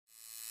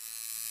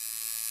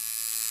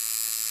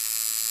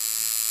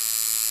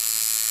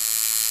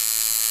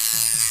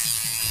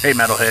Hey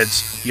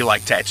metalheads, you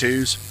like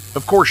tattoos?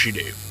 Of course you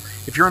do.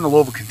 If you're in the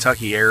Louisville,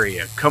 Kentucky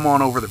area, come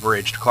on over the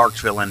bridge to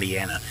Clarksville,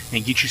 Indiana,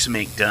 and get you some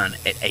ink done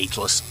at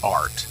Ageless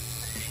Art.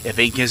 If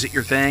ink isn't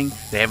your thing,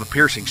 they have a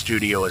piercing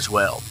studio as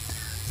well.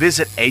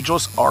 Visit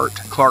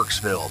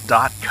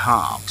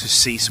agelessartclarksville.com to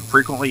see some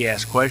frequently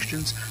asked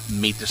questions,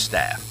 meet the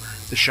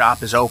staff. The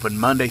shop is open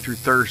Monday through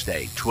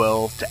Thursday,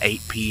 12 to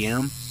 8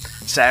 p.m.,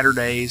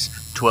 Saturdays,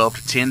 12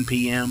 to 10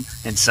 p.m.,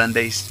 and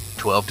Sundays,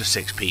 12 to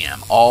 6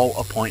 p.m., all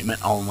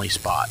appointment-only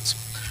spots.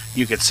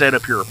 You can set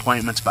up your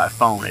appointments by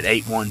phone at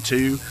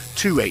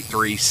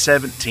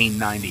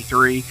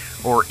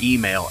 812-283-1793 or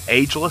email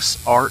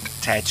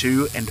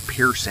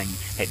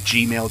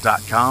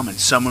agelessarttattooandpiercing@gmail.com and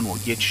someone will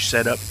get you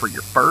set up for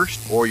your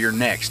first or your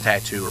next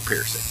tattoo or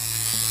piercing.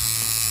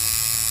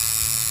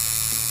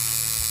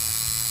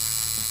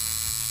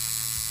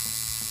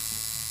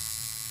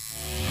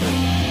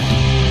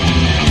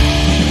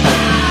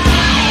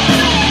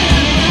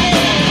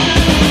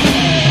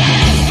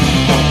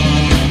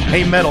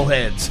 Hey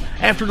metalheads,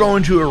 after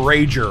going to a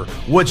rager,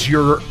 what's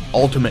your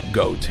ultimate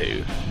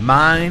go-to?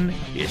 Mine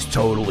is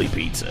totally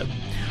pizza.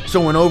 So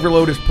when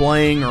Overload is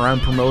playing or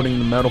I'm promoting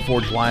the Metal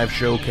Forge live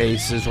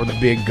showcases or the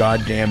big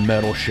goddamn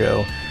metal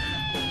show,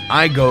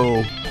 I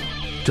go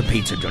to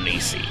Pizza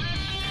Donisi.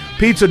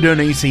 Pizza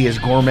Donisi is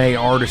gourmet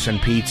artisan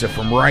pizza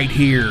from right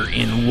here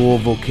in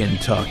Louisville,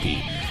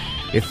 Kentucky.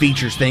 It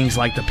features things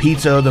like the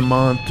pizza of the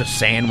month, the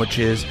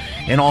sandwiches,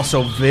 and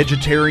also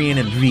vegetarian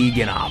and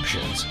vegan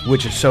options,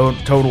 which is so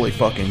totally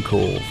fucking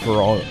cool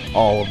for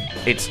all of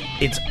it's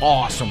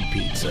awesome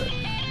pizza.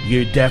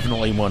 You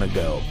definitely want to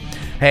go.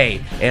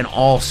 Hey, and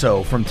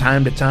also from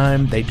time to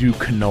time they do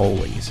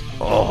cannolis.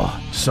 Oh,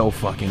 so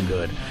fucking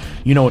good.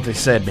 You know what they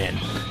said, man?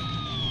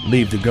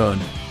 Leave the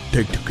gun,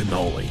 take the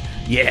cannoli.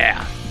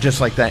 Yeah, just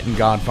like that in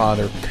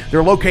Godfather.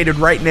 They're located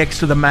right next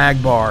to the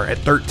Mag Bar at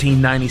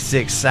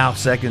 1396 South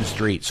 2nd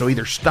Street. So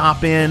either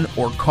stop in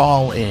or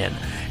call in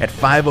at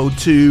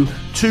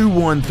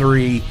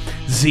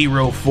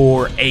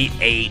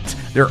 502-213-0488.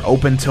 They're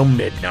open till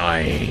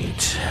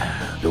midnight.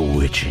 The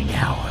witching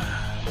hour.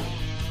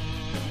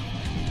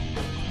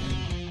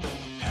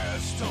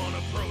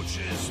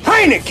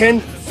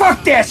 Heineken?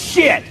 Fuck that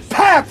shit!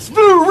 Pabst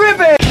Blue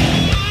Ribbon!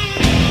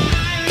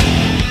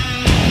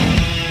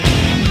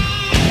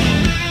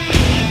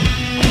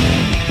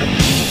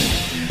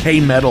 Hey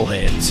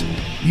metalheads,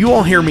 you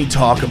all hear me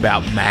talk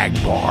about Mag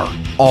Bar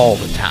all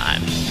the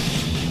time.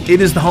 It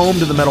is the home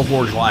to the Metal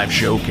Forge live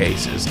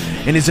showcases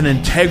and is an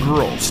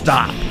integral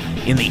stop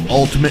in the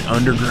Ultimate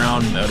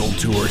Underground Metal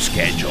Tour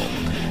schedule.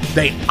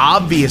 They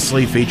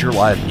obviously feature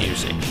live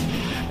music,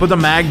 but the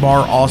Mag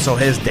Bar also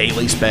has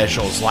daily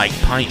specials like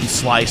Pint and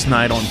Slice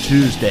Night on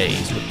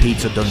Tuesdays with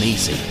Pizza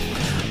Donisi.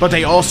 But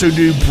they also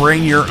do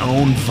Bring Your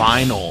Own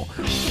Vinyl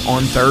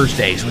on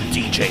Thursdays with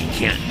DJ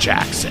Kent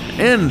Jackson,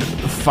 and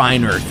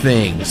Finer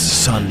Things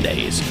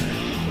Sundays.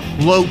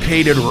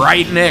 Located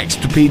right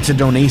next to Pizza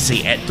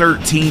Donisi at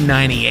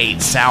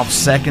 1398 South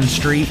 2nd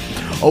Street,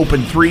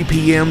 open 3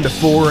 p.m. to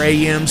 4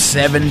 a.m.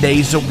 7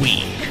 days a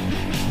week.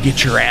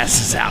 Get your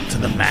asses out to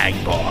the Mag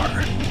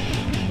Bar.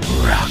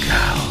 Rock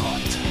out.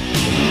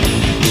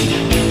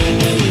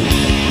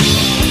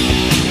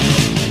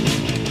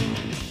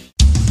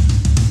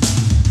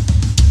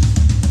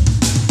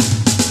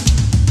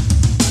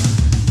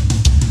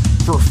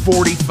 For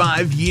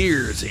 45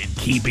 years in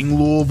keeping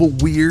Louisville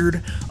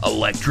weird,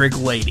 Electric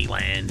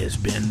Ladyland has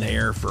been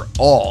there for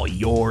all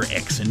your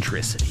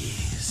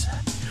eccentricities.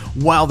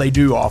 While they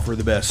do offer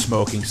the best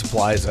smoking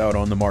supplies out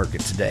on the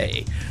market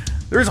today,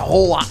 there's a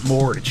whole lot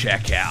more to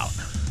check out.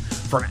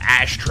 From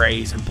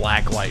ashtrays and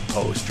blacklight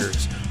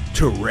posters,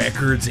 to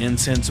records,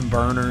 incense and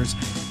burners,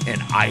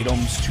 and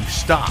items to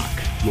stock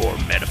your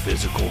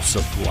metaphysical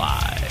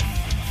supply.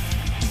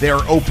 They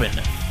are open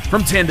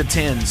from 10 to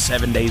 10,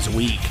 7 days a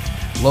week.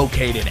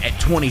 Located at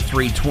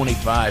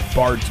 2325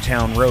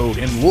 Bardstown Road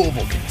in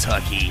Louisville,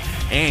 Kentucky,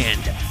 and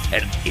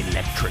at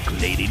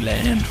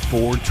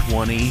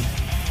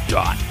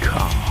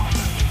electricladyland420.com.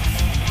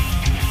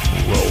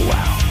 Roll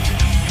out.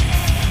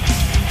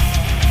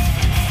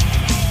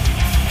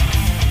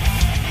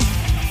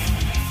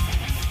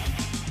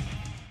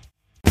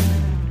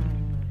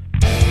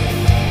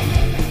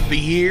 The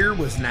year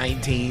was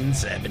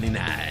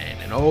 1979,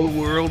 and all the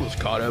world was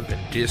caught up in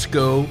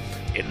disco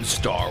and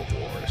Star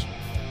Wars.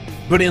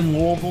 But in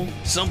Louisville,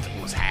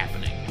 something was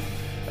happening.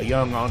 A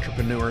young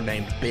entrepreneur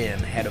named Ben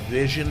had a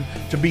vision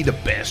to be the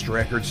best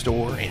record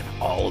store in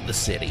all of the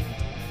city.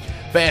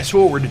 Fast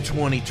forward to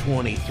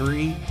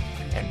 2023,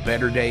 and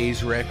Better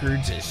Days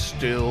Records is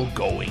still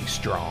going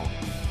strong.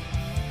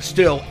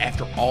 Still,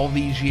 after all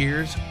these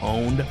years,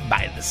 owned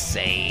by the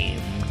same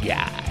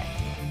guy.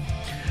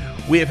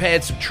 We have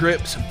had some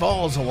trips and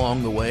falls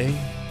along the way,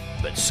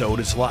 but so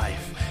does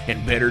life,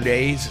 and Better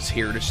Days is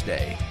here to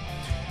stay.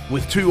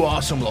 With two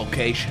awesome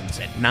locations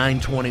at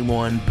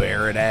 921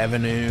 Barrett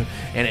Avenue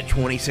and at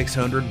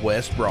 2600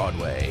 West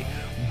Broadway,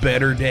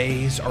 better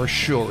days are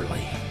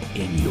surely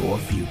in your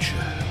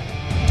future.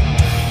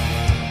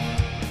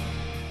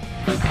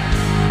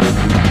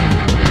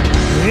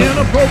 in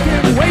a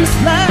broken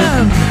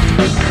wasteland.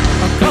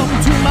 Come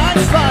to my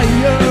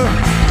fire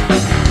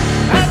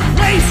and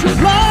place your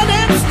blood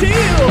and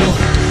steel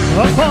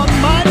upon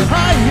my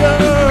pyre.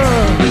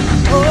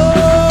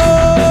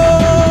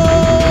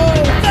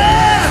 Oh,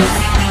 this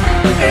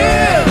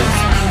is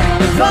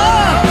the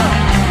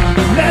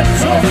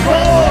metal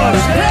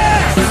forge.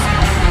 This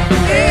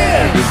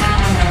is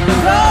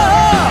the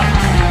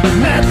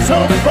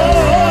metal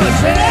forge.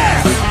 This is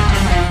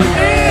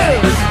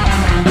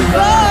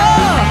the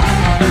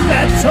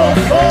metal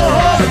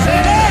forge.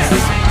 This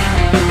is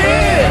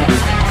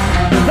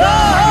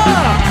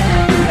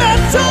the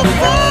metal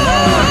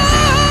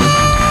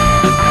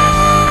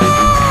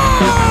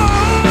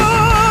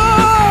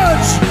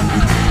forge.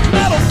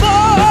 Metal forge.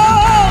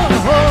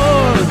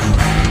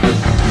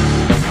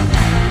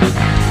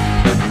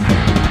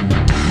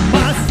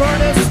 My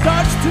furnace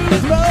starts to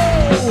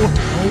glow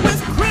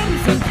with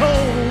crimson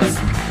coals.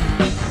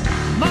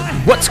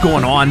 What's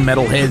going on,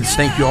 metalheads?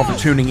 Thank you all for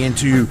tuning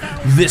into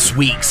this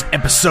week's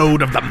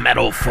episode of the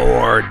Metal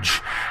Forge.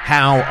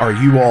 How are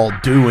you all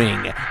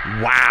doing?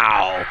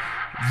 Wow.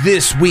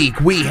 This week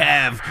we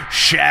have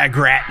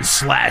Shagrat and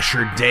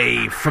Slasher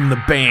Dave from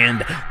the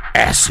band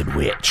Acid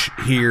Witch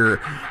here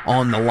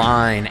on the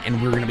line,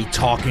 and we're going to be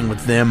talking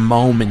with them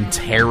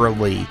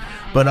momentarily.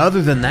 But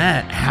other than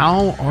that,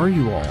 how are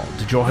you all?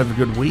 Did you all have a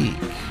good week?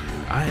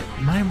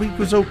 My week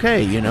was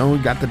okay, we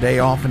got the day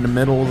off in the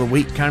middle of the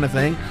week kind of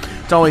thing.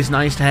 It's always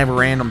nice to have a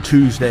random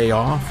Tuesday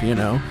off, It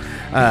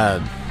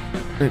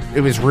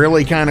was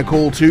really kind of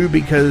cool, too,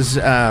 because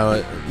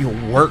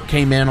work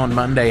came in on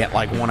Monday at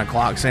like 1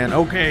 o'clock saying,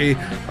 okay,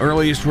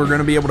 earliest we're going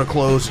to be able to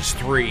close is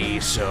 3,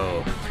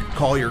 so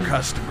call your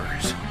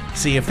customers,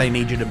 see if they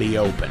need you to be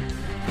open.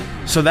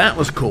 So that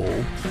was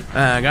cool.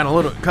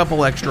 Got a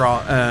couple extra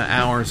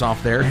hours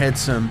off there. Had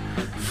some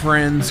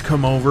friends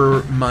come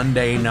over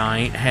Monday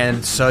night.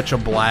 Had such a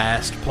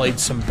blast. Played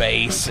some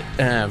bass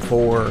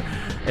for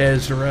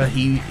Ezra.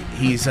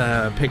 He's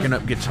picking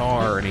up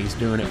guitar and he's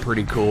doing it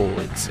pretty cool.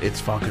 It's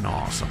fucking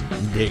awesome.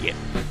 Dig it.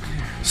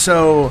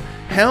 So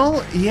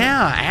hell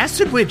yeah,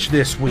 Acid Witch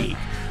this week.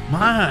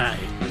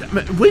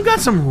 We've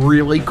got some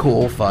really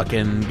cool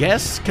fucking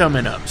guests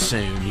coming up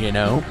soon.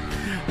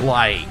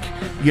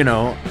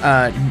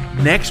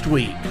 Next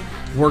week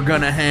we're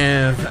gonna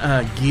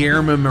have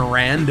Guillermo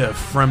Miranda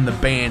from the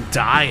band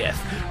Dieth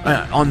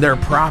on their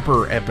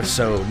proper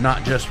episode,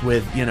 not just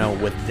with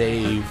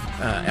Dave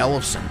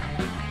Ellefson.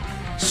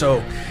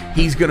 So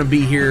he's gonna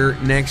be here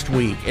next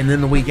week, and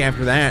then the week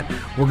after that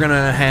we're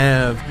gonna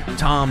have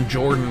Tom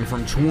Jordan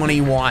from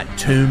 20 Watt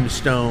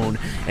Tombstone,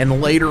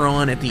 and later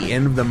on at the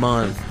end of the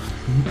month,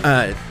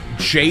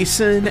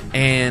 Jason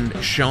and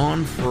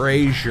Sean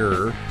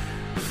Frazier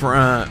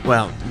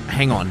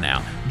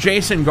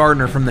Jason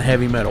Gardner from the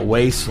Heavy Metal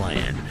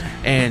Wasteland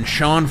and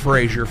Sean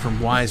Frazier from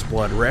Wise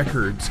Blood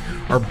Records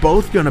are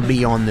both going to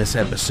be on this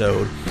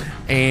episode,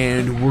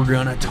 and we're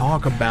going to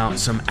talk about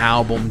some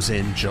albums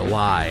in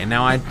July.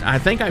 Now, I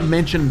think I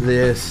mentioned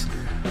this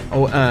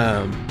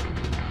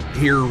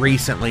here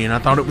recently, and I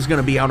thought it was going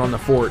to be out on the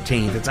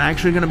 14th. It's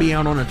actually going to be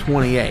out on the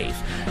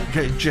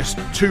 28th. Just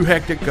too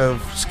hectic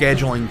of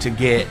scheduling to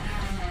get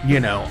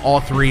all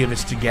three of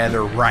us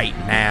together right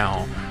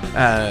now,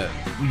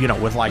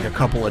 with like a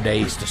couple of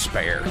days to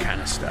spare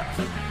kind of stuff.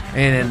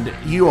 And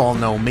you all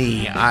know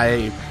me,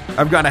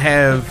 I've got to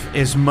have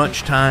as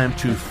much time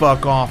to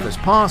fuck off as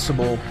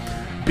possible,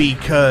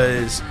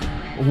 because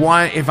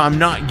why, if I'm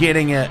not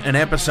getting an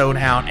episode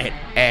out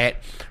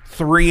at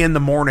 3 in the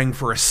morning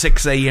for a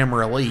 6 a.m.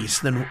 release,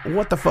 then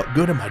what the fuck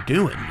good am I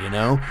doing,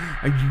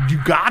 You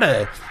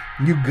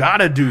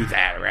gotta do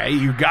that, right?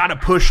 You gotta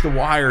push the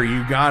wire.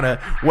 You gotta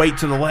wait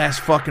to the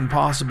last fucking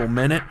possible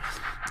minute.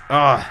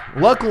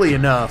 Luckily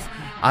enough,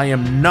 I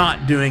am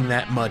not doing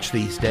that much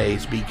these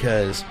days,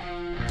 because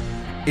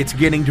it's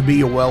getting to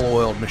be a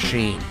well-oiled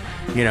machine.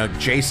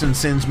 Jason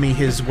sends me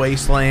his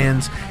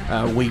wastelands.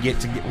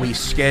 We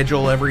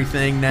schedule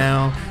everything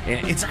now,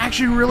 and it's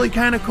actually really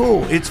kind of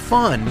cool. It's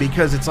fun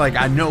because it's like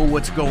I know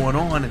what's going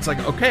on. It's like,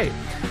 okay,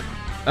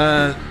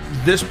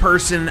 this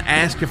person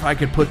asked if I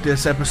could put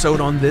this episode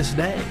on this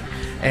day,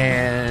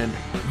 and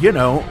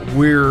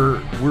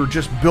we're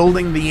just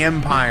building the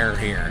empire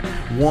here,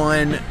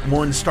 one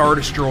Star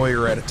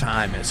Destroyer at a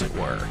time, as it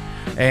were.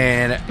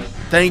 And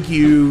thank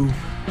you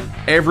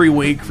every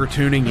week for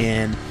tuning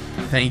in.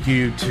 Thank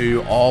you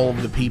to all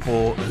of the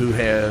people who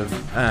have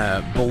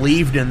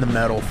believed in the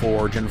Metal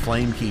Forge and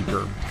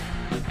Flamekeeper.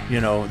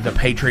 The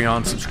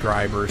Patreon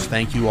subscribers.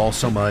 Thank you all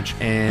so much.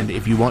 And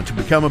if you want to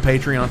become a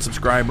Patreon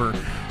subscriber,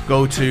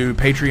 go to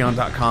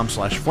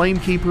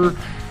patreon.com/Flamekeeper.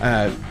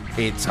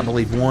 It's, I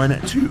believe,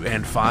 $1, $2,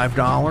 and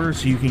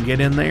 $5 you can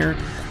get in there,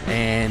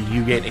 and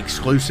you get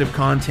exclusive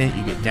content,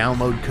 you get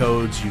download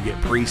codes, you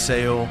get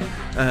pre-sale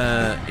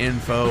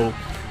info.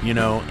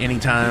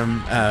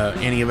 Anytime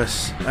any of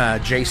us,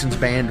 Jason's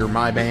band or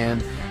my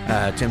band,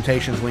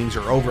 Temptations, Wings,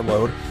 or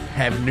Overload,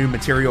 have new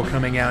material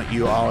coming out,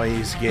 you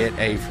always get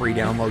a free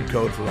download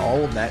code for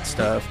all of that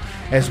stuff,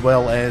 as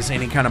well as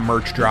any kind of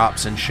merch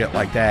drops and shit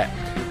like that,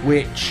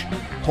 which,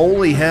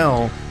 holy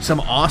hell, some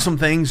awesome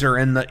things are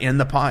in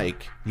the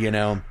pike,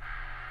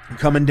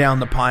 coming down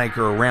the pike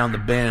or around the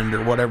bend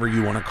or whatever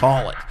you want to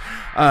call it.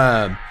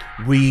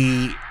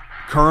 We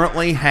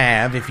currently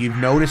have, if you've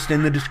noticed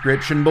in the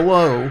description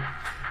below,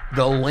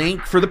 the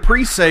link for the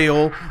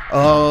pre-sale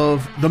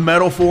of the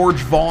Metal Forge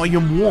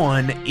Volume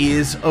 1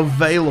 is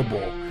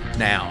available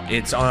now.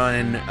 It's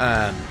on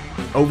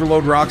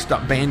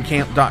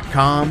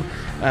overloadrocks.bandcamp.com.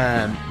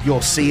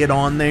 You'll see it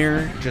on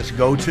there. Just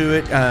go to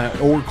it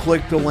or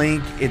click the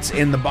link. It's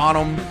in the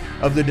bottom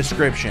of the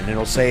description.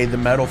 It'll say the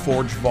Metal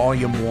Forge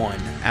Volume 1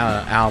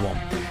 album.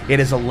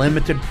 It is a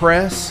limited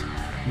press.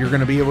 You're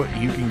going to be able,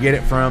 you can get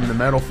it from the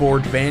Metal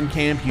Forge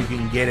Bandcamp. You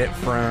can get it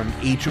from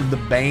each of the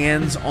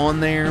bands on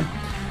there.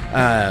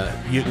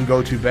 You can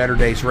go to Better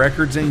Days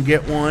Records and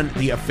get one.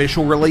 The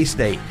official release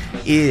date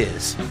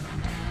is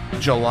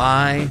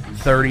July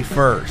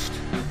 31st.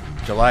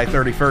 July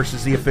 31st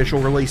is the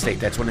official release date.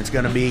 That's when it's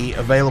going to be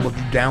available to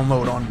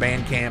download on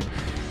Bandcamp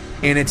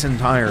in its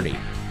entirety.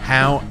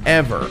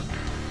 However,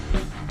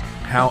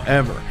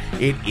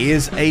 it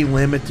is a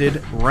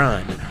limited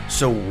run.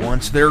 So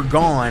once they're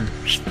gone,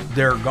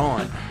 they're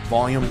gone.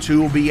 Volume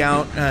 2 will be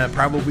out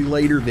probably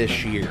later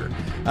this year.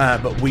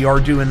 But we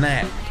are doing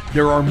that.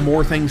 There are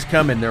more things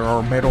coming. There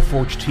are Metal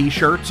Forge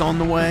t-shirts on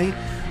the way.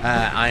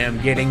 I'm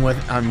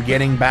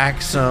getting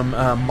back some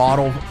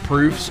model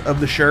proofs of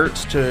the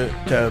shirts to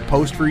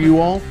post for you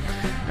all.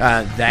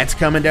 That's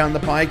coming down the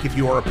pike. If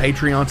you are a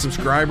Patreon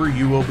subscriber,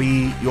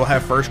 you'll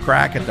have first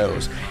crack at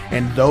those,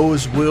 and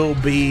those will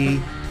be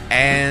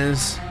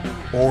as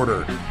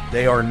ordered.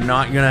 They are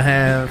not going to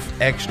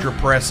have extra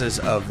presses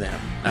of them.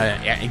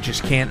 I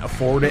just can't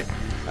afford it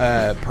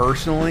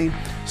personally.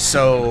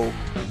 So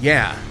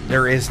yeah,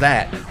 there is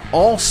that.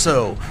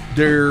 Also,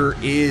 there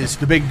is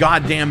the big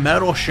goddamn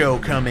metal show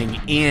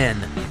coming in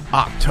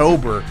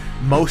October.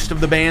 Most of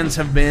the bands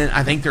have been,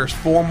 I think there's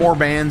 4 more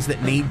bands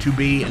that need to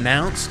be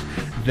announced.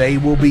 They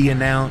will be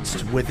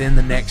announced within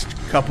the next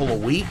couple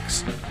of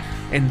weeks.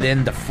 And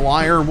then the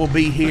flyer will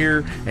be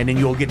here, and then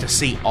you'll get to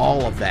see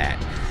all of that.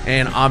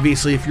 And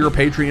obviously, if you're a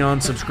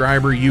Patreon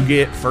subscriber, you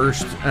get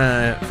first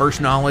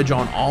knowledge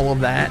on all of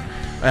that.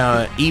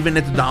 Even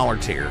at the dollar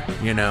tier,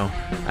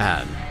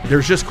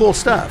 there's just cool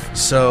stuff.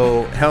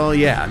 So hell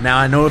yeah. Now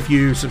I know if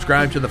you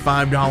subscribe to the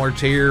 $5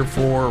 tier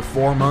for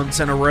 4 months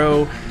in a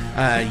row,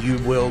 you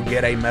will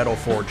get a Metal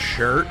Forge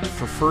shirt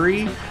for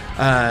free.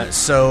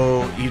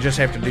 So you just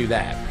have to do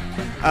that.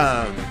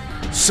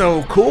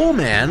 So cool,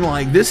 man.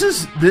 Like this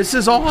is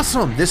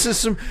awesome. This is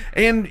some,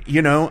 and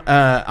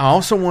I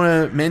also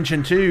want to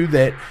mention too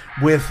that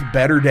with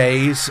Better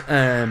Days,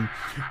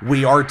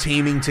 we are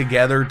teaming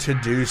together to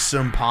do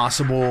some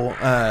possible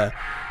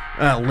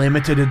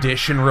limited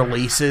edition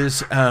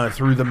releases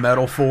through the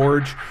Metal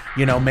Forge.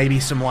 Maybe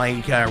some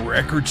like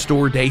record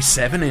store day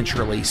 7-inch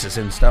releases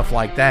and stuff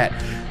like that.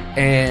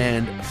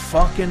 And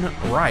fucking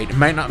right, it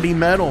might not be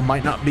metal,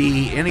 might not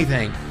be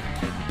anything,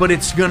 but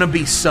it's gonna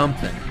be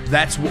something.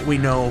 That's what we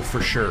know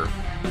for sure.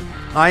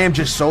 I am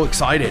just so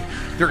excited.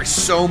 There is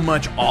so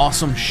much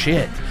awesome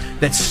shit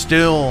that's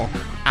still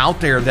out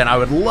there that I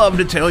would love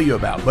to tell you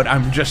about, but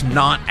I'm just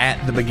not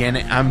at the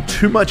beginning. I'm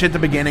too much at the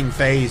beginning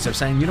phase of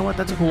saying, you know what,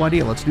 that's a cool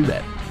idea. Let's do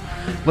that.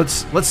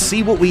 Let's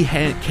see what we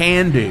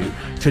can do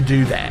to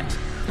do that.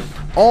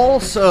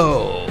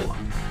 Also,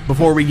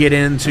 before we get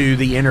into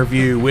the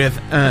interview with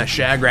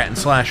Shagrat and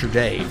Slasher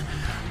Dave,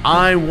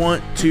 I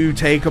want to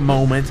take a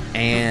moment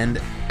and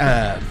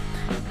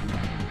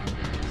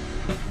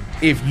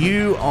if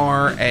you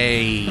are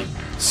a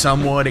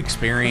somewhat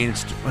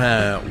experienced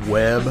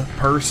web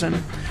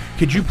person,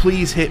 could you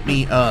please hit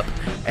me up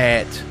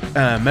at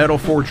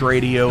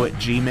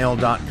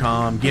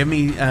metalforgeradio@gmail.com. Give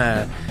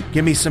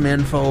me some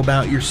info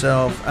about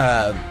yourself.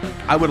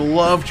 I would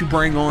love to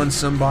bring on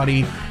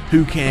somebody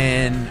who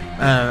can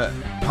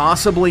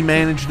possibly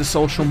manage the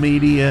social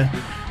media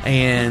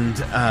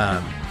and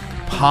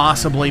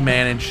possibly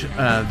manage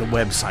the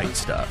website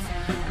stuff,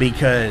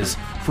 because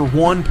for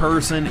one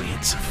person,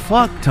 it's a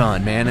fuck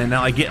ton, man. And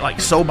I get like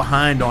so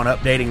behind on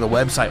updating the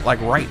website. Like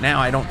right now,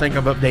 I don't think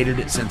I've updated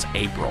it since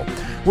April,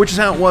 which is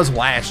how it was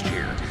last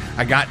year.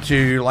 I got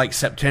to like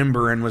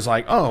September and was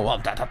like, oh, well,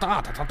 and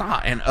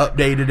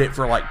updated it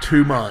for like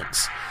 2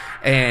 months.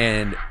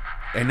 And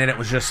then it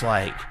was just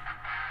like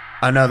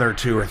another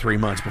 2 or 3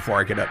 months before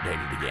I could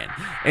update it again.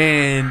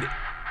 And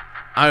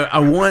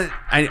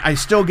I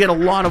still get a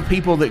lot of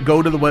people that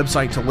go to the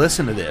website to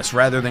listen to this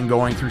rather than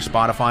going through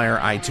Spotify or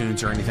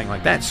iTunes or anything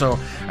like that. So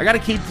I got to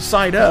keep the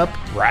site up,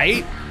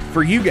 right,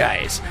 for you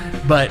guys.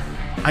 But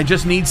I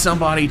just need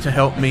somebody to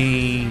help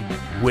me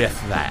with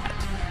that.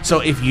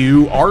 So if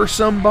you are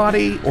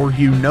somebody or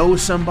you know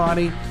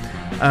somebody,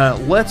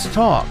 let's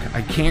talk.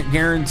 I can't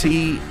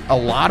guarantee a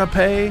lot of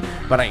pay,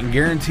 but I can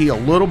guarantee a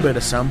little bit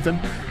of something.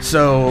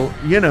 So,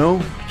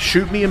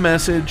 shoot me a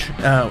message.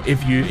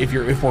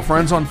 If we're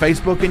friends on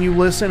Facebook and you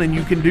listen and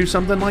you can do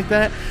something like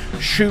that,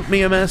 shoot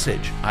me a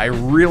message. I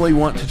really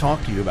want to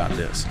talk to you about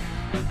this.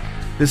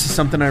 This is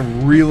something I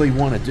really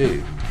want to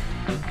do,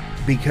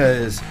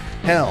 because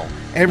hell,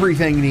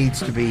 everything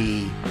needs to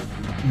be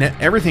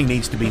everything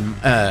needs to be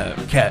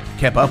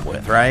kept up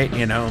with, right?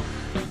 You know,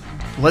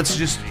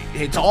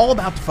 it's all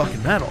about the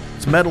fucking metal.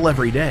 It's metal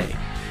every day.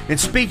 And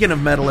speaking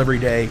of metal every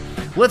day,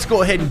 let's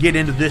go ahead and get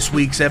into this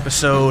week's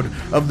episode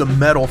of the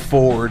Metal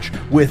Forge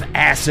with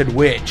Acid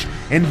Witch.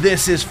 And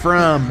this is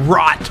from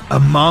Rot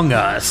Among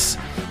Us.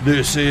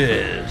 This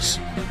is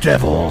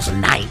Devil's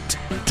Night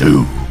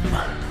Doom.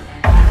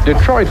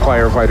 Detroit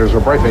firefighters are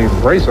bracing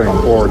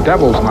for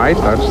Devil's Night.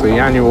 That's the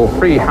annual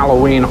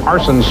pre-Halloween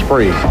arson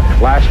spree.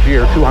 Last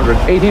year,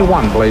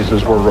 281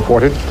 blazes were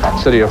reported.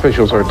 City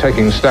officials are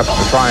taking steps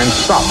to try and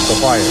stop the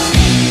fire.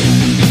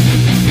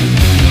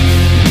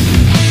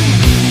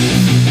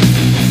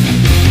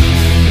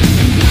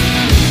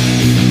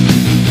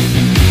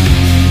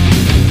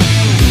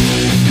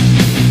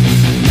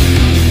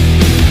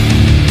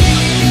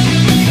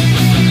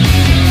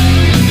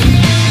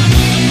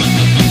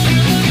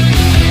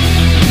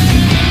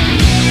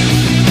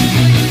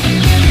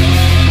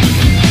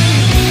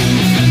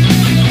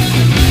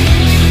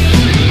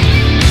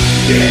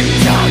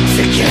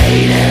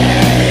 Intoxicated,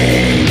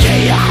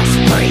 chaos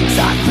brings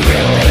a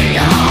thrilling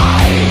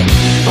high.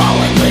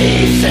 Fallen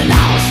leaves and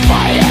house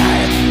fire,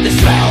 the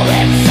smell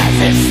that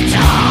says it's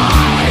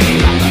time.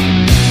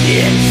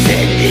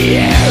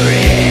 Incendiary,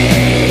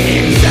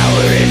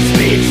 accelerant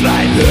speeds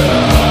my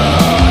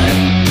blood.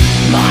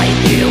 My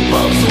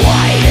pupils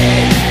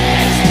widen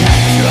as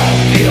petrol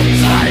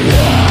fumes my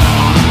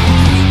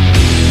love.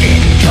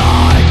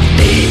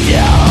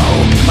 Incognito,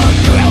 a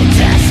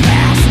grotesque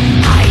mask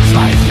hides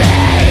my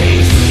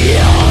face.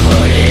 Your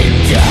hooded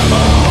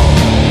devil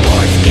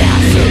pours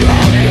gas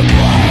around your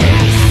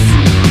place.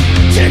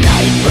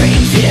 Tonight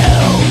brings you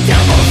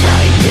devil's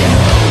night to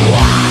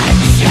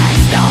watch as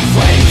the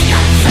flames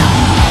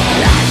consume.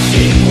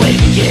 Flashing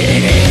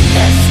wicked in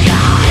the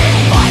sky,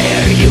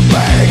 fire you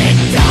burn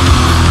and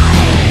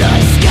die. The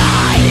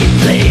sky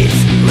bleeds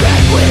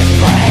red with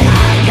flame,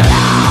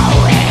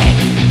 glowing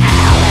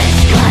hellish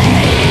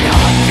glade.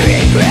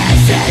 Hungry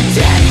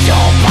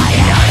residential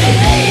fire in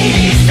the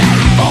east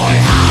and for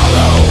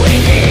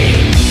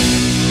Halloween.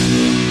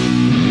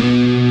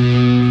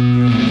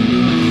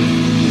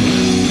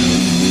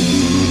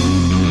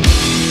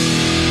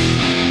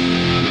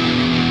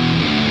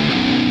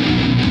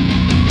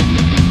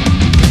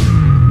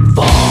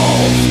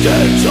 False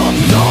stench of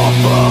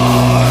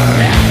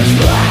sulfur and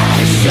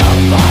flash of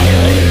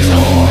violent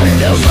horn.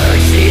 No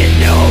mercy and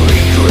no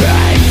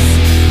regrets,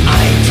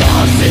 I'm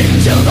tossed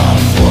into the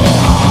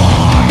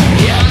floor.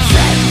 You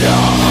set the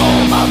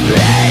home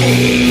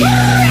ablaze.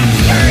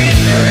 We're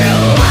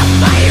through a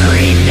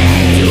fiery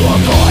day to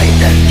avoid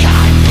the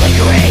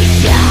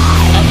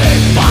conflagration of a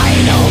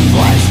final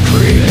flesh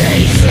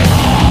cremation.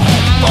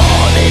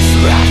 For this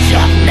rush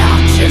of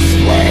noxious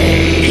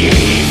flame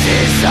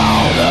eases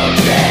all the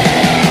pain.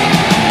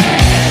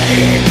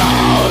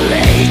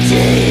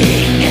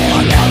 Immolating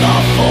another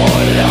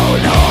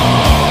forlorn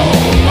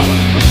home,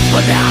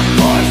 but not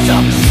for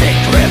some sick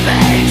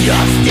revenge,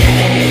 just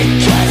in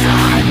it 'cause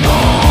I'm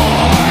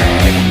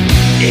bored.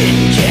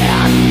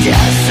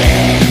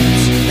 Incandescent,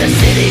 the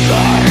city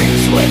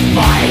burns with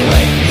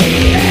violent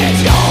heat, and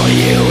all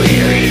you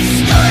hear is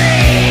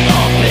scream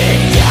up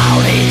and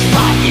down each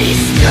foggy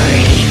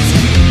street.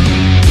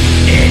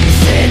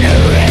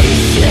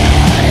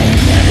 Incineration,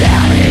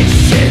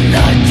 vanished in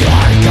the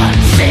dark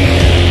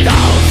unseen.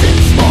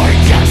 Thousands more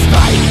just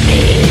like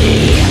me,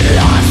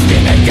 lost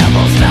in a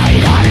devil's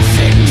night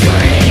arson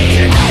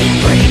dream. Tonight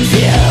brings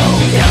you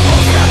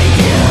devil's night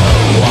to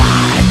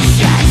watch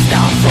as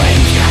the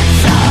flames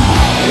consume.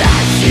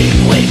 Flashing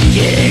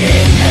wicked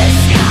in the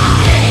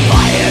sky,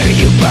 fire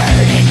you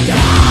burn and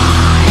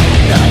die.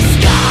 The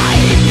sky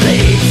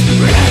bleeds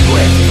red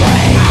with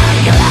flame,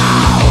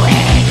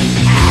 glowing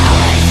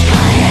hellish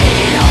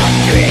glade.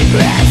 Hundred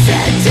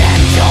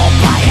residential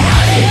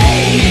fire in the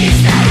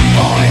east night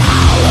for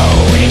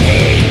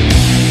Halloween.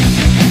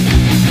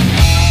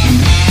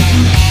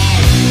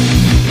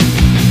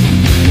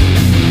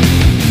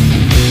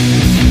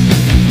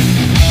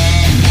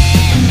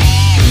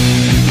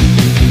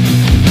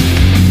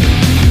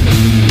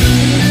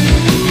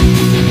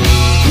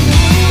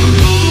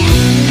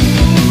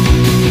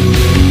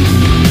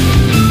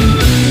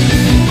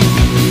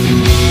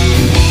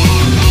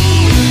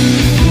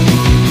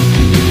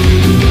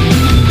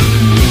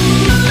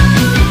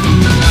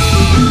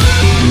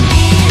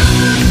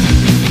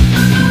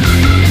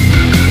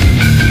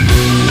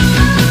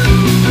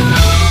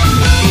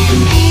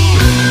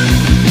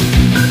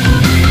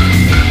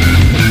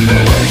 The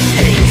worst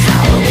things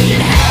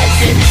Halloween has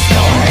in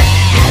store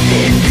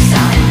happens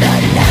on the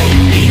night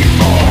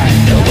before.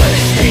 The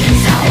worst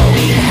things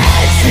Halloween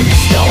has in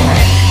store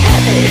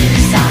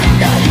happens on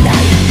the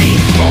night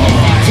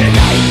before.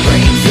 Tonight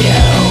brings you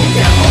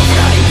devil's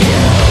night to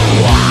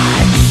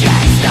watch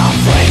as the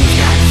flames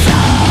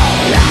consume.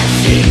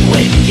 Flashing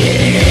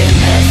wicked in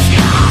the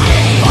sky,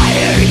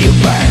 fire you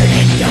burn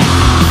and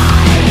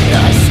die.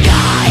 The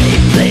sky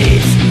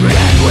bleeds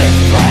red with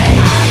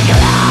flame,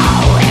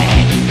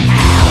 glowing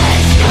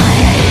hellish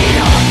glade.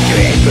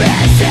 Hundred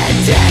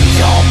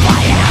residential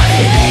fire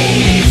in the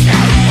east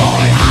night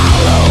for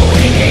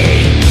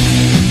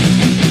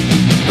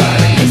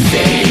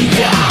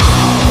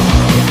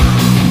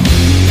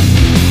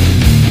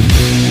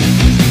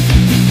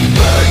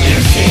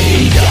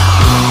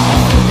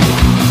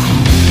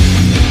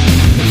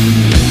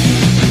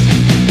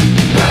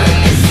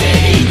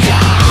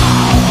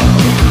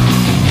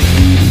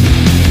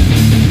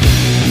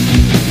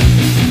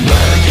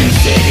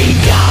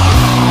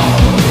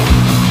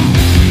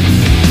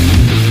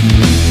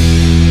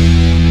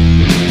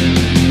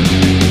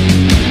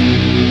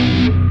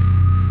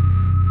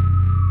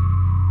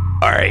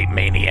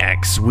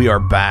X. We are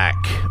back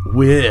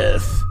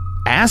with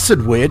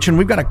Acid Witch, and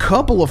we've got a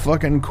couple of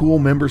fucking cool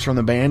members from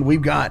the band.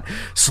 We've got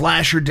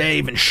Slasher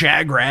Dave and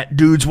Shagrat.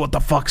 Dudes, what the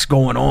fuck's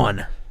going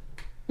on?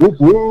 Whoop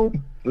whoop.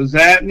 What's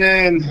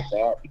happening?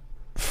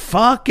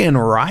 Fucking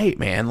right,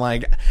 man.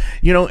 Like,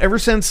 you know, ever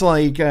since,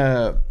 like,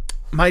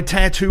 my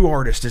tattoo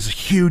artist is a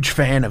huge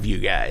fan of you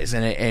guys,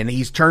 and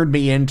he's turned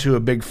me into a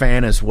big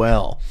fan as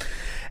well.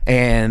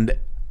 And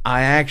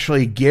I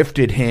actually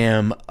gifted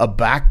him a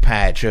back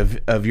patch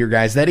of your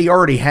guys that he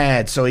already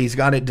had, so he's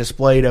got it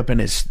displayed up in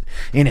his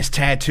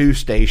tattoo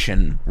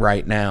station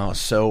right now.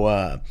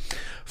 So,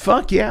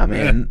 fuck yeah,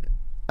 man.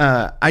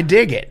 I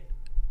dig it.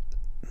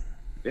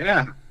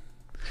 Yeah.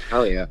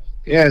 Hell yeah.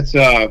 Yeah, it's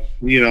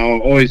you know,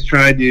 always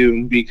tried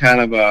to be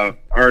kind of a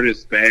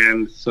artist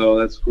band, so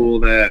that's cool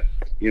that,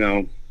 you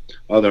know,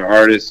 other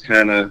artists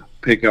kind of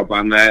pick up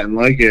on that and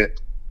like it.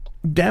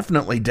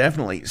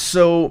 Definitely.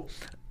 So,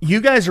 you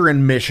guys are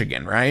in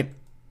Michigan, right?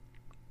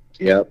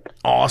 Yep.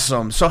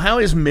 Awesome. So how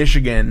is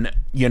Michigan,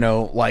 you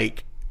know,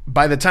 like,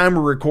 by the time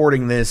we're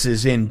recording this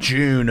is in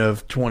June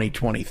of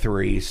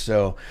 2023.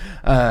 So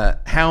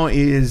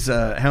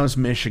how's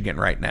Michigan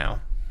right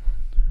now?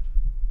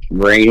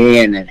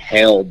 Raining and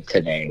hailed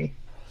today.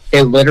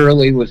 It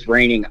literally was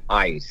raining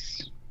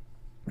ice.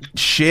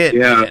 Shit,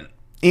 Yeah. man.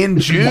 In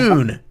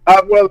June.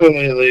 Hot weather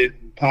lately,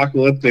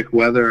 apocalyptic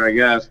weather, I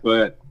guess,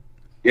 but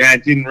yeah,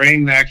 it didn't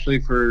rain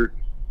actually for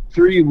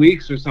 3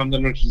 weeks or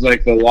something, which is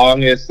like the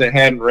longest. It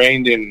hadn't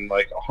rained in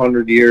like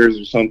 100 years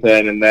or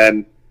something, and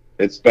then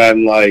it's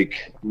been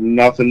like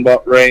nothing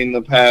but rain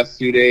the past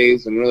 2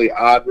 days and really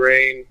odd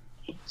rain.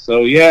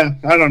 So yeah,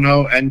 I don't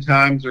know. End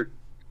times are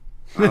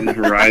on the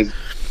horizon.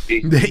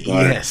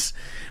 Yes.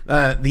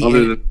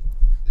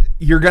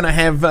 You're gonna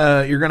have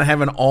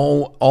an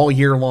all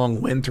year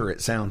long winter. It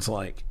sounds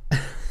like.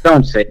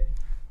 Don't say.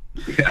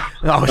 Yeah.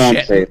 Oh Don't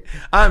shit! say it.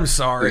 I'm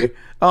sorry.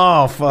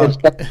 Oh fuck!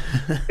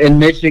 In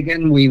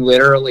Michigan, we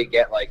literally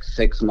get like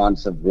 6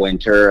 months of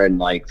winter and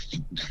like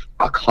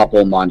a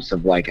couple months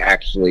of like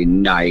actually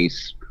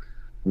nice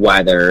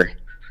weather.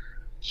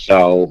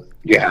 So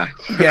yeah.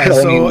 Yeah, I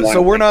don't even wanna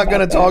so we're think not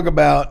going to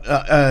about talk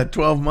about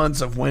 12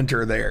 months of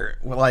winter there,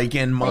 like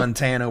in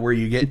Montana where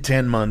you get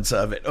 10 months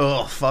of it.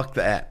 Oh, fuck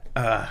that.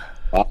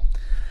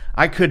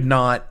 I could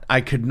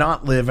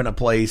not live in a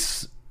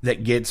place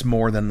that gets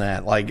more than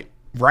that. Like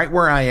right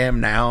where I am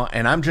now,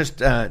 and I'm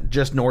just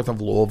north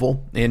of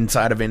Louisville,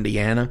 inside of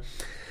Indiana.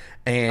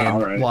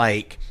 And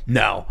like,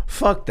 no,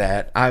 fuck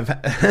that. I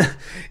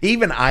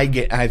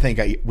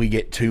think we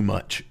get too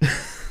much.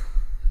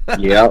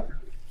 Yep.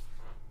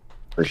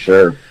 For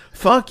sure.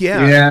 Fuck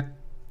yeah. Yeah.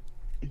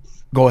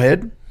 Go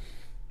ahead.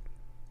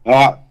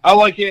 I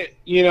like it.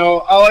 You know,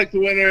 I like the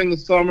winter and the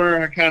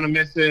summer. I kind of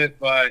miss it,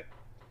 but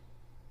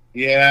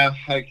yeah,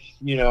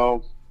 you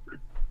know,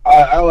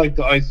 I like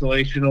the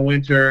isolation of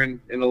winter in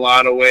a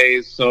lot of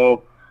ways.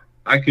 So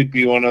I could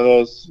be one of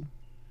those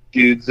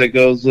dudes that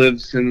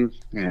lives in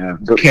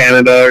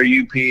Canada or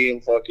UP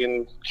and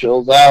fucking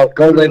chills out.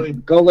 Go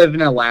live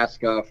in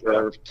Alaska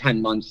for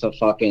 10 months of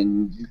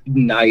fucking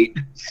night.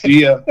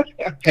 See ya.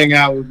 Hang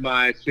out with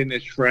my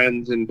Finnish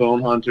friends and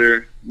Bone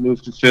Hunter.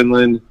 Move to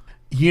Finland.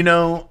 You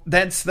know,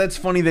 that's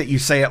funny that you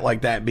say it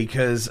like that,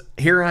 because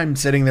here I'm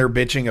sitting there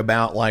bitching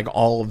about like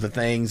all of the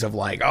things of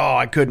like, oh,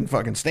 I couldn't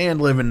fucking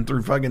stand living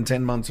through fucking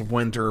 10 months of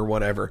winter or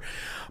whatever.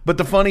 But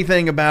the funny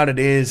thing about it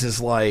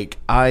is like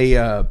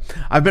I've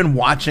been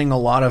watching a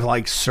lot of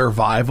like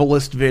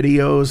survivalist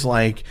videos,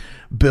 like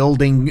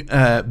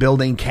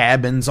building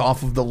cabins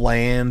off of the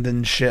land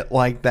and shit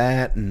like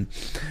that, and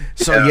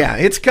so yeah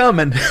it's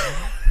coming.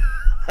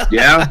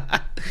 Yeah,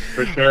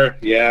 for sure.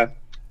 Yeah.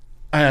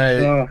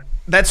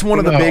 That's one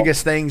of the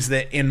biggest things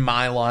that in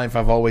my life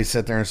I've always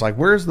sat there and it's like,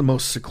 where's the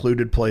most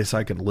secluded place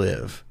I could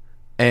live?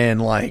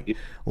 And like,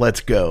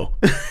 let's go.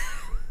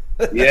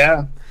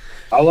 Yeah.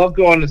 I love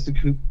going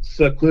to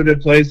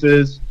secluded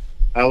places.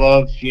 I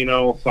love, you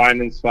know,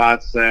 finding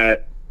spots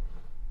that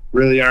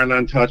really aren't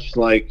untouched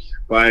like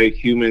by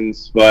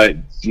humans, but,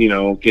 you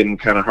know, getting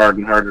kind of harder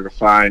and harder to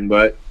find.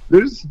 But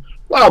there's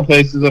a lot of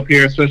places up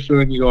here, especially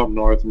when you go up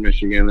north in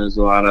Michigan. There's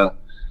a lot of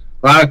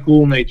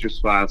cool nature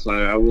spots.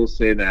 I will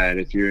say that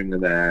if you're into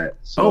that.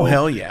 So, oh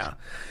hell yeah.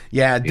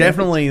 Yeah,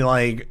 definitely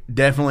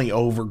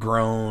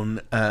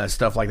overgrown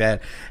stuff like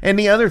that. And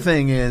the other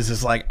thing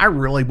is like I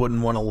really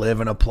wouldn't want to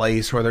live in a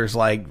place where there's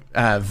like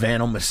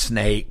venomous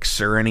snakes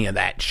or any of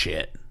that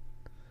shit.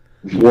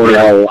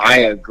 Well, I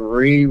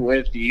agree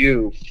with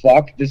you.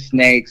 Fuck the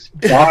snakes.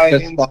 Fuck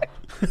the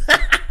spiders.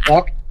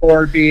 Fuck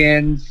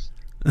scorpions.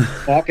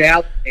 Fuck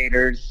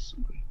alligators.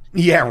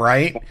 Yeah,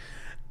 right.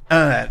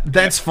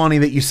 That's funny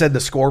that you said the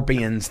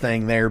scorpions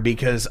thing there,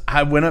 because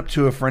I went up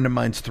to a friend of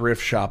mine's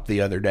thrift shop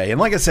the other day, and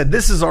like I said,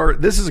 this is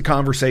a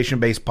conversation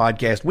based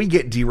podcast. We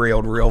get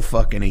derailed real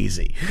fucking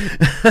easy.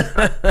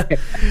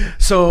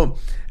 So,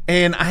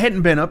 and I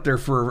hadn't been up there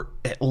for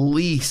at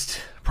least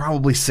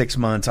probably 6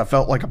 months. I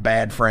felt like a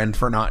bad friend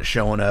for not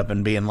showing up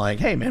and being like,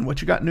 "Hey man,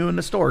 what you got new in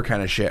the store?"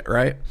 kind of shit,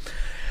 right?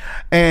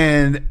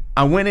 And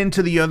I went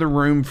into the other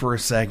room for a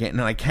second,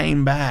 and I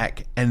came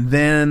back, and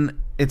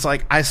then it's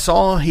like I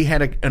saw he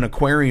had an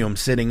aquarium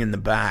sitting in the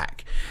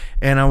back,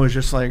 and I was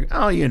just like,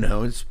 oh,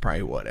 it's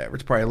probably whatever.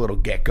 It's probably a little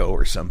gecko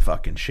or some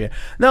fucking shit.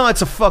 No,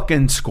 it's a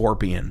fucking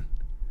scorpion.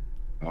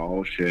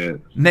 Oh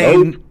shit.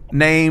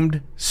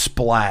 Named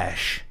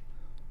Splash.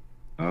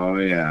 Oh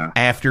yeah.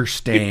 After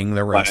Sting,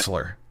 the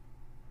wrestler.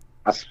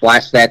 I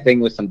splashed that thing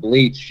with some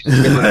bleach.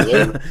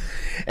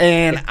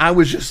 And I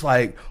was just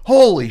like,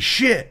 holy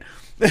shit.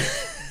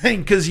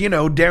 Because,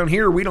 down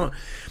here we don't...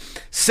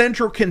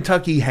 Central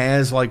Kentucky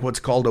has like what's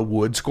called a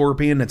wood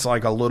scorpion. It's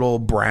like a little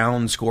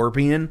brown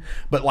scorpion.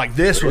 But like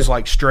this was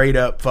like straight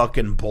up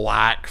fucking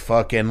black,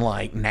 fucking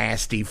like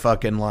nasty,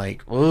 fucking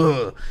like,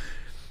 ugh.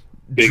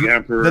 Big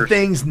Emperor. The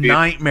things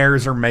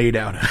nightmares are made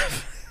out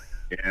of.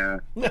 Yeah.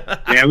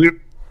 Yeah, we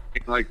don't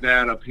like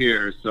that up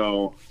here,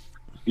 so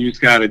you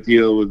just got to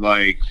deal with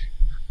like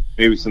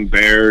maybe some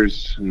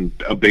bears and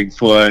a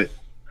Bigfoot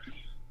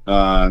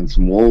and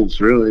some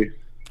wolves, really.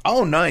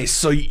 Oh, nice.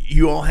 So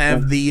you all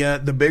have the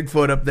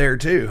Bigfoot up there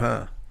too,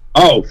 huh?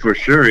 Oh, for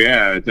sure.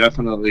 Yeah,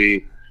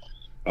 definitely.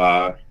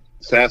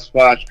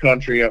 Sasquatch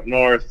country up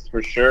north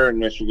for sure in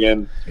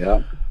Michigan.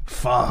 Yeah.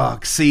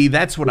 Fuck. See,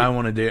 that's what I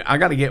want to do. I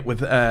got to get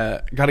with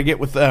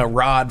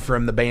Rod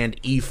from the band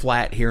E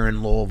Flat here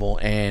in Louisville,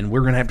 and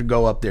we're gonna have to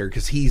go up there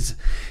because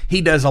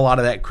he does a lot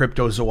of that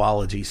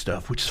cryptozoology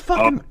stuff, which is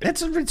fucking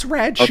it's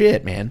rad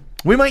shit, man.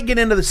 We might get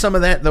into some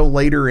of that though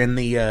later in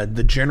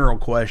the general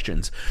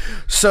questions.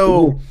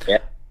 So.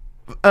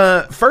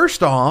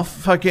 First off,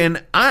 fucking,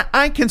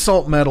 I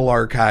consult Metal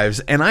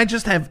Archives, and I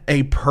just have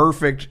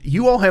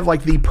you all have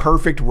like the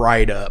perfect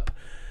write-up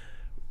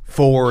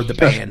for the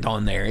band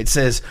on there. It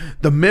says,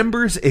 the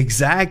members'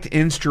 exact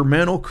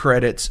instrumental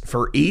credits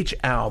for each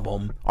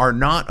album are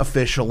not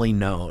officially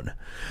known.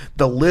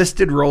 The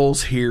listed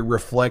roles here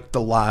reflect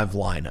the live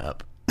lineup.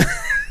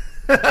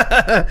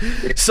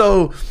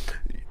 So,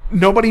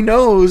 nobody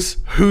knows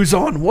who's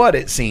on what,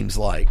 it seems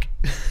like.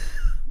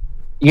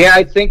 Yeah,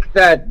 I think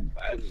that,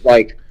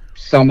 like,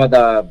 some of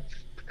the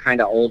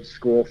kind of old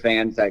school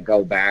fans that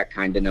go back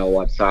kind of know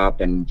what's up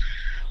and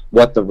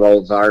what the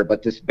roles are,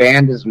 but this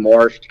band is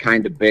morphed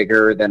kind of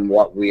bigger than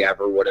what we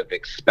ever would have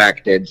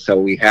expected. So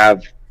we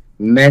have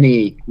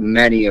many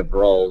of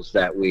roles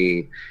that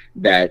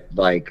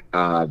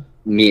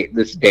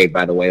this is Dave,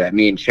 by the way, that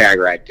me and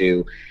Shagrat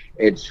do.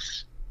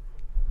 It's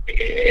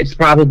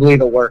probably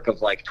the work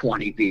of like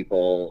 20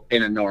 people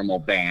in a normal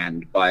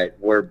band, but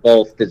we're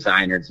both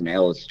designers and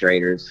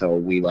illustrators, so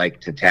we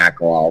like to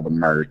tackle all the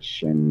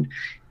merch and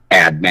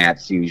ad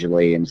mats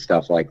usually and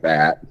stuff like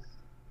that.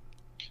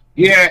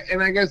 Yeah,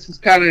 and I guess it's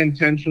kind of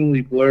intentionally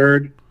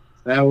blurred.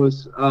 That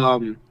was,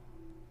 kind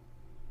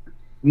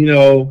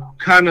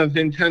of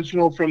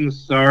intentional from the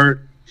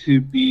start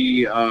to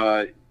be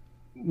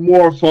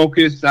more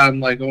focused on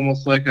like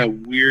almost like a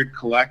weird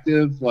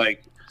collective,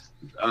 like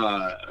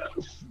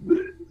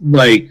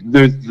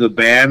there's the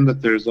band, but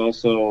there's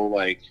also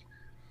like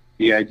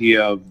the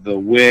idea of the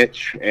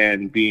witch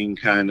and being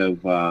kind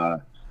of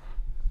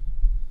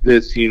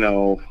this,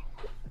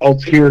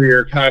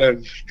 ulterior kind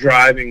of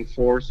driving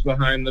force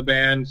behind the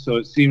band. So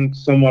it seemed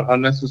somewhat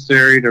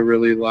unnecessary to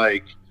really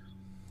like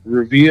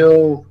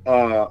reveal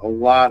a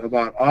lot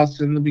about us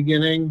in the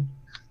beginning.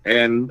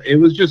 And it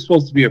was just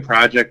supposed to be a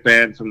project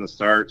band from the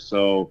start,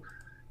 so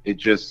it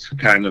just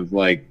kind of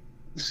like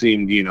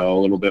seemed, a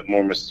little bit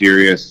more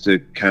mysterious to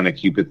kind of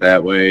keep it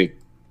that way.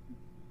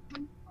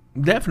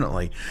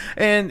 Definitely.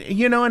 And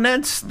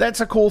and that's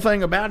a cool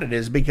thing about it,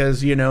 is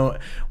because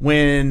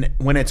when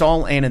it's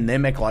all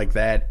anonymous like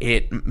that,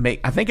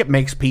 I think it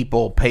makes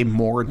people pay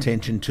more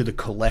attention to the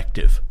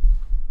collective.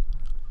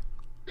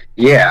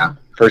 Yeah,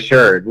 for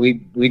sure.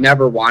 We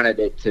never wanted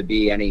it to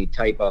be any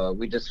type of,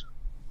 we just,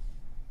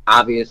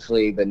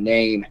 obviously the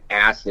name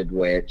Acid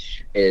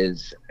Witch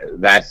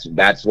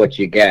that's what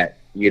you get.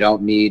 You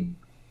don't need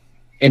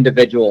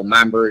individual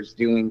members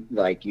doing,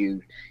 like,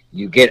 you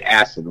get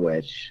Acid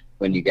Witch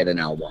when you get an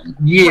album.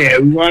 Yeah,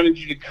 we wanted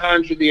you to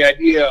conjure the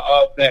idea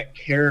of that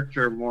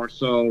character more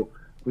so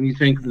when you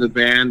think of the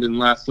band, and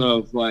less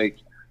of like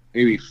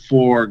maybe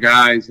 4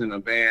 guys in a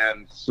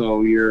band.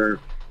 So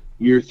you're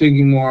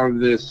thinking more of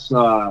this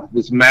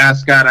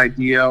mascot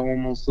idea,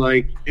 almost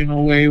like, in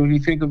a way, when you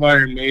think of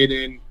Iron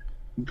Maiden,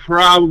 you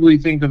probably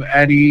think of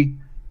Eddie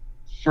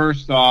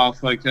first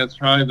off. Like, that's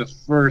probably the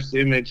first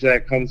image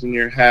that comes in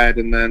your head,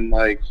 and then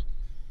like,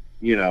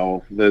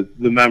 the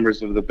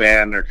members of the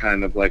band are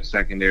kind of like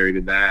secondary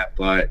to that.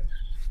 But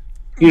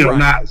right.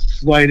 Not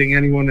slighting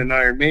anyone in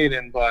Iron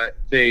Maiden, but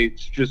they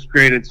just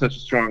created such a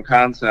strong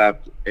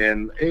concept,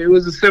 and it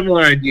was a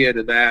similar idea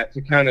to that,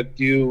 to kind of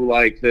do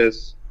like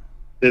this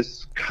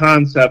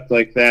concept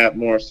like that,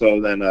 more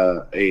so than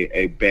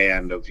a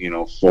band of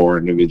 4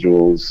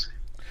 individuals.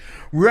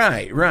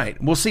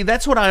 Right. Well, see,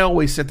 that's what I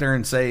always sit there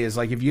and say is,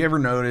 like, if you ever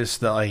notice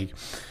that, like,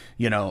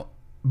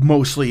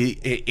 mostly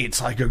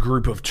it's like a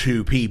group of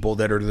 2 people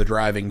that are the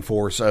driving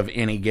force of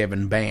any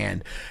given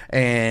band,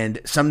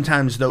 and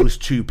sometimes those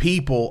 2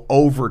 people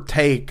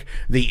overtake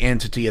the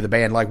entity of the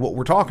band, like what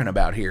we're talking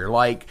about here.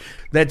 Like,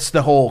 that's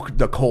the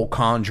whole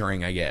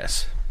Conjuring, I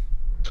guess.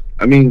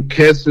 I mean,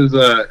 Kiss is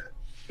a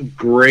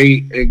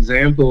great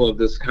example of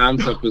this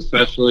concept,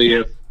 especially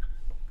if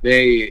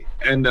they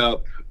end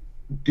up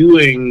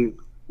doing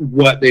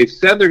what they've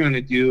said they're going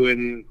to do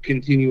and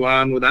continue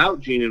on without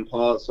Gene and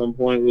Paul at some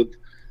point, with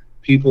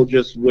people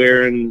just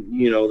wearing,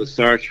 the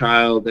Star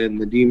Child and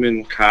the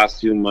Demon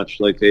costume, much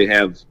like they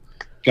have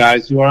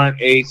guys who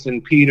aren't Ace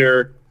and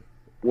Peter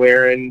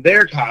wearing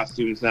their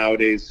costumes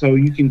nowadays. So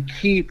you can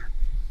keep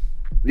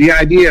the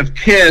idea of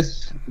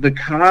Kiss, the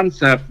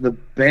concept, the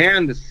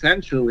band,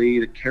 essentially,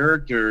 the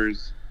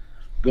characters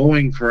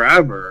going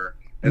forever,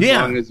 as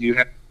long as you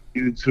have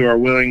dudes who are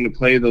willing to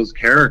play those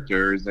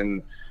characters.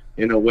 And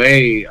in a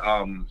way,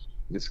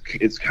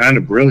 it's kind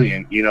of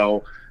brilliant.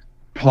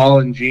 Paul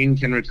and Gene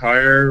can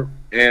retire,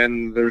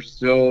 and they're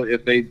still,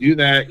 if they do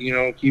that,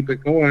 keep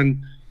it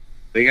going,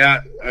 they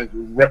got a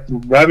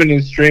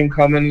revenue stream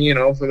coming,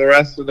 for the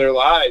rest of their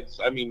lives.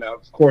 I mean,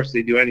 of course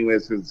they do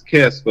anyways because it's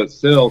Kiss, but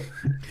still,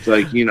 it's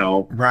like,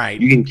 right.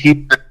 You can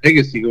keep that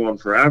legacy going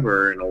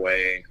forever in a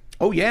way.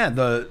 Oh yeah,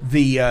 the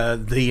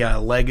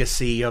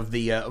legacy of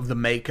the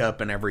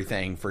makeup and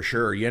everything, for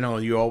sure.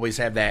 You always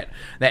have that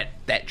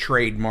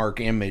trademark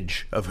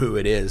image of who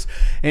it is,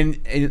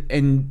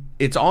 and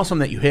it's awesome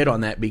that you hit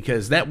on that,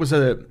 because that was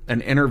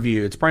an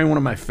interview. It's probably one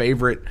of my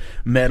favorite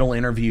metal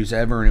interviews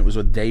ever, and it was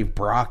with Dave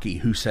Brocky,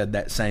 who said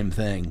that same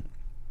thing.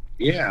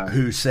 Yeah,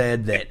 who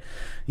said that.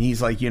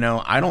 He's like,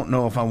 I don't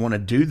know if I want to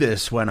do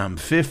this when I'm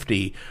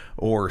 50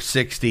 or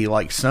 60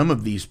 like some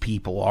of these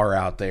people are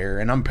out there.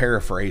 And I'm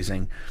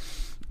paraphrasing.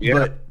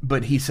 Yeah.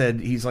 But he said,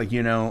 he's like,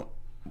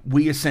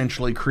 we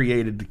essentially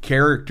created the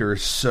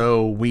characters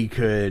so we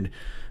could,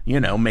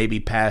 maybe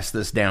pass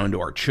this down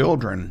to our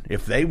children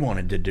if they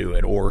wanted to do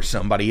it, or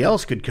somebody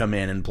else could come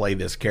in and play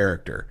this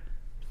character.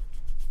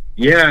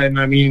 Yeah, and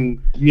I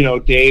mean,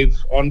 Dave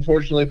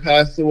unfortunately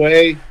passed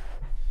away,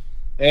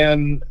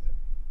 and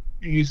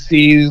you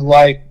see,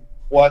 like,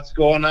 what's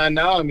going on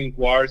now. I mean,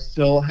 Guar's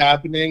still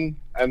happening.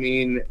 I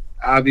mean,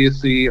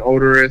 obviously,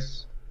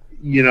 Odorous,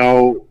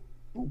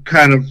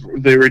 kind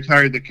of, they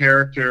retired the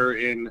character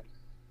in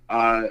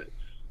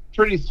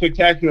pretty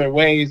spectacular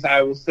ways.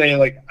 I will say,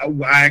 like, I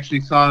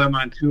actually saw them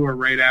on tour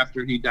right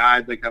after he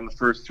died, like, on the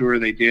first tour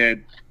they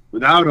did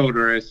without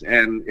Odorous,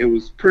 and it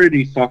was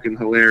pretty fucking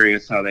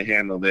hilarious how they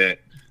handled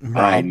it.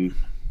 Right.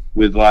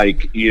 With,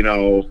 like,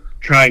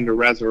 trying to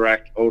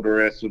resurrect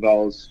Odorous with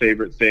all his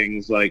favorite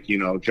things, like,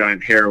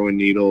 giant heroin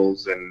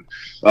needles and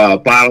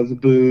bottles of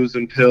booze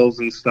and pills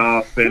and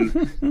stuff.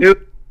 And it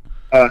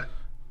was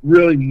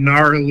really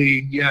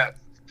gnarly yet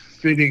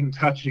fitting,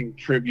 touching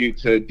tribute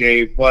to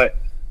Dave. But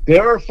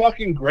they were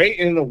fucking great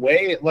in a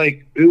way.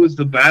 Like, it was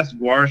the best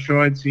Guar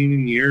show I'd seen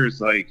in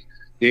years. Like,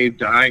 Dave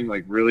dying,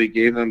 like, really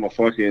gave them a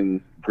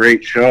fucking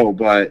great show.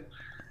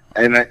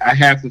 And I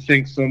have to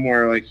think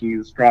somewhere, like, he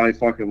was probably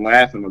fucking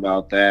laughing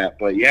about that.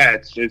 But yeah,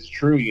 it's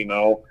true,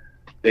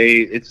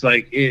 it's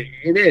like,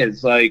 it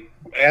is like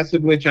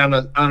Acid Witch on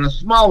a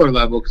smaller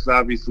level, because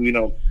obviously we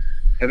don't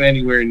have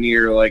anywhere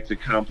near, like, the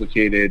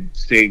complicated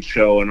stage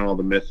show and all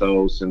the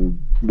mythos and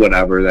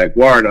whatever that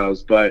Guar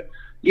does. But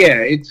yeah,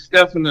 it's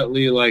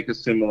definitely like a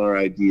similar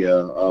idea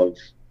of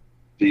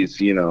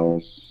these,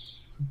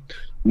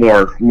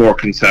 more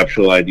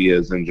conceptual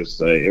ideas than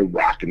just a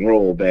rock and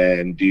roll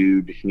band,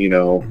 dude.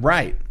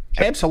 Right.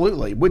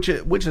 Absolutely, which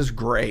is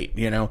great,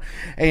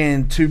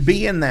 and to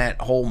be in that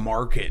whole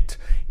market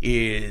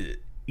is,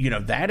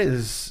 that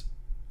is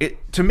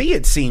it. To me,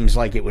 it seems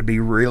like it would be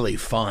really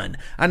fun.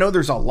 I know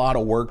there's a lot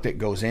of work that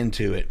goes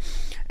into it,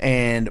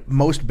 and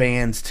most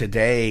bands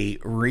today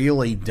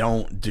really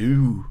don't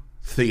do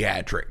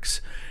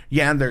theatrics.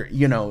 Yeah, they're,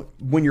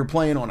 when you're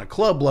playing on a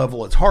club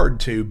level, it's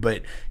hard to,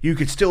 but you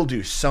could still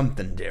do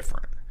something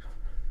different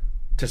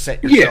to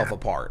set yourself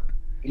apart.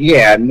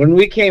 Yeah, and when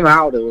we came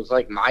out, it was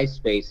like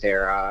MySpace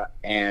era,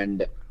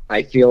 and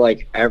I feel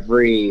like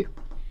everybody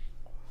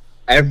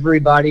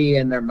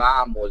and their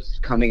mom was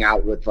coming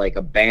out with, like,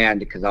 a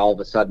band, because all of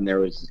a sudden there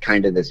was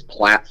kind of this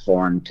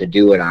platform to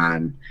do it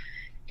on.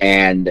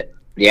 And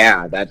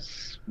yeah,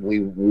 we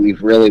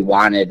really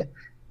wanted,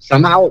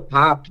 somehow it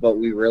popped, but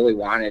we really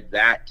wanted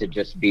that to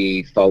just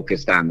be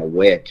focused on the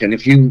witch. And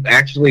if you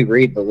actually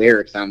read the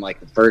lyrics on, like,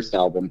 the first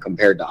album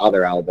compared to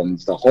other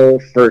albums, the whole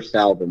first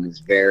album is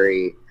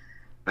very,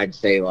 I'd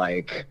say,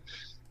 like,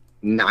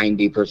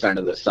 90%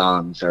 of the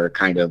songs are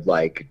kind of,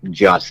 like,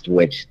 just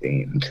witch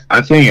themed.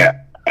 I think,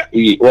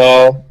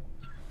 well,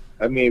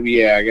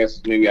 maybe, I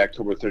guess maybe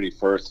October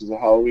 31st is a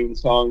Halloween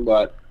song,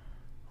 but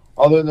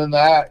other than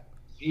that,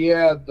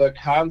 yeah, the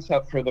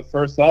concept for the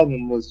first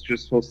album was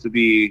just supposed to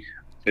be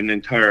an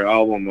entire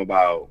album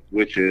about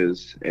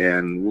witches,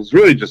 and was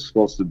really just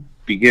supposed to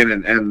begin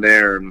and end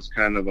there, and was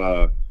kind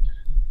of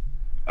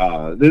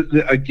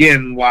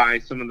again, why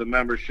some of the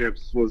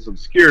memberships was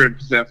obscured,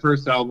 because that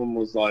first album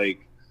was,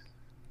 like,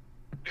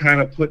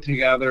 kind of put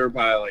together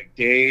by, like,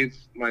 Dave,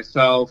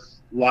 myself,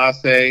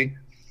 Lasse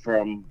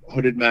from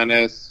Hooded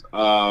Menace,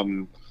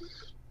 Billy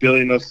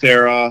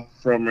Nocera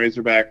from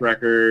Razorback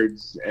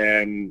Records,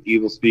 and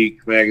Evil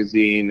Speak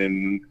magazine,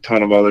 and a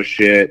ton of other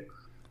shit.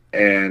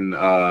 and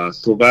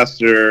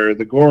Sylvester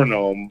the Gore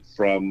Gnome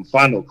from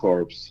Final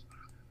Corpse.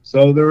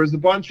 So there was a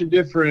bunch of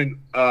different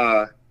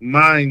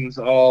minds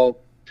all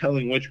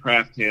telling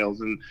witchcraft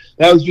tales, and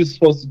that was just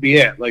supposed to be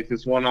it, like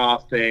this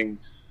one-off thing.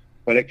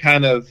 But it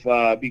kind of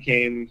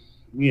became,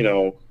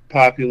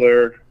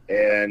 popular,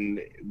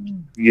 and,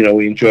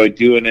 we enjoyed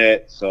doing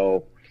it,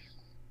 so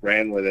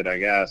ran with it, I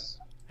guess.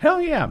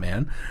 Hell yeah,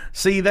 man.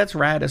 See, that's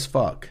rad as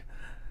fuck.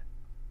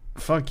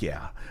 Fuck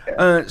yeah.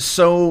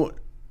 So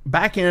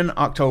back in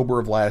October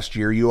of last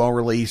year, you all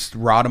released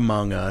Rot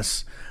Among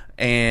Us.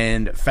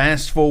 And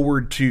fast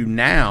forward to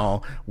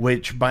now,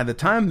 which by the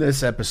time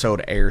this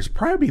episode airs,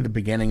 probably the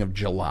beginning of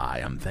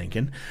July, I'm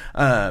thinking,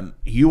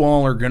 you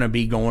all are going to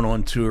be going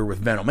on tour with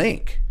Venom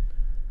Inc.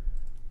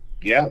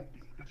 Yeah.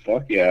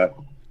 Fuck yeah.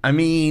 I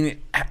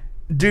mean,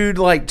 dude,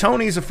 like,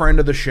 Tony's a friend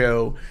of the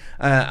show.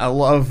 I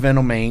love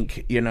Venom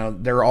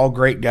Inc. They're all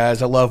great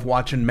guys. I love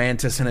watching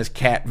Mantis and his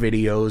cat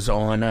videos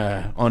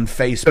on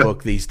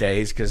Facebook these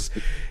days, because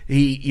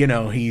he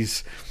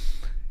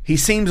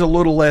seems a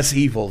little less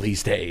evil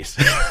these days.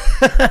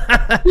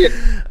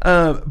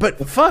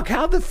 But fuck,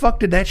 how the fuck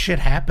did that shit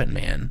happen,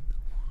 man?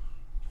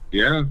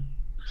 Yeah.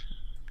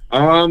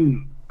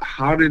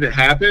 How did it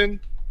happen?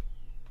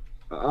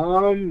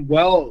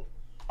 Well,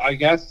 I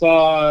guess we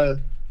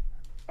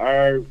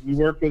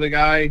worked with a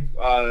guy,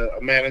 a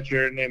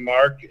manager named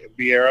Mark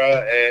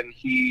Vieira, and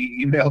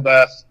he emailed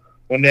us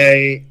one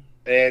day,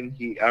 and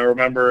I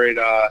remember it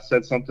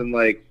said something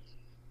like,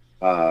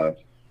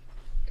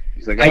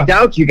 he's like, I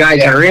doubt you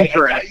guys are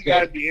interested. You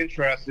gotta be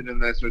interested in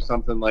this or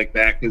something like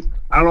that, because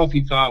I don't know if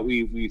he thought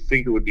we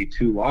think it would be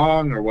too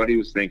long or what he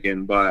was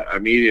thinking, but I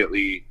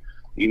immediately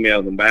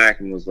emailed him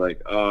back and was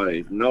like,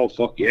 no,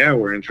 fuck yeah,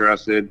 we're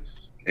interested.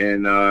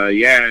 And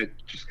it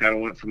just kind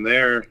of went from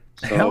there.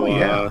 So, hell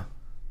yeah.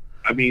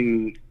 I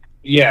mean,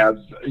 yeah,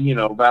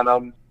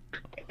 Venom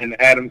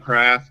and Adam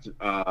Kraft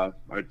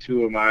are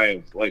two of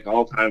my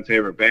all-time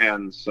favorite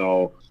bands.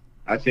 So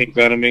I think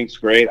Venom Inc.'s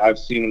great. I've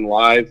seen them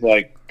live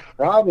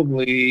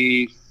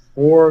probably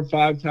 4 or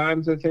 5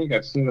 times. I think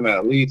I've seen them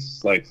at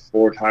least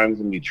 4 times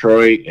in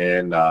Detroit,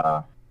 and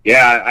I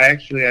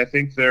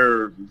think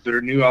their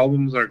new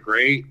albums are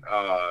great.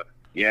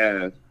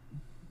 Abe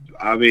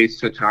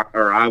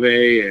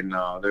and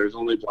There's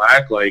Only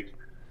Black,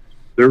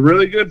 they're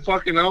really good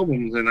fucking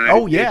albums, and it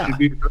should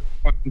be a really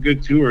fucking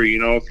good tour.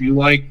 If you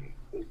like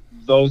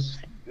those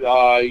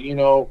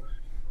Venom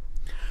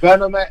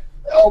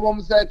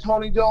albums that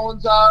Tony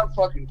Dolan's on,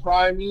 fucking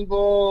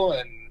Primeval,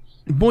 and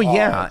well,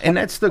 yeah, and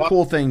that's the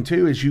cool thing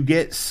too, is you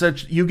get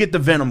the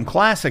Venom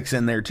classics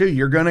in there too.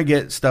 You're gonna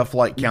get stuff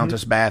like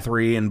Countess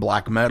Bathory and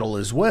black metal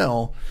as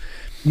well.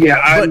 Yeah,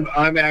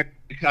 I'm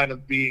actually kind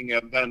of being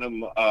a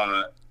Venom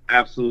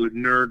absolute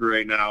nerd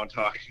right now,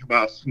 talking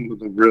about some of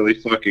the really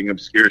fucking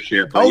obscure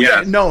shit. But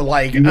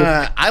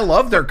I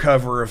love their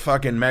cover of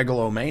fucking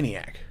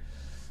Megalomaniac.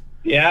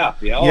 Yeah,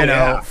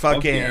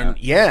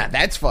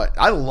 that's fun.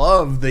 I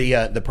love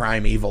the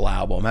Primeval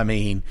album. I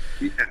mean,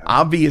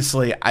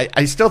 obviously,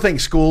 I still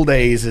think School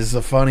Days is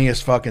the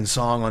funniest fucking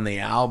song on the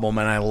album,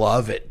 and I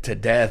love it to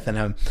death.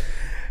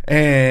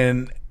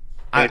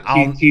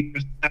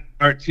 Teacher's Pet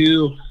Part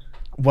 2.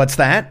 What's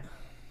that?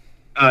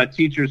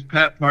 Teacher's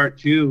Pet Part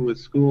 2 with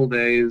School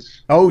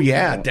Days. Oh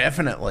yeah,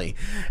 definitely.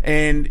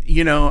 And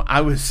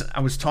I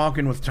was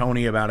talking with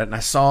Tony about it, and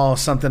I saw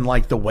something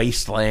like The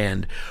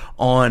Wasteland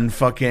on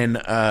fucking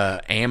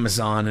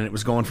Amazon, and it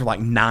was going for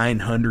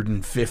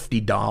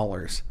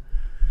 $950.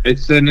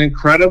 It's an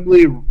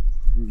incredibly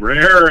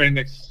rare and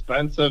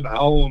expensive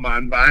album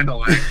on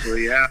vinyl,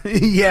 actually. Yeah.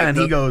 Yeah, and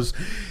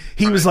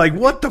he was like,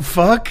 "What the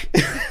fuck?"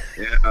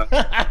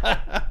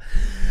 Yeah.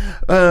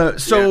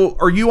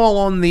 Are you all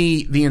on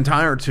the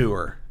entire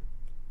tour?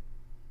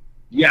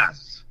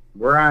 Yes,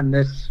 we're on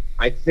this.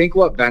 I think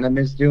what Venom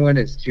is doing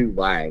is 2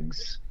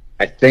 legs.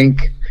 I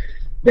think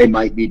they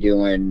might be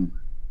doing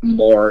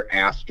more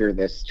after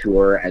this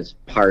tour as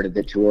part of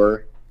the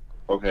tour.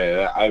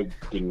 Okay, I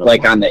didn't know.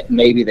 On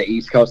maybe the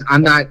East Coast.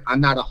 I'm not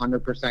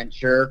 100%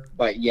 sure,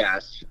 but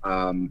yes,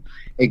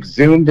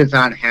 Exhumed is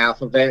on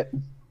half of it,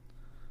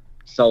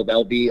 so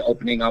they'll be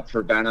opening up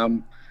for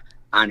Venom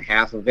on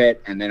half of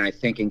it, and then I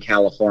think in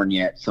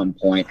California at some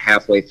point,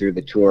 halfway through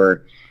the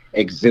tour,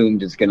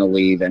 Exhumed is going to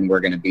leave, and we're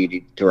going to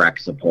be direct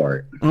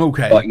support.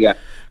 Okay. But yeah.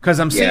 Because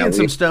I'm seeing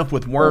some stuff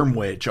with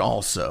Wormwitch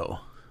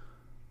also.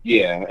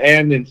 Yeah,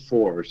 and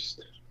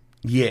Enforced.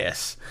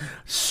 Yes.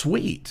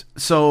 Sweet.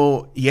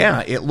 So,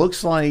 yeah, it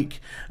looks like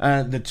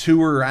the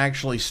tour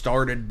actually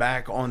started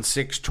back on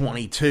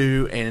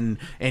 6/22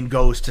 and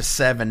goes to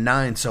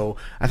 7/9. So,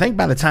 I think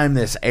by the time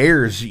this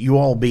airs, you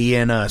all be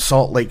in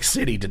Salt Lake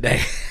City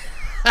today.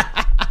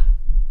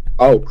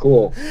 Oh,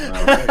 cool.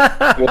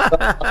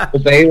 What's up,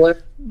 Bailiff?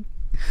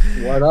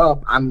 What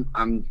up?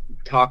 I'm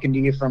talking to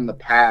you from the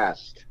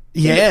past.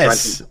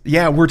 Yes.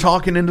 Yeah, we're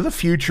talking into the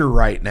future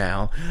right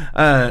now.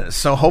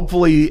 So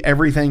hopefully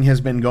everything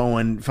has been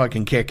going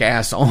fucking kick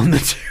ass on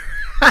the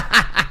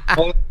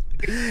tour.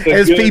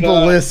 As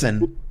people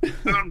listen.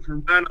 For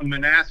Venom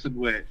and Acid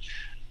Witch.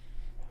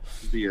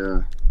 Be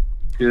a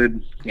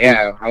good.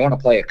 Yeah, I want to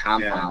play a Yeah,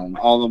 compound.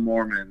 all the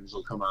Mormons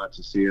will come out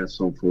to see us,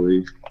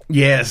 hopefully.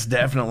 Yes,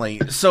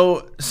 definitely.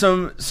 So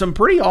some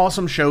pretty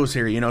awesome shows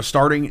here.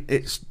 Starting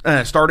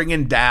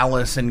in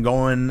Dallas and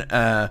going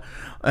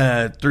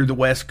through the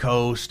West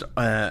Coast,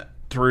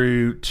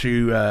 through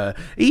to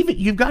even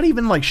you've got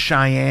even like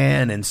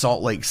Cheyenne and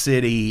Salt Lake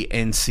City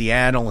and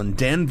Seattle and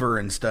Denver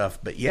and stuff.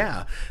 But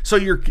yeah, so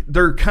you're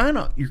kind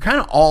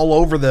of all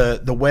over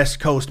the West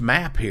Coast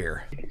map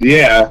here.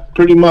 Yeah,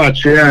 pretty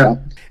much. Yeah.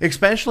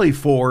 Especially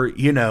for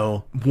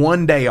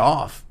 1 day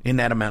off in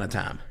that amount of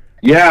time.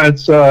 Yeah,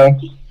 it's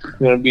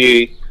gonna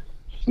be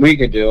We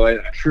could do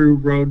it. true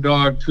road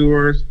dog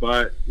tours,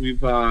 but we've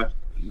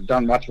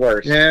Done much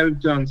worse. yeah, we've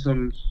done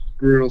some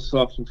brutal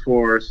stuff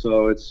before,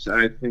 so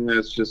I think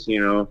that's just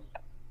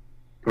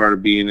part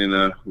of being in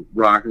a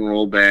rock and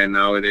roll band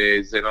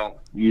nowadays. They don't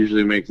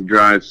usually make the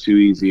drives too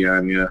easy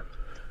on you.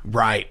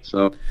 Right.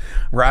 So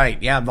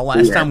Right. Yeah. The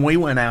last time we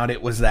went out,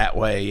 it was that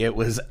way. It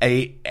was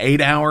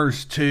eight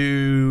hours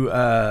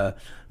to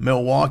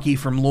Milwaukee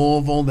from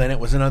Louisville. Then it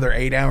was another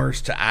 8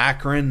 hours to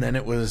Akron. Then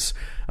it was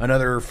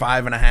another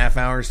 5.5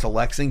 hours to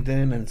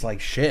Lexington. And it's like,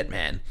 shit,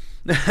 man.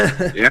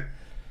 yeah,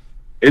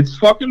 it's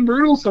fucking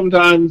brutal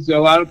sometimes. A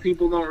lot of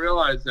people don't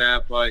realize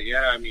that, but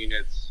yeah, I mean,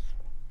 it's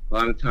a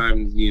lot of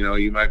times,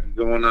 you might be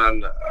going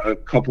on a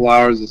couple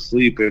hours of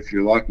sleep if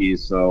you're lucky.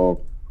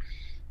 So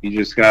you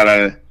just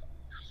gotta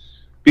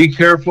be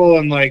careful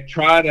and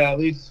try to at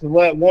least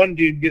let one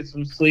dude get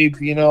some sleep,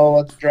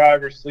 let the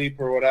driver sleep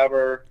or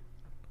whatever.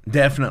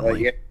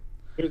 Definitely. Yeah,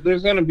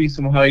 there's going to be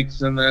some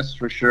hikes in this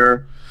for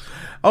sure.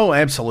 Oh,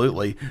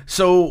 absolutely.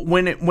 So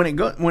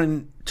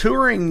when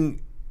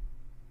touring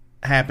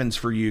happens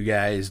for you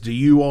guys, do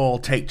you all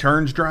take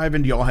turns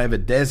driving? Do you all have a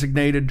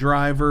designated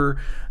driver?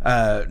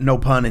 No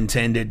pun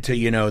intended to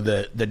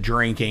the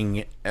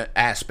drinking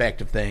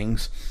aspect of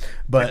things,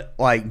 but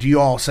do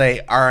you all say,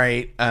 all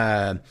right,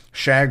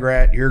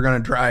 Shagrat, you're gonna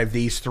drive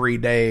these 3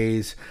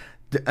 days,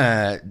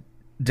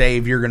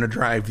 Dave, you're gonna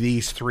drive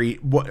these 3,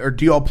 or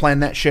do you all plan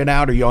that shit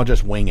out, or you all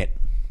just wing it?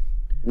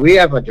 We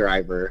have a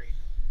driver.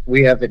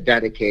 We have a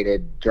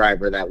dedicated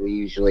driver that we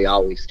usually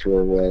always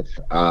tour with.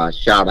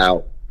 Shout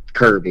out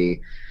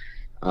Kirby.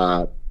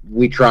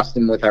 We trust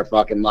him with our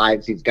fucking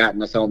lives. He's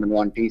gotten us home in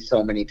one piece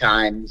so many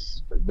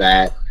times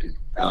that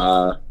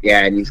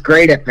and he's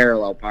great at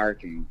parallel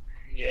parking.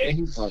 Yeah,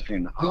 he's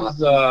fucking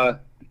awesome.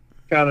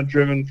 Kind of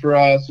driven for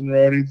us and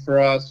roadied for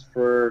us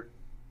for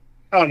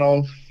I don't know,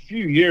 a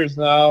few years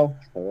now.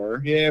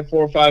 4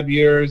 or 5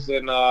 years,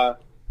 and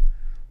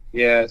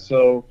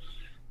so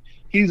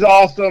he's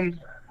awesome.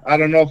 I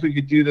don't know if we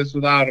could do this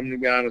without him, to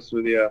be honest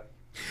with you.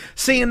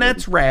 See, and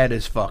that's rad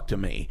as fuck to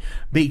me,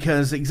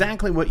 because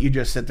exactly what you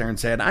just sit there and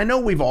said. I know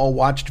we've all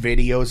watched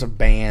videos of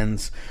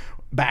bands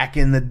back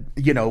in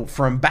the,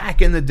 from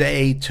back in the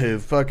day to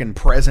fucking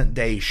present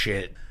day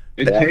shit.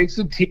 It takes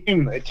a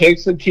team. It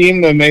takes a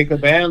team to make a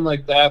band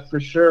like that for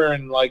sure,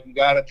 and you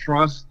gotta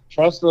trust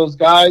those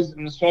guys,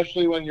 and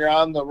especially when you're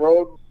on the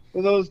road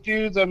with those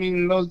dudes. I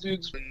mean, those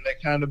dudes, they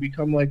kind of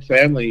become like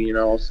family,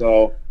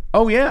 so.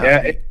 Oh,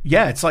 yeah.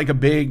 Yeah, it's like a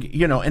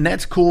big, and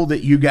that's cool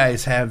that you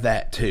guys have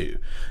that too.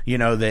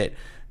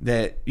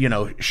 That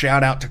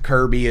shout out to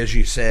Kirby, as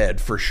you said,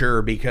 for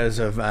sure, because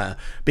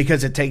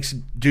it takes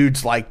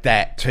dudes like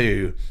that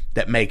too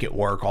that make it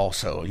work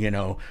also.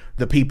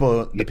 The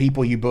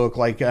people you book,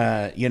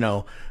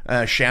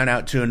 shout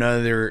out to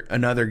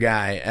another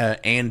guy,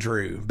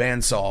 Andrew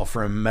Bansall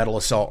from Metal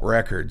Assault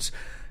Records.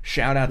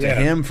 Shout out to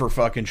him for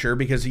fucking sure,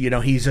 because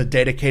he's a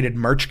dedicated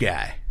merch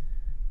guy.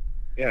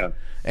 Yeah.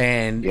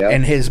 And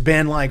has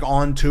been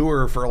on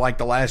tour for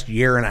the last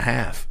year and a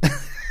half.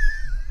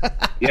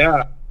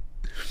 Yeah,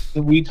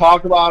 we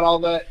talk about all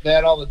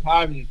that all the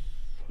time.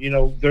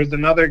 There's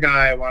another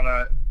guy I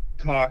want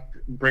to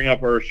bring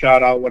up or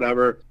shout out,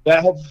 whatever,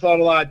 that helps us out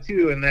a lot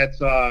too, and that's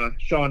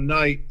Sean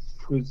Knight,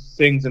 who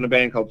sings in a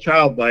band called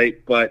Childbite,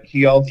 but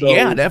he also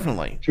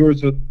definitely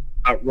tours with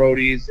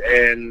roadies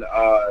and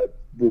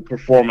will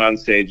perform on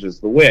stage as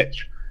the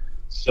Witch.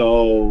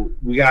 So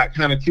we got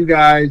kind of two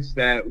guys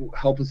that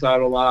help us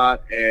out a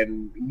lot,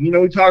 and we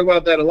talk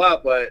about that a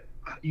lot, but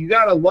you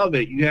gotta love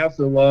it. You have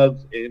to love,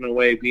 in a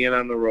way, being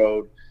on the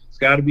road. It's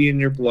got to be in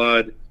your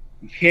blood.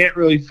 You can't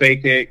really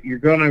fake it. You're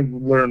gonna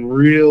learn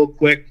real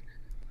quick,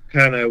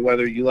 kind of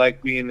whether you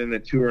like being in a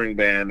touring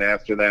band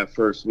after that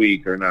first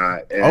week or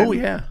not. And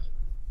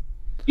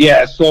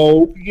yeah.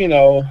 So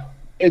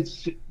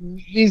it's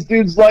these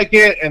dudes like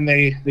it, and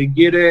they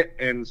get it,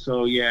 and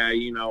so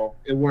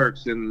it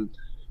works.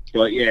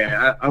 But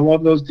yeah, I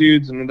love those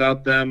dudes, and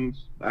without them,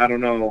 I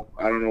don't know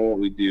what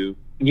we do.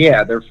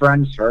 Yeah, they're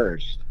friends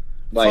first.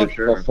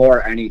 Sure.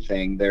 Before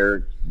anything,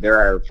 they're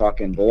our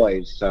fucking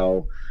boys.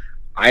 So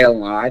I don't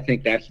know. I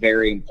think that's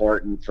very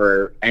important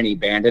for any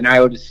band. And I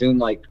would assume,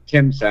 like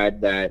Tim said,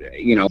 that,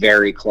 you know,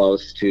 very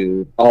close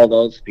to all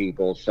those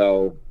people.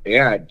 So,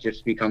 yeah, it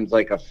just becomes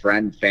like a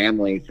friend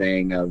family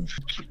thing of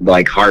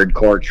like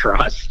hardcore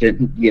trust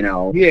and, you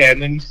know. Yeah,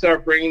 and then you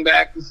start bringing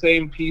back the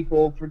same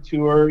people for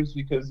tours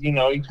because, you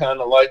know, you kind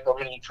of like them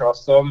and you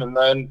trust them. And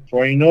then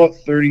before you know it,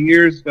 30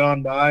 years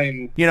gone by.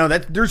 And you know,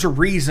 that there's a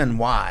reason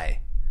why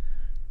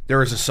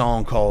there is a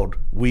song called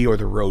We Are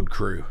the Road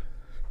Crew.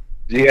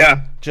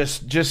 Yeah.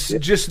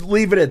 Just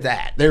leave it at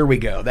that. There we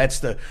go. That's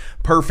the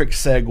perfect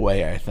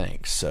segue, I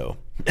think. So,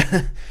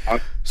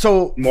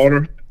 so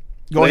Motor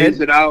go lays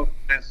ahead. it out in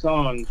that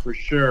song for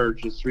sure.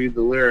 Just read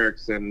the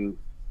lyrics and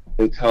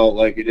they'll tell it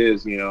like it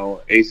is, you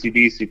know,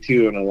 AC/DC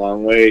 2 and a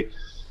long way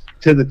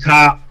to the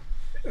top.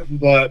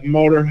 But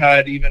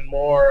Motorhead even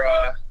more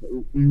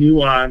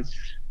nuanced.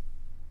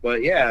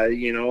 But yeah,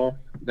 you know,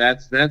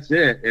 that's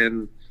it.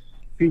 And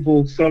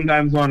people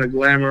sometimes want to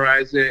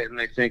glamorize it and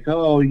they think,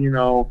 oh, you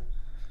know,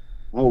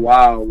 oh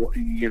wow,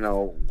 you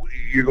know,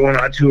 you're going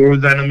on tour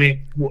with Enemy,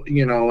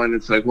 you know, and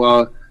it's like,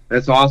 well,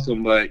 that's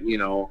awesome, but you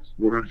know,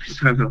 we're going to be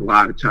spending a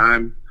lot of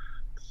time,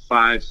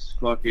 5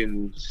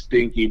 fucking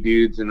stinky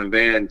dudes in a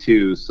van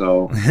too,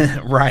 so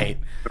Right.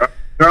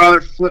 There are other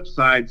flip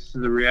sides to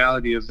the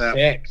reality of that.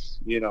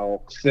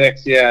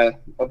 6, yeah,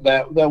 of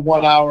that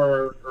 1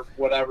 hour or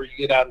whatever you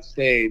get on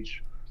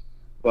stage,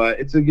 but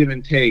it's a give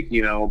and take,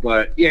 you know.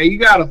 But yeah, you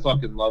gotta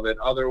fucking love it,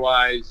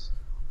 otherwise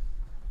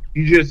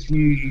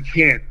you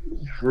can't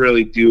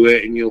really do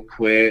it and you'll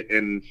quit.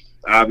 And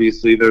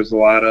obviously there's a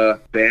lot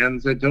of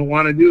bands that don't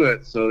want to do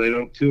it, so they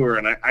don't tour,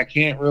 and I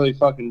can't really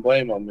fucking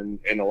blame them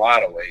in a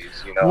lot of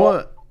ways, you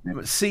know.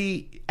 Well,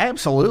 see,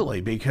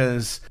 absolutely,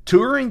 because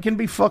touring can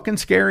be fucking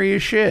scary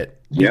as shit.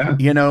 Yeah.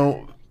 You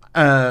know,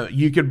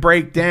 you could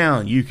break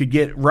down, you could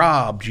get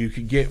robbed, you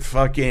could get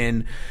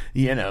fucking,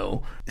 you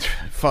know,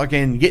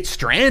 fucking get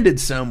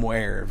stranded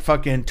somewhere,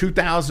 fucking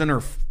 2,000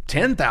 or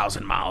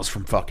 10,000 miles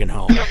from fucking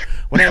home.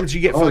 What happens?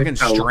 You get fucking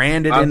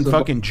stranded in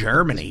fucking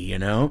Germany, you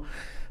know,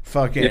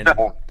 fucking,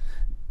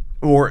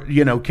 or,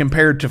 you know,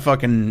 compared to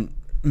fucking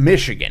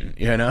Michigan,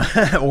 you know,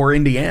 or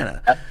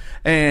Indiana.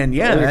 And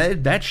yeah,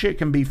 that shit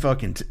can be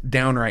fucking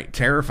downright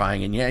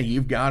terrifying. And yeah,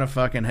 you've got to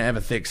fucking have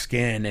a thick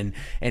skin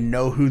and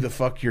know who the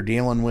fuck you're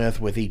dealing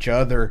with each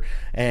other.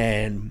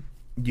 And,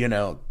 you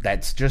know,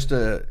 that's just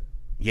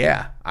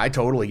yeah, I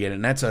totally get it.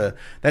 And that's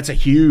a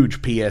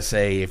huge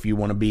PSA if you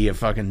want to be a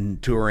fucking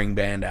touring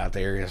band out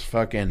there, is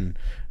fucking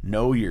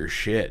know your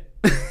shit.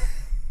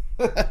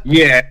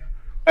 Yeah,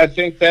 I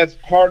think that's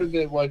part of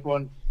it. Like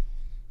when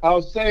I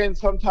was saying,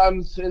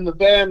 sometimes in the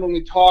band when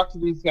we talk to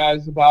these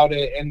guys about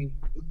it, and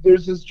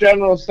there's this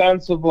general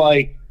sense of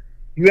like,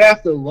 you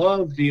have to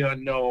love the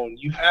unknown.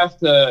 You have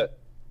to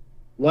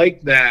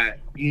like that,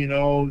 you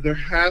know. There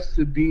has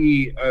to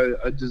be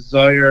a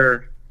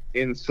desire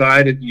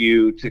inside of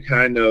you to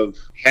kind of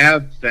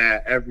have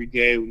that every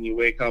day when you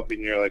wake up and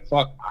you're like,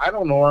 fuck, I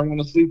don't know where I'm going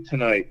to sleep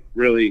tonight,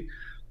 really.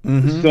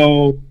 Mm-hmm.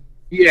 So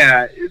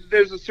yeah,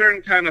 there's a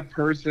certain kind of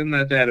person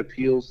that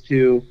appeals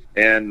to.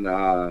 And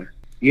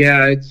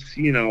yeah, it's,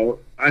 you know,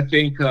 I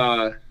think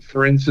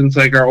for instance,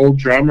 like our old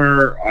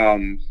drummer,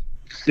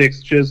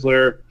 Six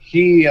Chisler,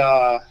 he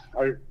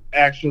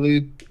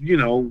actually, you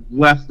know,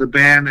 left the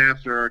band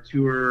after our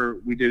tour.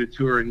 We did a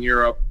tour in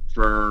Europe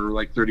for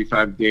like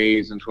 35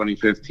 days in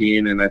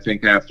 2015, and I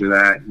think after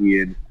that he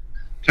had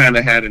kind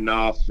of had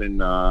enough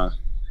and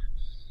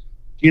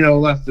you know,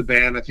 left the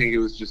band. I think it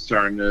was just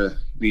starting to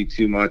be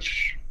too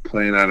much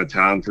playing out of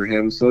town for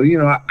him, so you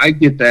know, I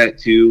get that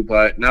too.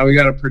 But now we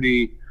got a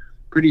pretty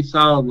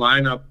solid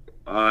lineup,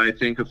 I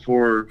think, of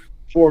four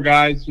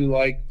guys who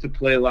like to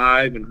play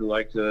live and who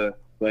like to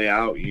play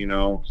out, you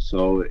know.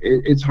 So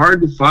it's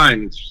hard to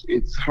find.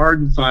 It's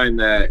hard to find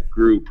that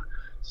group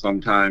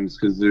sometimes,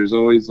 because there's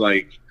always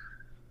like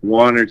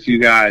 1 or 2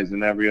 guys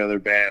in every other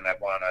band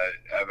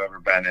I've ever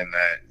been in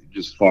that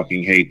just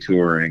fucking hate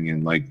touring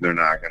and like they're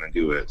not gonna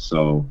do it.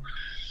 So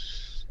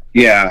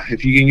yeah,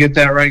 if you can get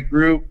that right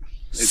group,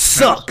 it's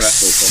Suck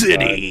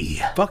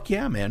City. Fuck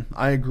yeah, man.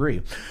 I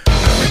agree.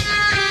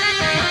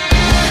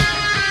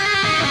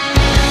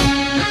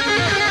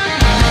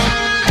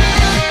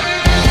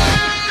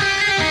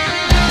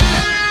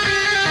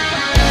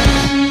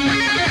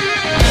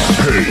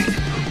 Hey,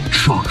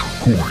 Church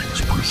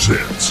Recordings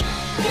presents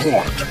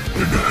Haunt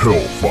and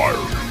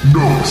Hellfire,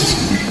 No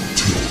Sleep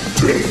Till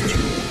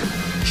Death.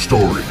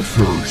 Starting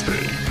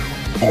Thursday,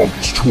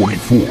 August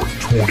 24th,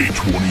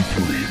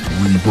 2023 at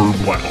Reverb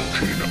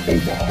Lounge in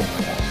Omaha,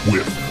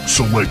 with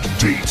select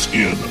dates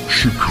in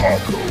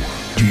Chicago,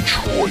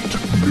 Detroit,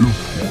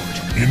 Newport,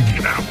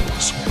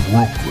 Indianapolis,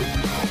 Brooklyn,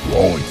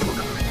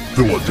 Wallingford,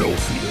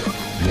 Philadelphia,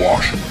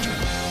 Washington,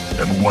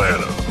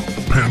 Atlanta,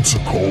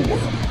 Pensacola,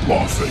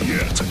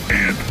 Lafayette,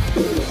 and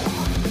more.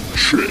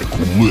 Check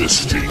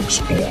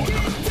listings on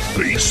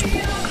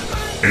Facebook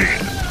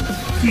and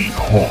the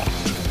Haunt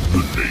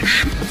the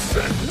Nation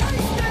fan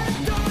club.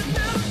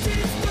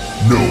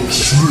 No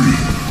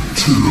sleep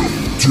till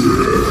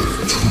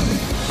death.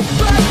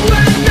 But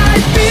when I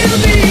feel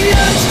the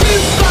urge to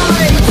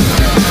fight,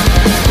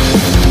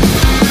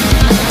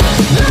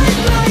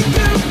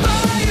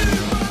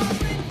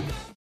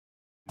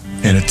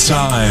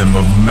 time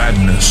of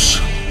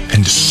madness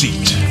and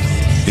deceit.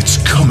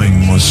 Its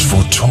coming was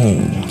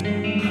foretold.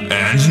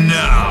 And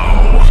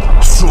now,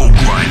 Soul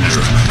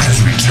Grinder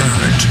has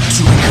returned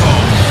to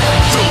become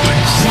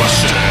Velvet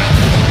Crusher.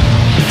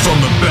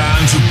 From the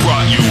bands who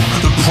brought you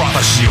the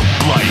prophecy of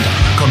blight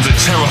comes a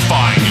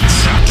terrifying new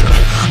chapter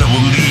that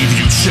will leave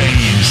you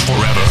changed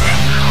forever.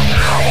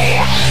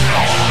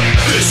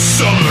 This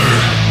summer,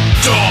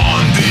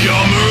 don the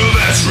armor of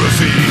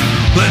atrophy.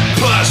 Let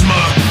plasma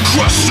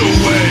crush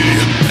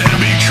away and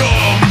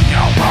become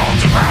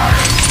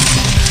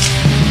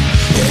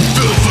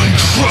Velvet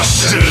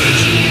Crusted.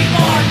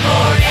 Born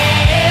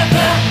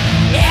forever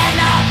in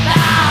a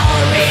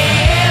power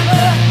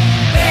river,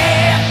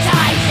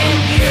 baptizing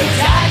you,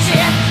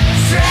 touching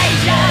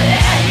stranger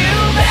than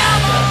you've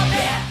ever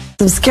been.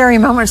 Some scary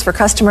moments for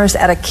customers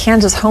at a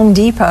Kansas Home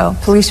Depot.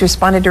 Police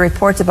responded to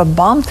reports of a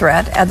bomb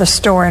threat at the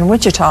store in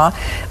Wichita.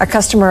 A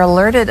customer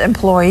alerted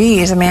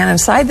employees. A man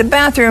inside the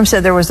bathroom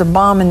said there was a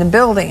bomb in the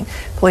building.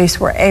 Police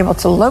were able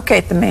to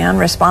locate the man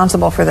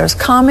responsible for those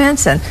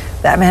comments, and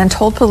that man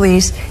told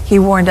police he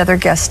warned other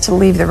guests to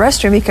leave the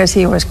restroom because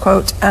he was,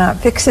 quote,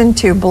 fixing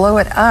to blow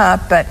it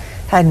up, but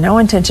had no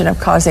intention of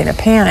causing a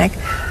panic.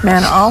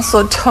 Man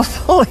also told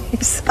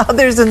police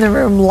others in the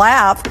room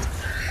laughed,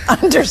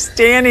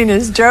 understanding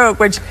his joke,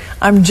 which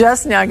I'm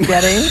just now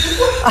getting.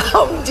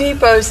 Home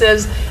Depot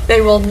says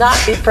they will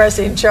not be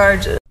pressing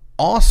charges.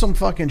 Awesome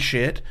fucking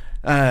shit.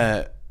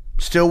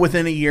 Still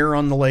within a year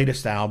on the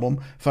latest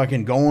album.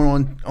 Fucking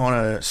going on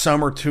a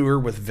summer tour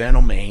with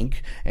Venom Inc.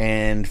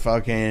 and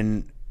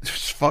fucking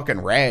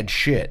rad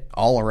shit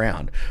all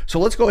around. So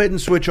let's go ahead and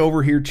switch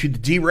over here to the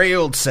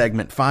Derailed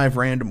segment. 5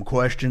 random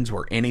questions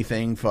where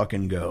anything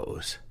fucking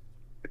goes.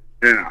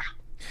 Yeah.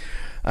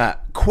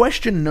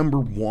 Question number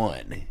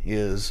 1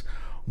 is,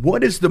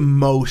 what is the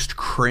most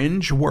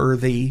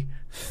cringe-worthy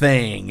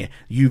thing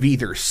you've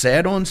either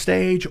said on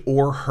stage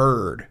or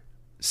heard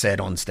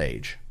said on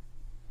stage?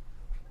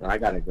 I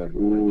got a good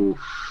one. Ooh,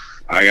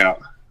 I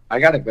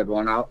got a good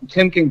one.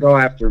 Tim can go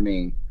after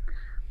me.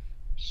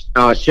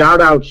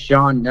 Shout out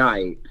Sean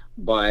Knight,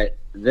 but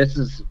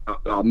this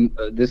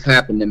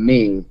happened to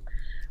me.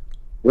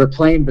 We're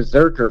playing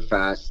Berserker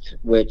Fest,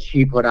 which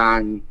he put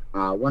on.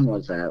 When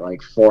was that?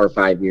 Like 4 or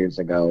 5 years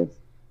ago.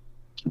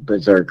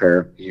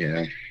 Berserker.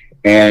 Yeah.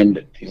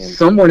 And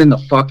someone in the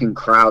fucking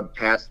crowd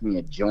passed me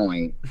a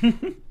joint.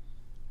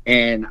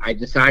 And I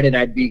decided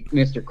I'd be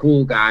Mr.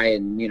 Cool Guy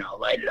and,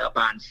 light it up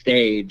on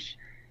stage,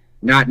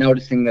 not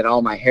noticing that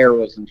all my hair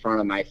was in front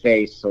of my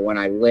face. So when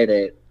I lit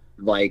it,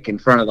 like, in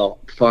front of the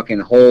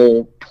fucking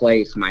whole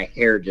place, my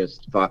hair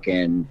just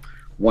fucking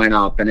went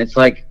up. And it's,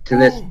 like, to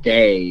this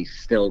day,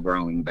 still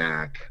growing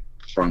back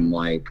from,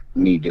 like,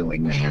 me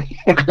doing that.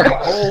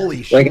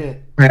 Holy shit.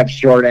 Like, I have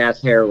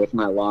short-ass hair with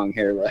my long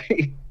hair,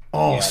 like...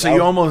 Oh, yeah,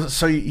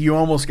 so you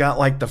almost got,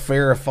 like, the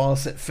Farrah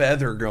Fawcett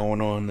feather going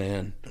on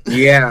then.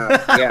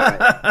 Yeah.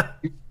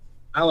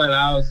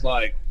 I was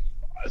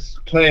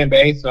playing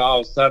bass, and all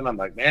of a sudden I'm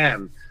like,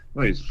 man,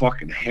 his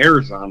fucking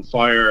hair's on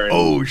fire. And,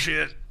 oh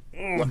shit!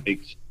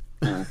 Like,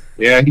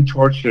 yeah, he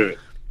torched it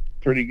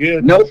pretty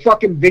good. No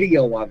fucking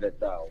video of it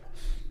though.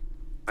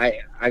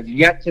 I've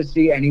yet to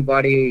see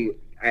anybody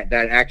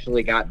that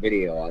actually got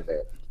video of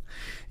it.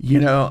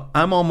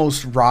 I'm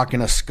almost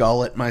rocking a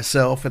skullet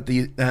myself at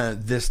the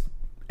this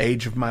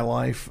age of my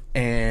life,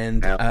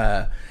 and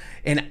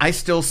I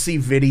still see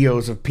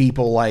videos of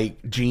people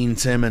like Gene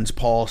Simmons,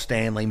 Paul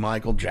Stanley,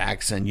 Michael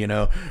Jackson,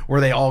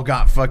 where they all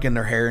got fucking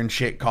their hair and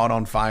shit caught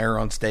on fire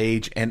on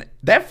stage, and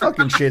that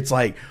fucking shit's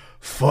like,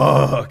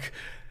 fuck,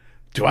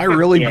 do I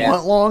really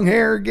want long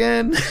hair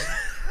again?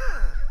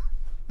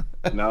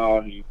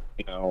 No,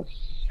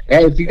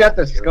 Hey, if you got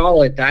the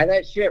skullet, dye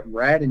that shit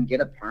red and get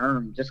a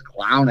perm. Just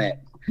clown it.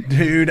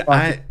 Dude,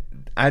 I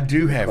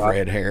do have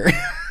red hair.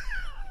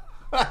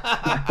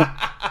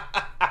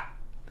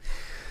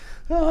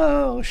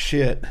 Oh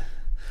shit!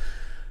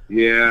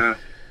 Yeah,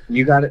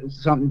 you got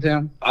something,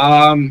 Tim?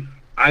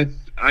 I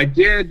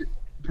did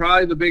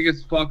probably the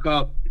biggest fuck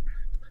up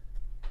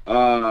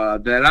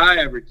that I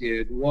ever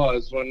did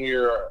was when we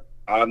were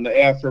on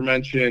the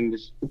aforementioned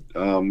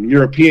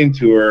European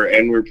tour,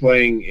 and we're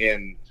playing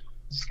in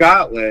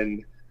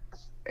Scotland,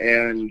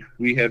 and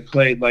we had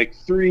played like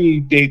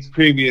 3 dates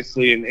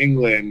previously in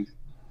England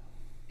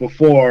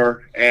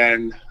before,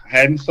 and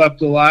hadn't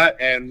slept a lot,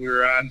 and we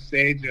were on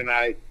stage, and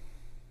I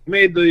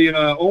made the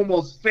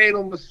almost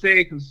fatal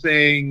mistake of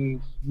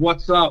saying,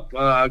 "What's up?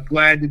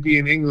 Glad to be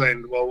in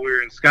England," while we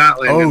were in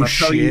Scotland. Oh, and I'll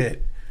shit. tell you,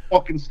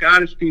 fucking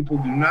Scottish people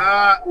do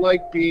not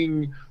like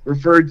being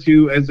referred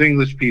to as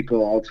English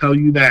people. I'll tell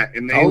you that.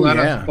 And they let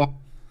us fucking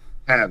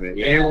have it.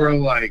 They were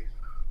like,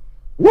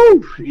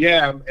 woo!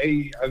 Yeah,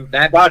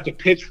 that about to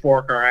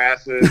pitchfork our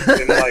asses.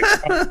 And like,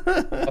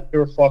 they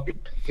were fucking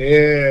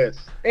pissed.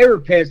 They were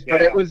pissed,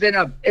 but it was in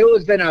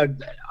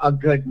a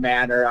good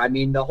manner. I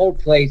mean, the whole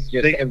place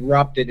just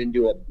erupted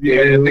into a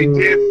yeah. They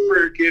did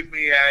forgive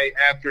me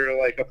after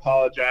like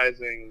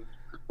apologizing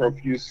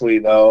profusely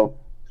though.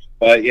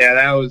 But yeah,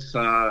 that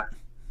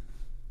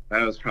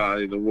That was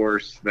probably the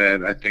worst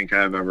that I think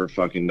I've ever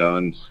fucking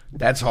done.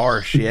 That's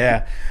harsh,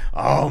 yeah.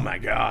 Oh my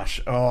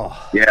gosh.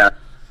 Oh. Yeah.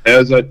 It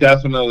was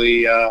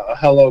definitely a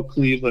hello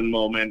Cleveland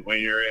moment when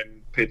you're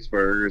in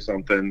Pittsburgh or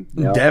something.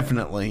 Yep.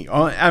 Definitely.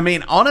 I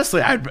mean,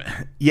 honestly,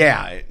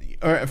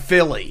 or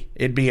Philly.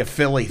 It'd be a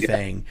Philly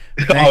thing.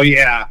 Oh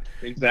yeah,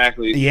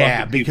 exactly.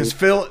 Yeah, Fucking because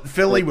people.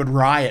 Philly would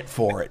riot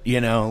for it,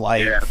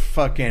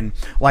 fucking,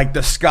 like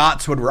the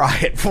Scots would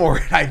riot for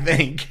it, I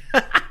think.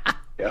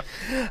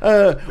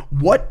 Yeah.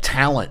 What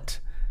talent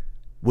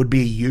would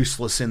be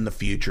useless in the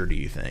future, do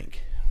you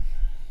think?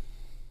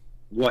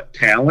 What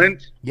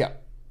talent? Yeah.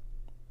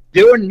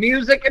 Doing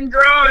music and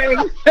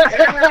drawing.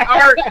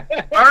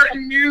 art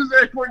and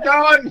music. We're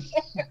done.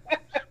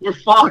 We're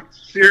fucked.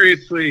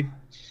 Seriously.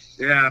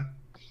 Yeah,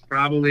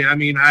 probably. I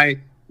mean, I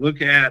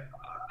look at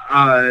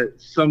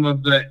some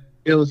of the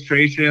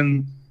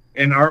illustration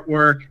and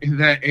artwork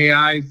that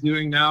AI is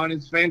doing now, and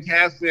it's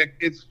fantastic.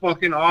 It's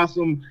fucking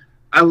awesome.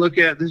 I look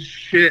at this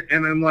shit,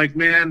 and I'm like,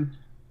 man,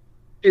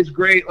 it's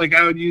great. Like,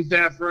 I would use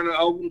that for an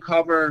album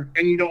cover,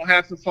 and you don't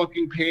have to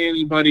fucking pay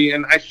anybody,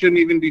 and I shouldn't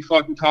even be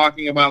fucking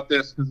talking about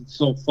this because it's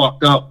so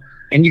fucked up.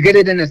 And you get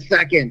it in a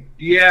second.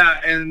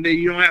 Yeah, and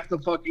you don't have to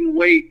fucking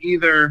wait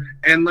either.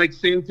 And, like,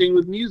 same thing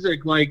with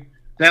music. Like,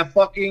 that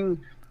fucking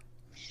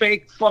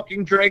fake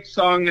fucking Drake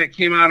song that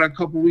came out a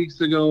couple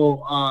weeks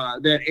ago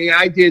that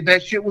AI did,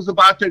 that shit was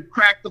about to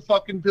crack the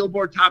fucking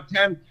Billboard Top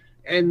 10,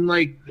 and,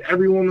 like,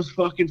 everyone was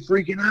fucking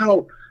freaking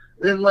out.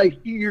 And, like,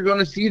 you're going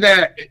to see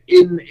that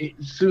in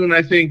soon,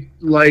 I think,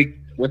 like,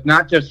 with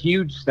not just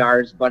huge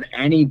stars, but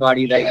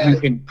anybody that you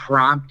can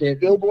prompt it,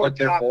 Billboard put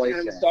their Top voice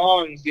 10 in.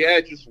 songs. Yeah,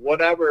 just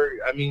whatever.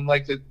 I mean,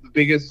 like, the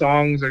biggest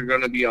songs are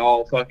going to be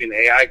all fucking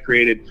AI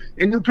created.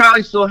 And you'll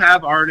probably still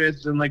have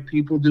artists and, like,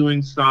 people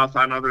doing stuff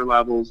on other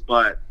levels.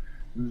 But,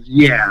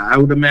 yeah, I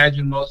would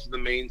imagine most of the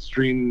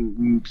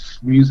mainstream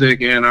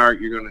music and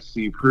art you're going to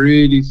see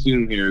pretty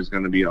soon here is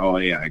going to be all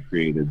AI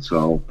created.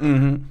 So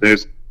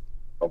there's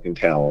fucking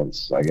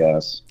talents, I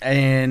guess.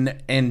 And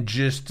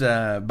just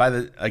by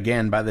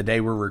the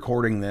day we're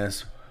recording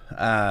this,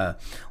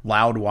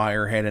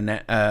 Loudwire had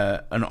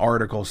an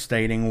article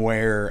stating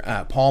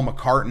where Paul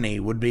McCartney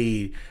would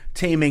be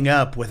teaming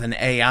up with an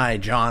AI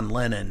John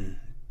Lennon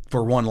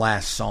for one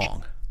last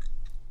song.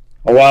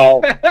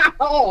 Well,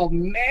 oh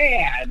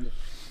man!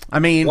 I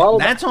mean,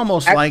 that's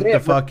almost like the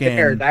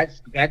fucking. Right,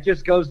 that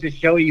just goes to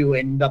show you,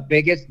 in the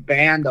biggest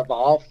band of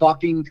all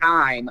fucking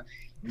time,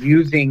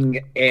 using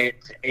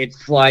it,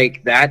 it's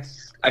like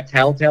that's a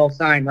telltale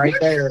sign right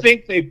there. I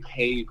think they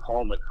pay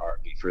Paul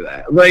McCartney for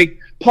that. Like,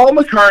 Paul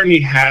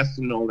McCartney has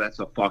to know that's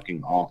a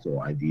fucking awful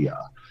idea.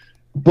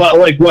 But,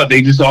 like, what,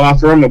 they just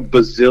offer him a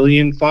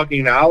bazillion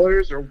fucking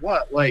dollars or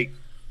what? Like,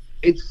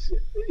 it's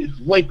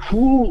like,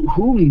 who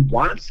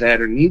wants that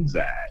or needs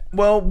that?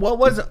 Well,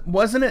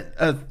 wasn't it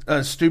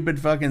a stupid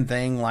fucking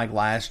thing like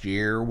last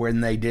year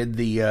when they did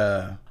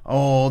the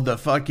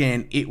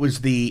it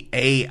was the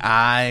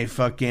AI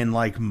fucking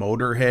like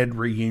Motorhead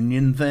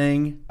reunion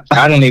thing?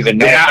 I don't even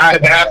know. Yeah,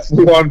 that's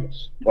the one.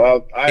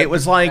 Well, it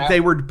was like they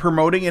were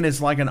promoting it as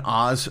like an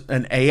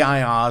AI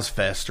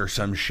Ozfest or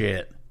some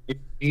shit.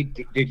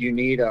 Did you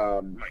need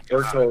a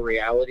virtual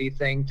reality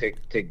thing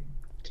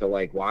to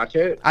like watch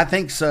it? I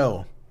think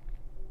so.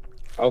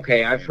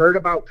 Okay, I've heard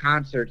about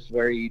concerts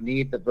where you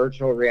need the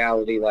virtual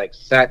reality like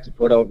set to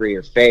put over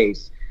your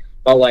face,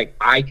 but like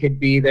I could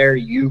be there,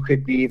 you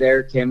could be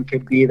there, Tim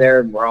could be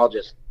there, and we're all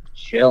just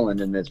chilling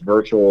in this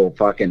virtual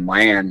fucking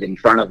land in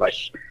front of a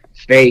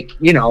fake,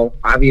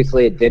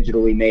 obviously a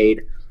digitally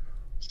made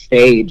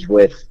stage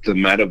with the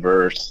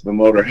metaverse, the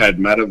Motorhead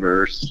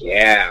metaverse.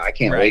 Yeah, I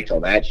can't wait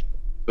till that.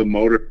 The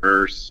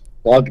Motorverse.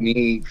 Plug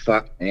me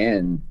fucking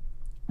in.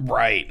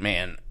 Right,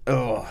 man.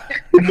 Oh,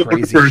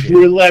 crazy First shit.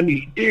 will let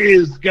me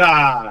is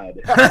God.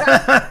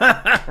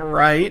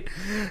 Right.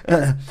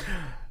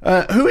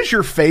 Who is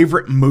your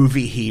favorite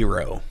movie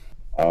hero?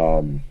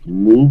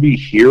 Movie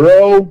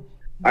hero?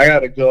 I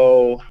gotta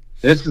go.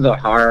 This is a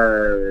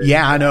hard.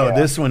 Yeah, I know.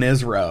 This one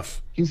is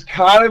rough. He's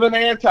kind of an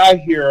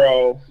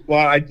anti-hero,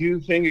 but I do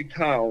think it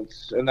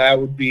counts, and that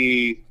would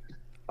be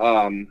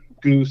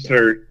Goose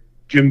or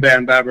Jim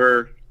Van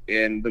Bever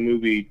in the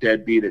movie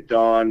Deadbeat at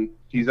Dawn.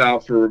 He's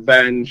out for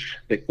revenge.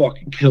 They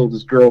fucking killed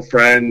his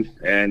girlfriend,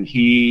 and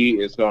he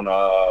is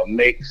gonna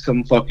make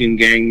some fucking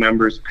gang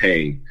members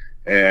pay.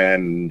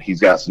 And he's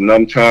got some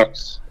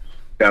nunchucks,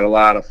 got a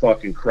lot of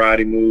fucking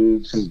karate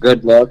moves, some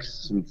good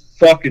looks, some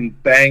fucking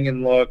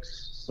banging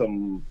looks,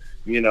 some,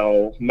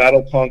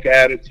 metal punk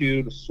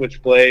attitude, a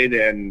switchblade,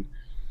 and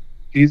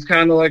he's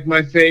kind of like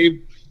my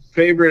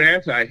favorite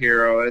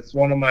anti-hero. It's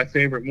one of my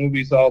favorite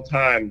movies all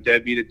time,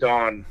 Deadbeat at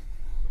Dawn.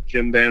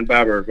 Jim Van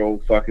Bever,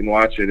 go fucking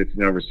watch it if you've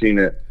never seen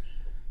it.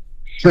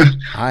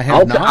 I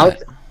have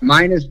not.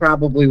 Mine is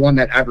probably one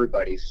that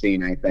everybody's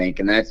seen, I think,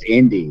 and that's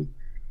Indy.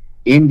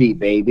 Indy,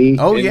 baby.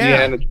 Oh,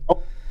 Indiana.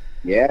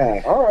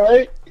 Yeah. All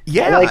right.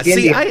 Yeah, I like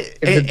see,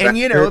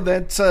 Indy.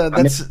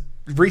 that's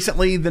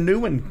recently the new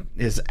one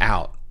is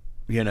out.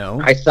 You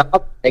know, I saw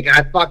they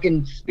got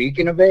fucking,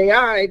 speaking of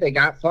AI, they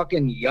got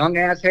fucking young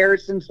ass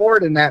Harrison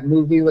Ford in that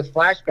movie with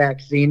flashback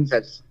scenes.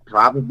 That's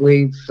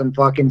probably some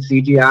fucking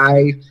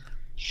CGI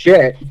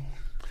shit.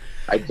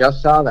 I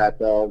just saw that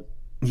though.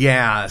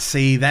 Yeah,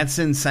 see, that's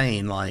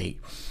insane. Like,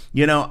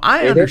 you know,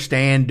 I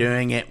understand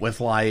doing it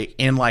with like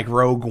in like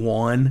Rogue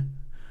One,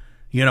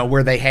 you know,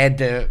 where they had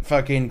to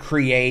fucking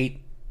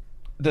create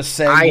the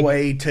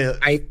segue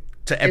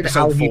to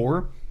episode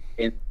 4.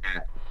 In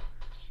that,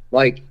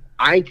 like,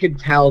 I could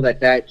tell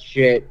that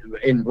shit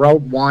in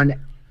Rogue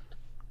One.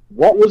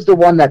 What was the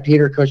one that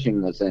Peter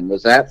Cushing was in?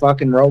 Was that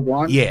fucking Rogue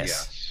One?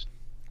 Yes.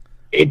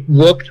 It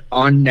looked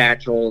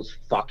unnatural as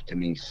fuck to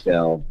me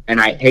still,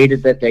 and I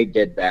hated that they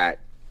did that.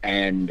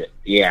 And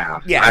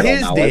I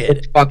don't know. Did.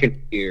 It's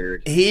fucking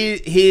weird.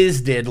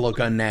 His did look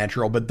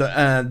unnatural, but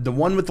the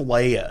one with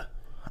Leia,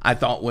 I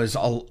thought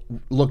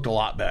looked a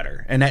lot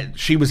better, and that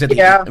she was at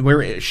the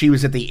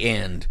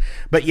end.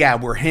 But yeah,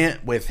 we're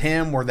with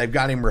him where they've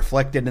got him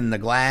reflected in the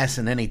glass,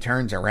 and then he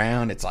turns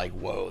around. It's like,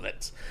 whoa,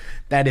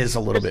 that is a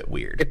little bit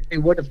weird. If they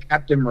would have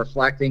kept him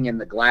reflecting in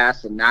the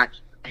glass and not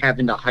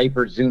having to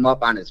hyper zoom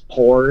up on his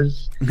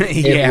pores,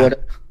 it would.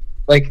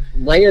 Like,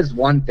 Leia's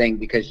one thing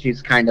because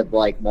she's kind of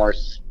like more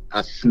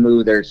a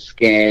smoother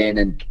skin,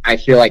 and I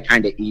feel like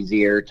kind of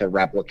easier to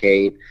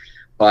replicate,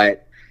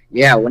 but.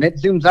 Yeah, when it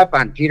zooms up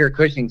on Peter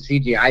Cushing's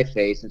CGI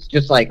face, it's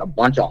just like a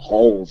bunch of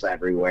holes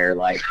everywhere.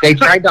 Like, they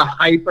tried to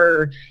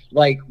hyper,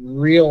 like,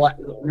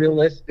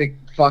 realistic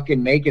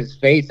fucking make his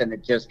face, and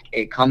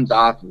it comes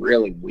off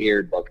really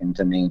weird looking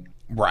to me.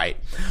 Right.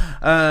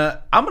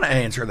 I'm going to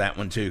answer that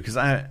one too, because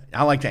I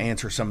like to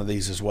answer some of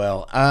these as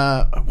well.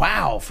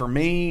 Wow, for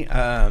me,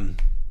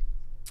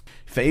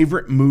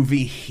 favorite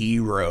movie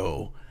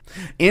hero.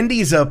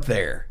 Indy's up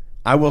there.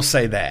 I will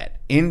say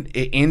that.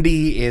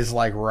 Indy is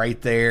like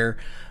right there.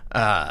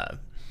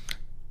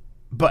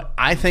 But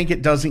I think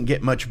it doesn't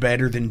get much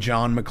better than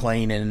John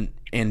McClane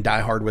in Die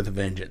Hard with a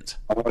Vengeance.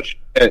 Oh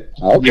shit!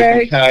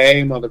 Okay,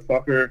 Yippee-ki-yay,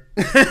 motherfucker.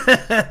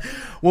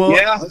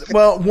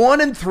 Well,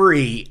 1 and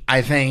 3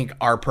 I think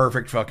are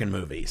perfect fucking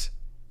movies.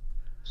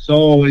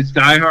 So is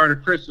Die Hard a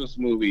Christmas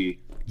movie?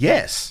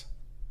 Yes.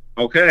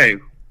 Okay,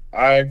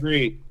 I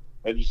agree.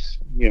 I just,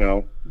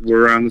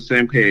 we're on the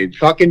same page.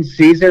 Fucking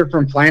Caesar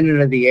from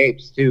Planet of the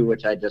Apes too,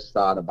 which I just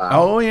thought about.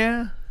 Oh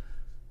yeah.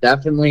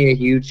 Definitely a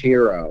huge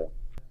hero.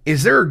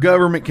 Is there a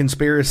government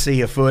conspiracy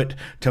afoot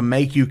to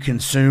make you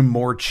consume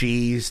more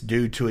cheese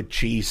due to a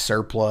cheese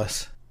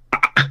surplus?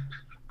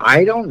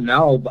 I don't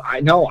know, but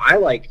I know I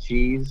like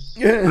cheese.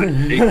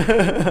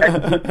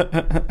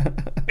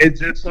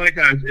 It's like,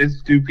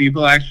 do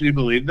people actually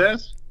believe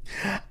this?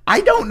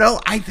 I don't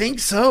know. I think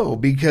so,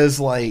 because,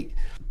 like,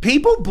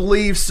 people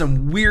believe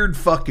some weird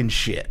fucking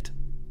shit.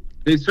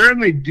 They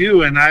certainly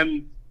do, and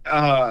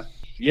I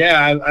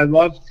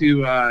love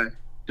to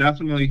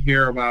definitely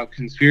hear about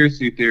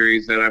conspiracy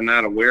theories that I'm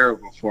not aware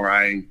of before.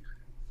 I'm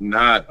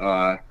not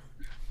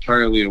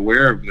entirely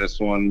aware of this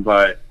one,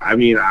 but I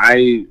mean,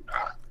 I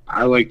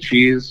like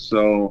cheese,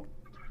 so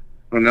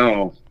I don't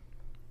know.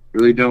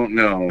 Really don't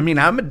know. I mean,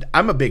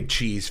 I'm a big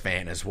cheese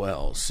fan as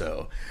well,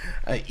 so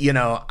I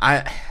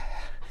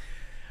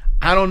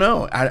don't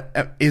know.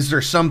 Is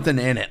there something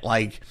in it?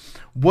 Like,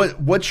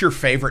 what's your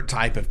favorite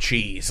type of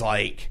cheese?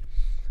 Like,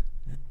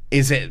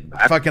 is it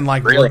fucking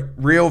like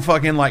real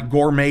fucking like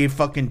gourmet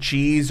fucking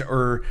cheese,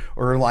 or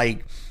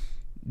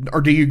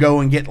do you go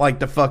and get like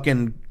the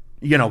fucking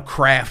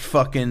Kraft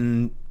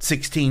fucking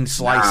 16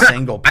 slice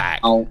single pack?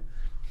 Oh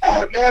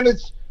man,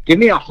 give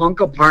me a hunk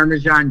of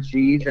Parmesan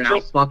cheese and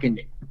I'll fucking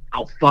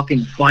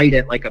bite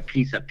it like a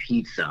piece of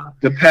pizza.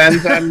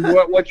 Depends on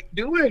what you're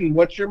doing,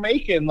 what you're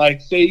making. Like,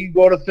 say you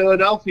go to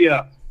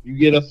Philadelphia, you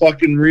get a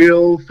fucking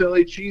real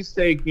Philly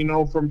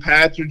cheesesteak, from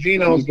Pat's or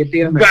Geno's.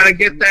 You gotta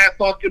get that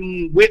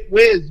fucking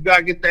whiz. You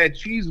gotta get that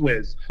cheese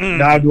whiz.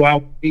 Now, do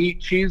I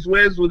eat cheese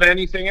whiz with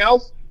anything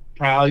else?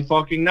 Probably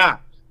fucking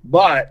not.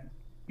 But,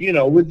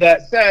 with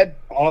that said,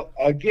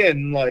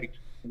 again, like,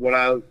 what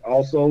I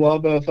also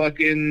love a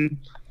fucking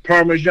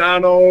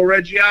Parmigiano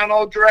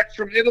Reggiano direct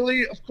from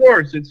Italy. Of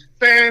course, it's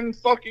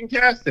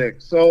fan-fucking-tastic.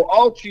 So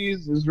all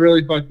cheese is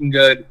really fucking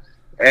good.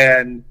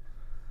 And,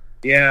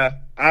 yeah,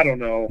 I don't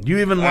know. You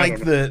even like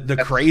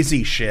the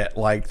crazy shit,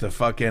 like the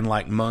fucking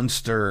like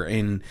Munster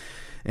and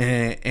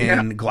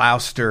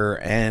Gloucester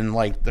and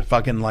like the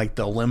fucking like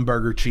the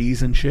Limburger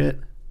cheese and shit.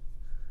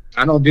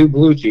 I don't do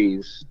blue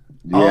cheese.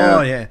 Yeah.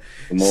 Oh yeah.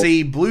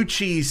 See, blue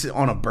cheese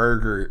on a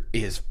burger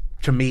is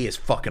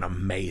fucking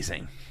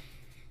amazing.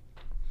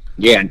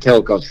 Yeah, until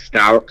it goes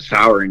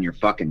sour in your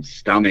fucking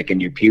stomach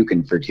and you're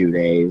puking for 2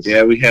 days.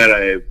 Yeah, we had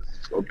a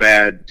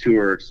bad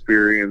tour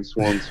experience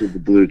once with the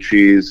blue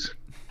cheese.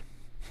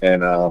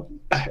 And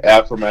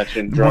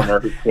aforementioned drummer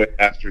who quit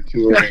after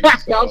touring.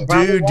 So.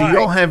 Dude, do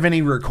y'all have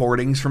any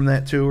recordings from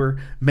that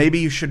tour? Maybe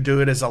you should do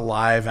it as a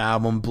live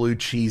album, Blue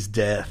Cheese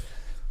Death.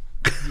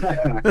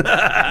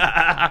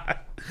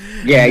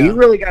 Yeah, you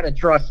really got to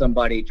trust a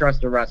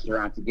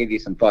restaurant to give you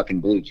some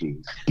fucking blue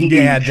cheese.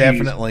 Yeah,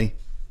 definitely.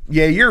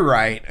 Yeah, you're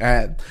right.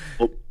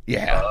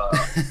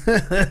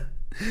 Yeah.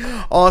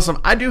 Awesome.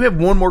 I do have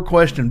one more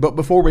question, but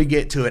before we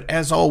get to it,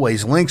 as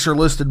always, links are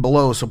listed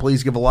below, so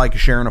please give a like, a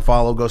share, and a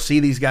follow. Go see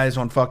these guys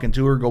on fucking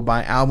tour. Go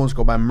buy albums.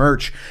 Go buy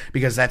merch,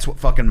 because that's what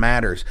fucking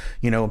matters.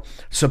 You know,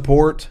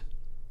 support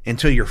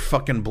until you're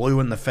fucking blue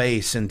in the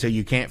face, until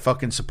you can't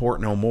fucking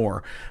support no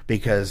more,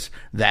 because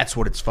that's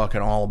what it's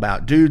fucking all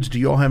about. Dudes, do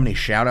you all have any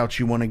shout-outs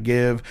you want to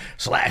give?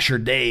 Slasher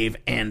Dave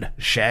and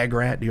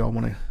Shagrat, do you all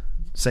want to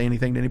say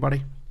anything to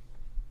anybody?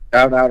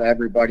 Shout out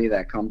everybody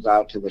that comes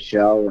out to the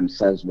show and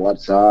says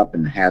what's up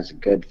and has a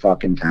good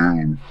fucking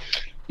time.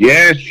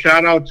 Yeah,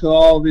 shout out to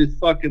all these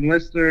fucking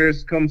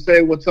listeners. Come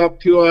say what's up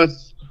to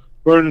us.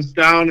 Burn us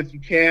down if you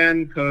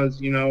can, because,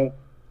 you know,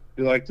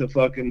 we like to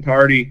fucking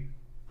party.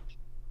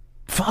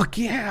 Fuck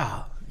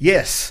yeah.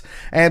 Yes,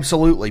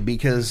 absolutely,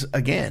 because,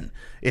 again,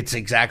 it's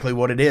exactly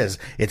what it is.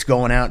 It's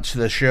going out to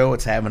the show.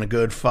 It's having a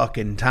good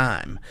fucking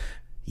time.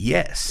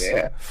 Yes.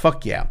 Yeah.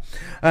 Fuck yeah.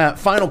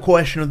 Final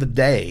question of the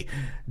day.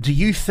 Do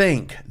you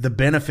think the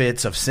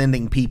benefits of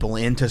sending people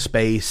into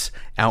space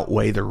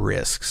outweigh the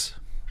risks?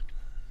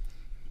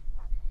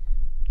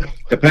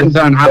 Depends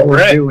on how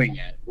we're doing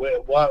it. Wait,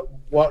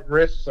 what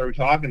risks are we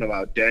talking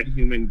about? Dead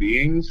human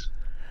beings?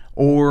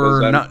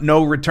 Or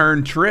no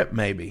return trip,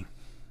 maybe?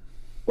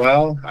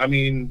 Well, I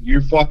mean,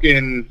 you're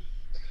fucking...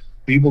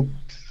 People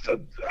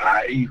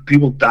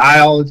die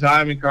all the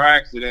time in car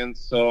accidents,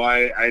 so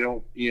I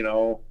don't, you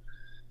know...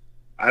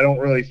 I don't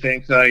really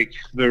think, like,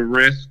 the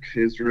risk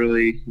is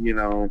really, you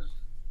know,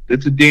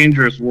 it's a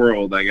dangerous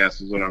world, I guess,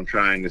 is what I'm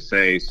trying to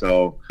say.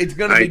 So it's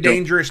going to be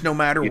dangerous no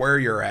matter where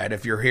you're at,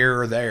 if you're here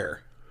or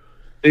there.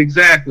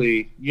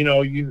 Exactly. You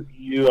know, you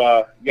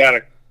got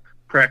to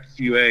crack a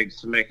few eggs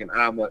to make an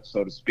omelet,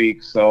 so to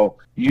speak. So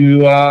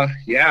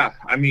yeah,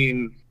 I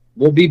mean,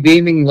 we'll be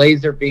beaming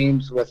laser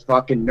beams with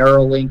fucking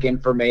Neuralink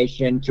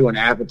information to an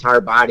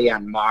avatar body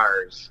on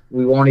Mars.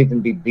 We won't even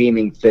be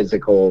beaming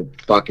physical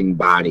fucking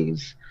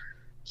bodies.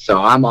 So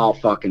I'm all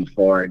fucking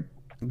for it.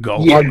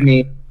 Go hug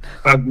me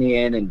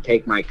in and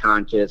take my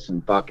conscious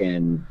and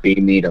fucking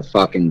beam me to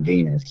fucking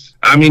Venus.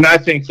 I mean, I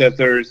think that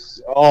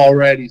there's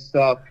already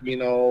stuff, you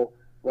know,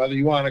 whether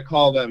you want to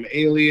call them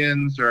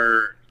aliens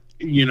or,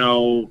 you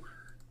know,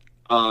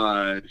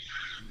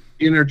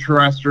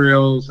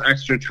 interterrestrials,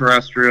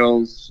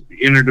 extraterrestrials,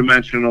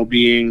 interdimensional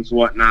beings,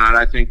 whatnot.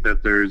 I think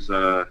that there's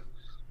a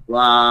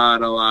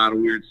lot of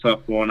weird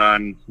stuff going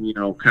on, you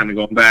know, kind of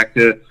going back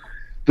to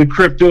the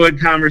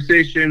cryptoid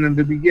conversation in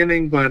the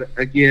beginning, but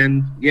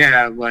again,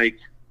 yeah, like,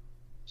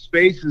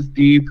 space is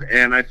deep,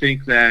 and I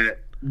think that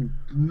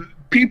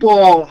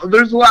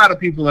there's a lot of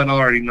people that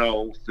already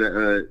know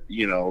that,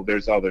 you know,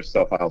 there's other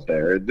stuff out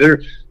there.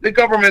 The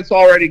government's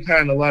already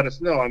kind of let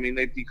us know. I mean,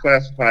 they've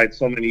declassified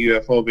so many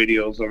UFO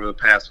videos over the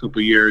past couple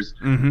of years.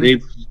 Mm-hmm.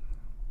 They've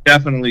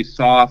definitely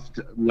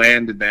soft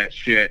landed that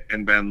shit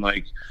and been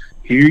like,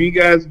 here you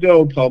guys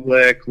go,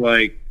 public,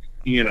 like,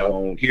 you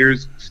know,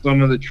 here's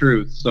some of the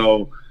truth.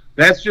 So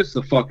that's just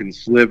a fucking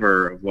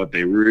sliver of what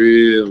they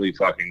really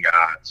fucking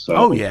got. So,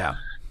 oh, yeah.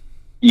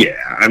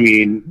 Yeah, I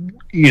mean,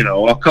 you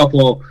know, a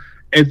couple,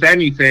 if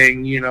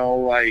anything, you know,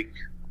 like,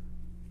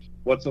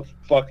 what's a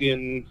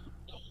fucking,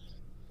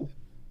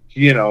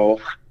 you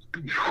know,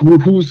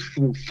 who's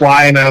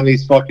flying on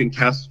these fucking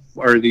tests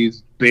or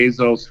these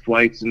Bezos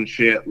flights and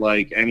shit,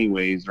 like,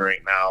 anyways, right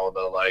now,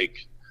 the,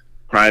 like,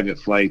 private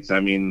flights. I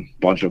mean,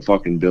 bunch of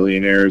fucking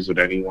billionaires. Would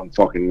anyone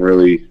fucking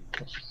really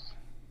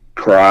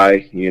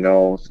cry? You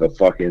know, the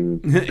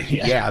fucking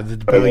yeah, the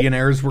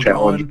billionaires were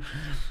going.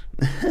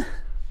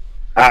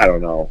 I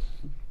don't know.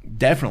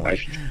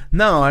 Definitely.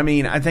 No, I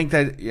mean, I think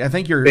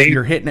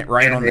you're hitting it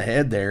right on the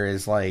head. There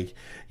is, like,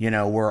 you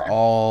know, we're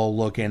all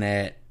looking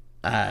at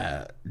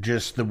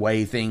just the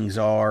way things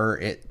are.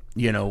 It,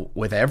 you know,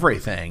 with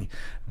everything,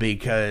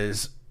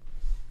 because.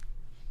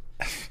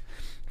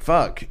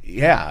 Fuck,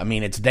 yeah, I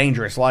mean, it's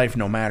dangerous life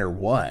no matter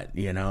what,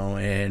 you know,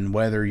 and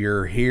whether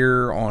you're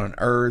here on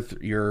Earth,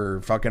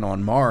 you're fucking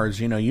on Mars,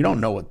 you know, you don't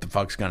know what the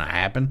fuck's gonna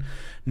happen,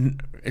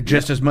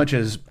 just as much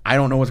as I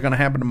don't know what's gonna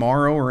happen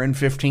tomorrow or in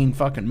 15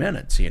 fucking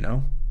minutes, you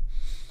know?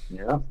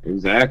 Yeah,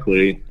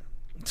 exactly.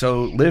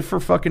 So live for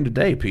fucking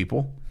today,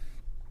 people.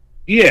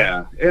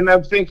 Yeah, and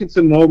I think it's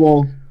a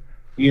noble,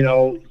 you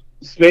know,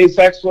 space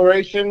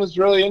exploration is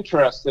really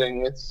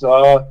interesting.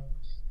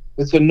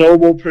 It's a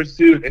noble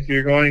pursuit if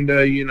you're going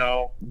to, you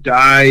know,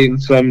 die in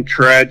some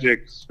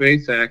tragic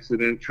space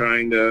accident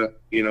trying to,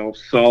 you know,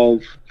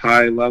 solve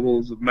high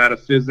levels of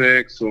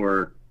metaphysics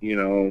or, you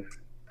know,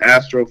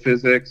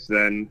 astrophysics,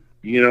 then,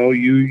 you know,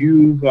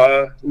 you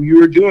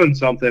were doing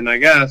something, I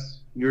guess.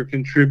 You're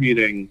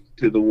contributing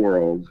to the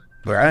world.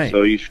 Right.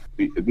 So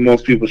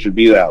most people should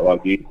be that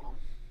lucky.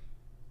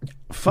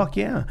 Fuck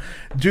yeah.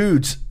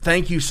 Dudes,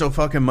 thank you so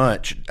fucking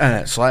much,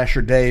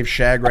 Slasher Dave,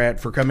 Shagrat,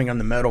 for coming on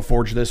the Metal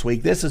Forge this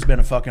week. This has been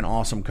a fucking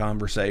awesome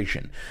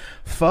conversation.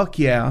 Fuck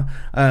yeah.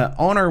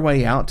 On our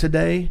way out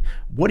today,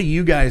 what do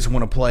you guys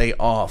want to play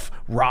off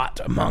Rot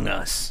Among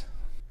Us?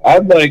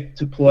 I'd like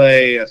to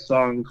play a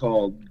song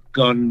called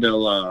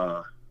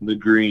Gondola, the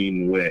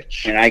Green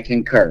Witch. And I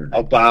concur.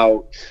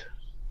 About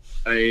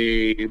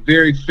a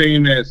very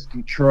famous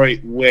Detroit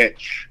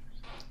witch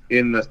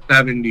in the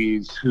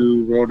 70s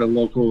who wrote a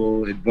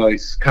local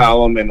advice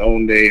column and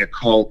owned a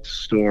occult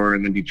store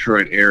in the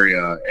Detroit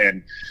area.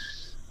 And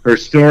her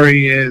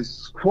story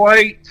is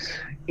quite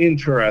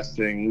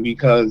interesting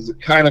because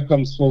it kind of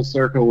comes full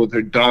circle with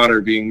her daughter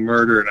being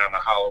murdered on a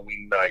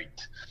Halloween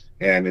night.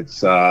 And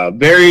it's a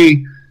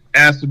very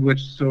acid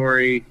witch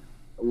story,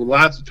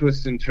 lots of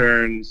twists and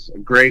turns, a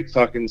great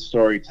fucking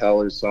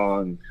storyteller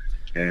song,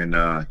 and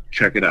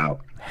check it out.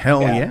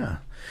 Hell yeah.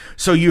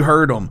 So you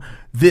heard them.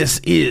 This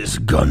is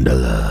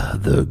Gondola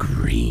the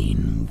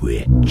Green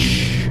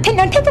Witch.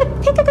 Now take a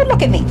good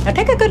look at me. Now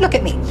take a good look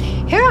at me.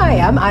 Here I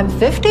am. I'm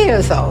 50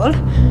 years old.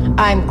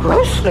 I'm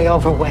grossly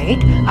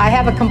overweight. I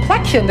have a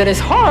complexion that is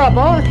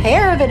horrible,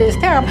 hair that is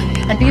terrible.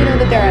 And do you know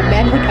that there are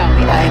men who tell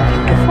me I am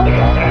beautiful?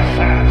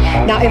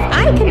 Now, if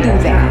I can do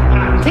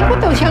that, think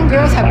what those young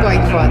girls have going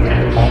for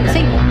them.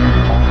 See,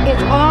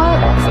 it's all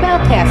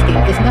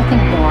spellcasting is nothing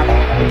more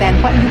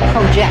than what you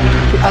project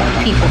to other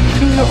people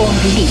through your own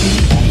beliefs.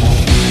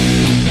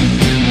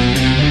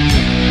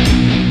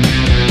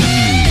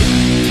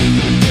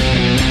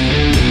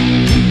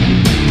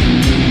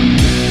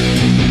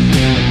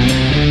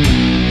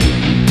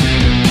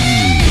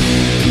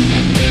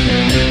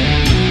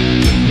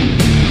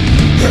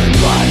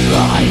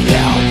 Right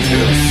down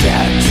through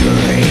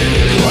century,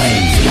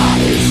 claims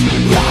Scottish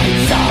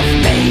rites of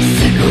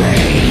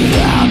masonry,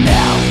 the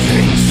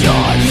melting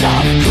shores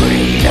of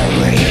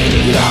greenery,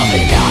 of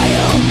an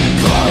isle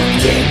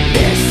cloaked in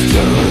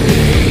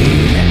mystery.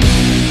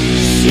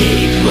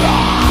 She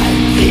brought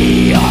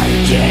the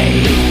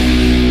arcade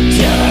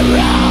to the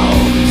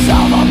realms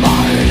of a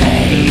modern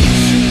age,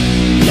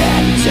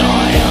 then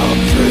toiled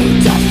through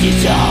dusty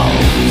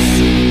zones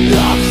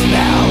of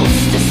smells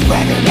to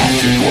spread her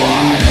magic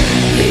word.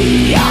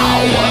 The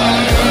hour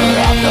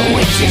of the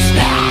witch is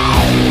now.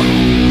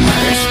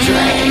 Her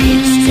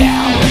strange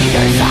tale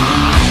lingers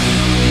on,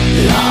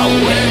 a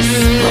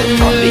whisper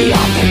from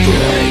beyond the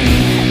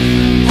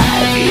grave.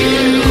 Have you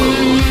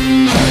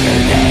heard her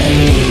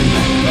name?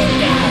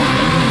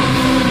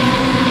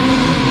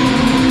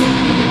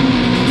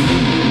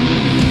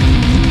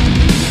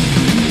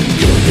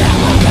 You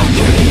down the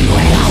green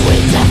where the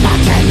winds of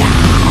winter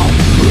now.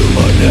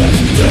 Luminous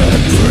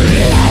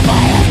debris of a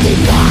empty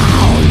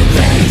ground.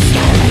 Very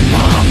scaring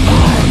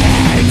bomber,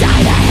 hair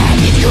dyed a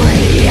heavy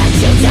tree. And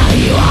she'll tell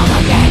you all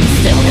again,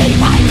 still they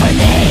fight for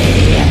thee.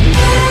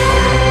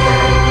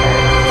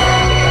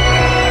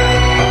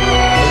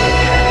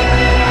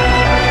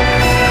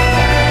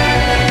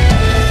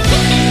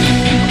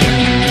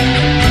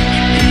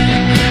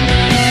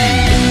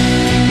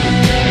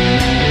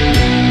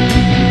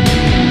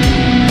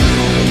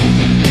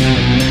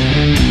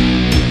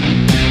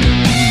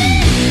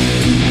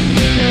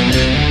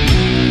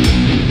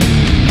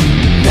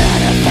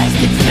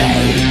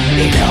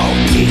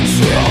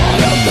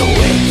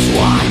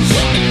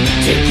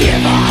 To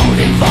give out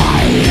and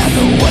fight as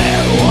a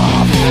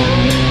werewolf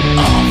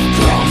of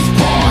gross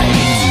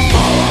points,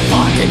 full of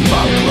haunted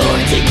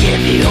folklore to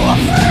give you a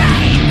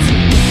fright.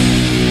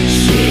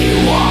 She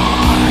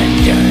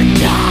wandered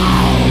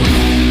down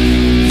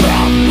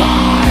from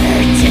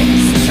Martin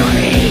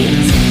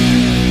Street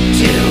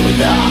to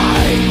the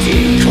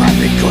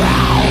decrepit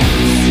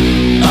grounds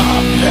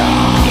of the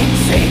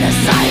insane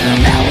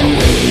asylum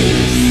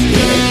Eloise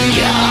in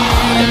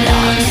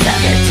Gunnock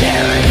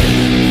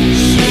Cemetery.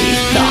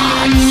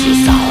 She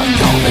saw a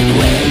golden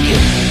wig,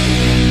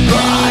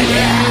 but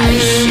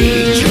as she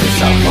drew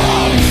so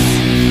close,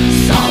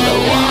 saw the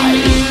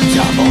white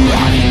double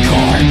rotting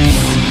corpse.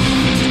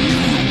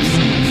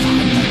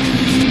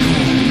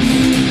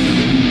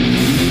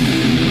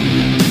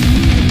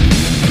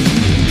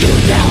 You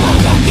know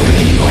the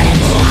green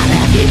witch, what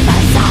have you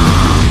saw?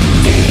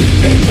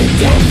 Deep in the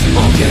depths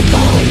of your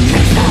glowing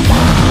crystal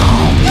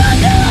ball. You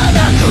know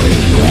the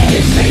green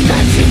witch, see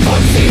that you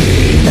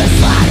foresee the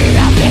slaughter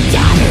of your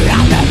daughter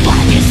on the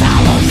blackest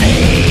hollow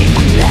sea.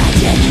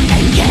 Legend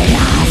and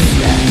chaos,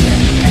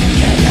 legend and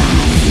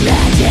chaos.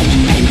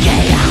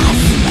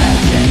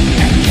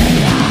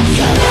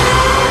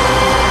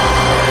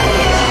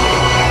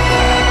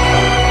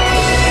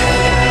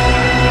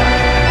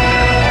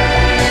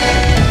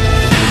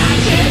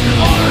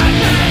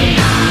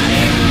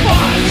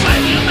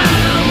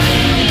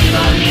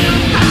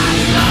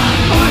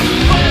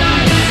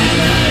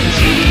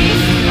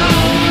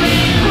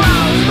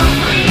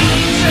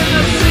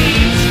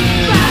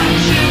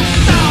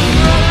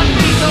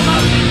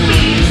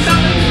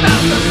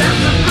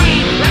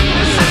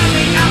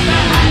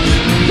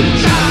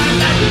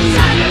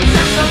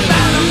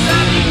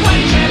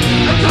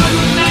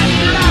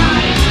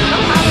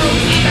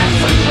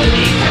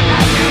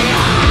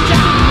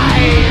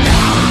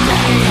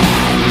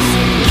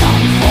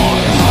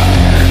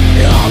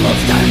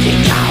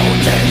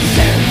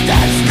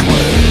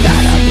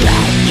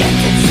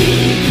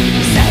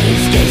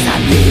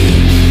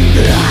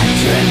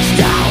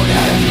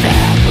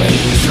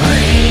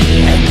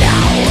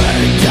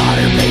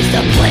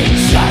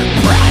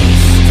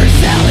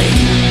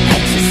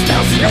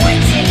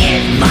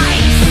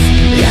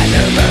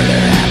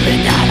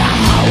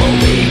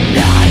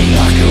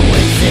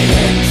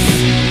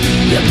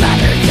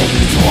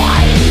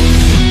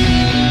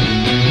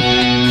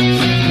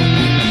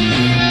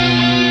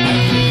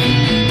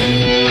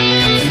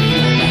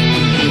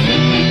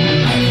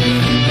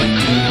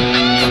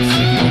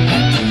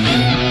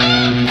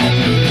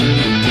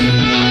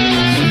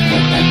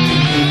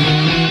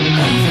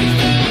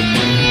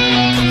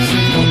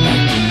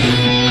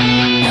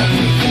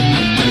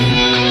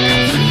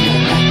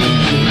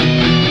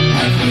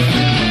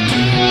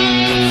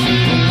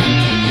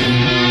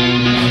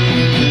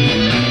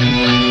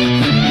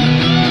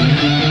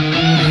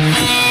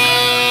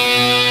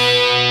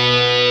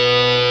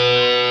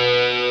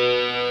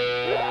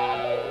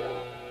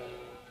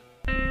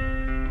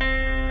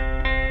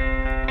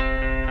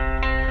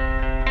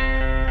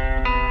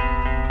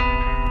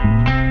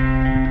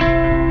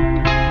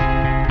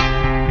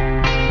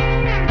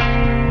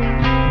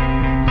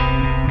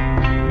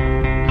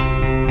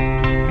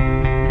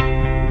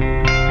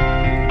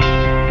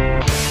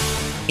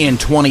 In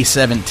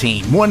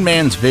 2017, one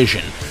man's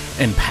vision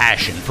and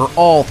passion for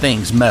all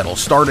things metal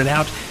started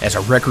out as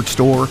a record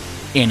store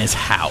in his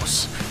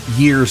house.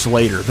 Years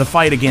later, the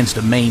fight against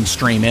a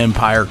mainstream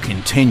empire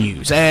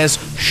continues as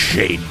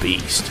Shade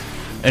Beast.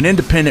 An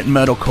independent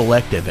metal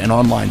collective and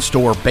online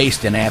store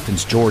based in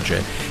Athens,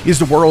 Georgia, is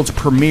the world's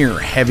premier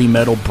heavy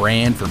metal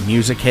brand for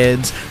music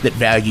heads that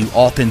value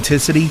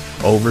authenticity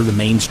over the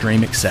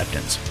mainstream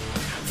acceptance.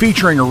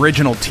 Featuring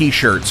original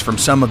t-shirts from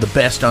some of the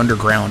best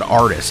underground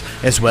artists,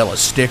 as well as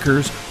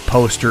stickers,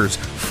 posters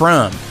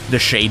from the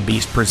Shade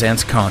Beast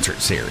Presents concert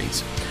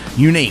series.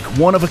 Unique,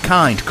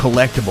 one-of-a-kind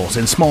collectibles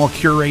and small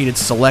curated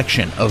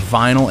selection of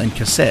vinyl and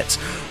cassettes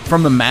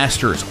from the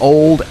masters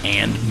old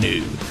and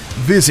new.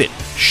 Visit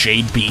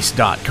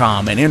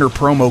shadebeast.com and enter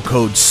promo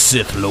code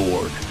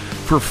SithLord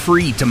for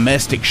free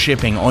domestic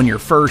shipping on your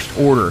first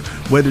order,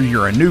 whether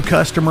you're a new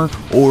customer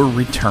or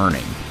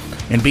returning.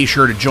 And be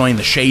sure to join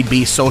the Shade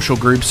Beast social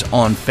groups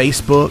on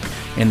Facebook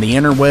and the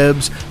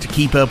interwebs to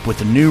keep up with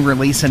the new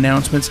release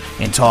announcements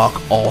and talk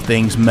all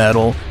things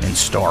metal and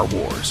Star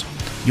Wars.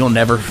 You'll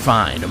never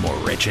find a more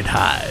wretched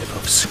hive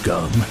of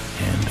scum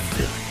and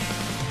filth.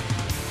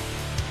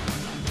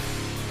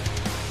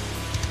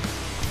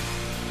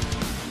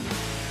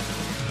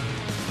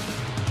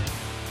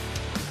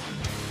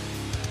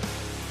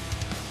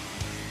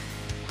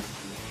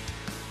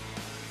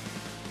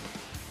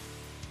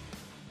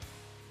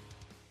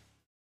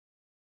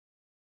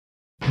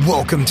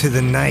 Welcome to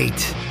the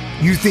night.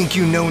 You think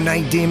you know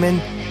Night Demon?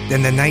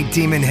 Then the Night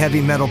Demon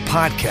Heavy Metal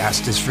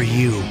Podcast is for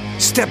you.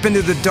 Step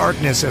into the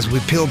darkness as we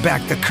peel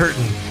back the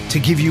curtain to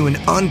give you an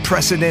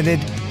unprecedented,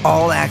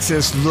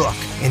 all-access look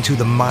into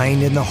the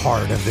mind and the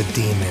heart of the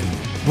demon.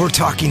 We're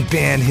talking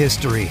band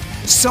history,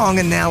 song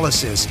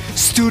analysis,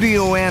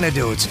 studio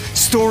anecdotes,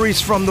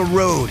 stories from the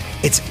road.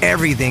 It's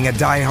everything a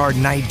diehard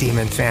Night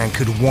Demon fan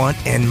could want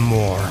and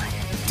more.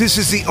 This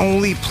is the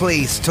only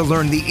place to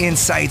learn the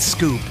inside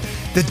scoop,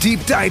 the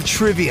deep dive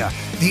trivia,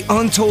 the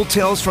untold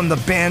tales from the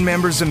band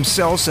members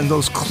themselves and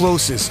those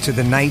closest to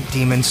the Night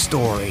Demon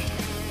story.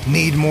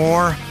 Need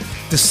more?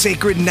 The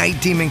sacred Night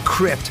Demon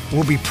Crypt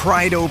will be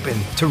pried open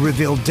to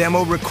reveal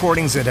demo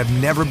recordings that have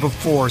never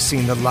before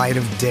seen the light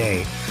of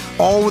day,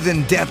 all with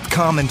in-depth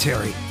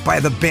commentary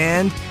by the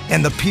band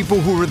and the people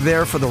who were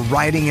there for the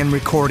writing and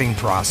recording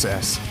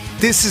process.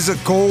 This is a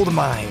gold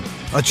mine,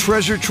 a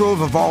treasure trove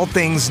of all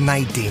things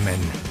Night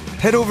Demon.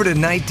 Head over to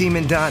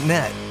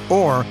nightdemon.net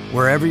or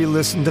wherever you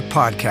listen to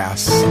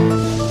podcasts.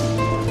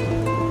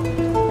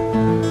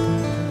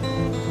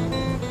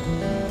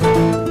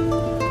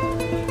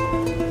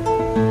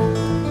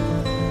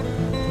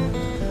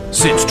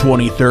 Since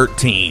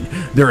 2013,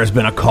 there has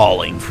been a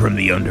calling from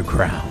the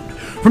underground,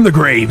 from the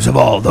graves of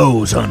all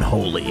those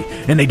unholy,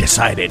 and they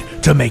decided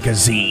to make a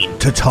zine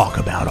to talk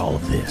about all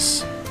of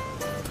this.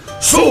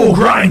 Soul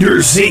Grinder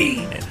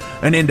Zine!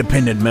 An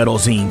independent metal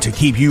zine to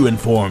keep you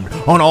informed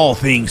on all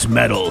things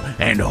metal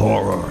and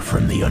horror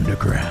from the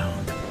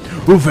underground.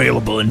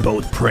 Available in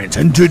both print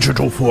and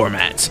digital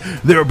formats,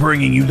 they're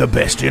bringing you the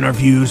best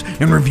interviews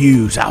and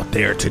reviews out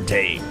there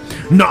today.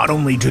 Not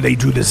only do they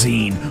do the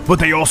zine, but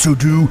they also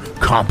do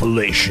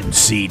compilation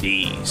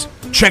CDs.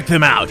 Check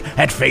them out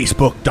at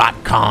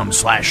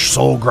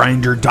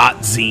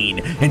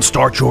facebook.com/soulgrinder.zine and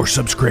start your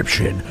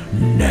subscription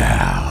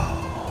now.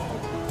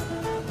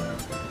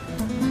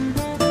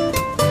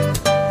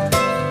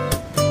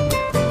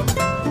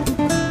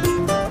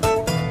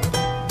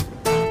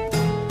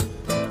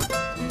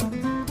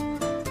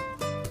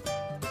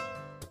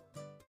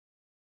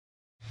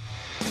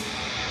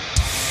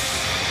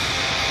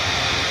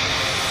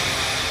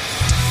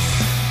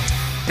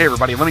 Hey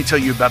everybody, let me tell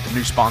you about the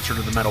new sponsor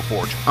to the Metal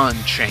Forge,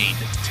 Unchained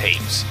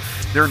Tapes.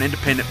 They're an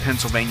independent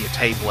Pennsylvania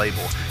tape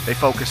label. They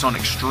focus on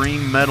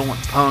extreme metal and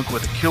punk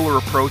with a killer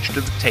approach to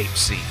the tape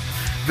scene.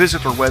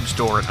 Visit their web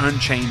store at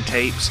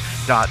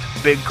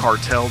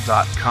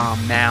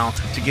unchainedtapes.bigcartel.com now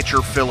to get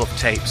your fill of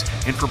tapes.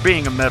 And for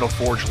being a Metal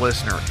Forge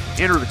listener,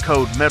 enter the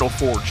code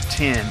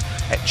METALFORGE10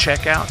 at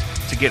checkout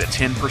to get a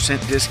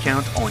 10%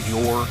 discount on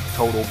your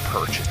total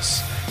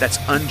purchase. That's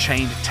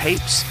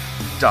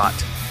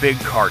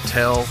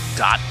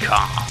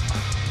unchainedtapes.bigcartel.com.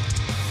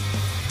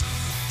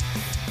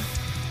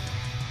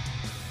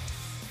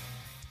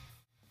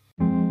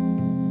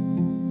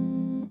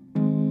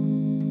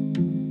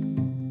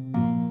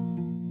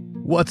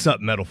 What's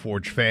up, Metal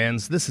Forge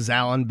fans? This is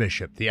Alan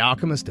Bishop, the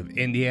alchemist of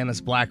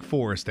Indiana's Black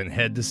Forest and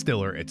head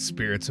distiller at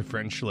Spirits of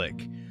French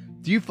Lick.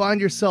 Do you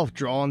find yourself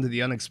drawn to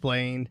the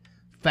unexplained,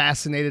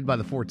 fascinated by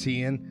the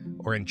Fortean,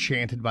 or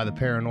enchanted by the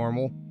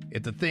paranormal?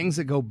 If the things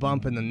that go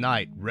bump in the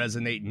night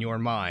resonate in your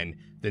mind,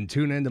 then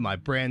tune into my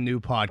brand new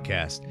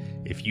podcast,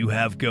 If You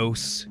Have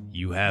Ghosts,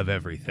 You Have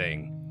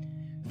Everything.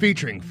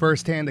 Featuring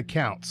first-hand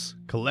accounts,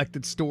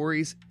 collected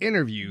stories,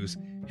 interviews,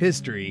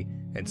 history,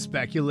 and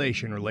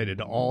speculation related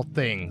to all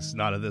things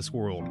not of this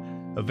world.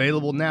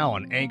 Available now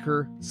on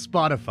Anchor,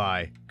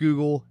 Spotify,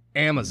 Google,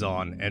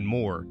 Amazon, and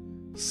more.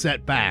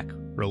 Set back,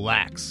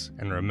 relax,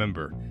 and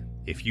remember,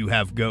 if you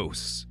have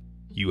ghosts,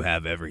 you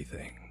have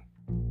everything.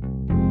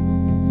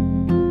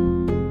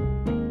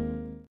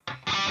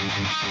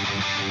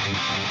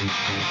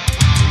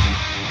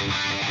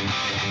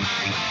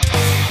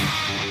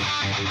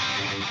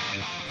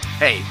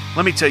 Hey,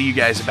 let me tell you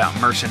guys about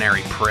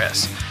Mercenary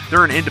Press.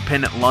 They're an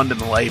independent London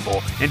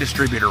label and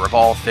distributor of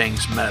all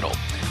things metal.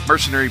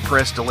 Mercenary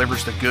Press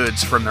delivers the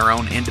goods from their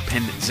own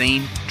independent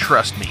zine.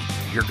 Trust me,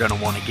 you're going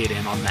to want to get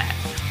in on that.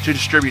 To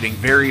distributing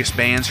various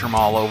bands from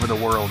all over the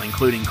world,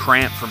 including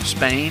Cramp from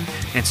Spain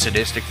and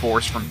Sadistic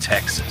Force from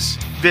Texas.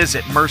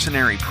 Visit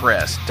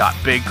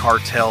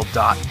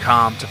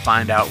mercenarypress.bigcartel.com to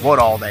find out what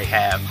all they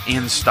have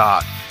in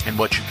stock and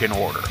what you can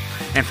order.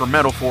 And for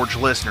Metal Forge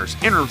listeners,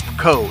 enter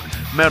code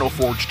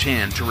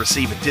METALFORGE10 to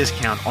receive a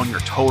discount on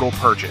your total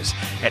purchase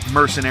at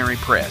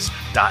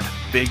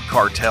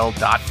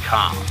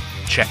mercenarypress.bigcartel.com.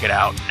 Check it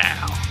out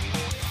now.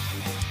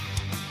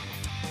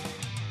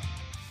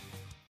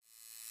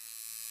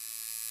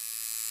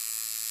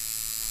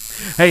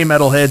 Hey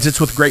Metalheads, it's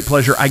with great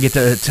pleasure I get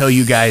to tell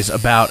you guys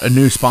about a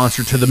new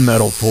sponsor to the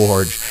Metal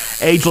Forge,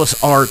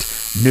 Ageless Art,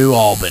 New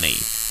Albany.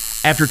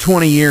 After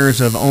 20 years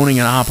of owning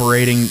and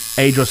operating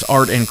Ageless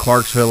Art in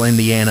Clarksville,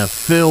 Indiana,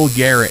 Phil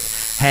Garrett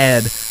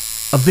had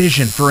a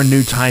vision for a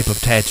new type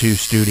of tattoo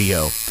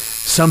studio.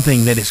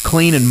 Something that is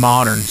clean and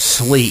modern,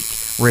 sleek,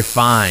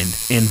 refined,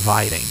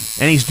 inviting.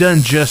 And he's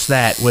done just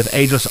that with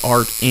Ageless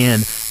Art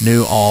in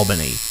New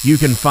Albany. You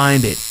can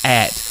find it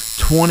at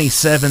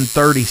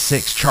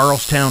 2736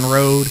 Charlestown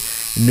Road,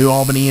 New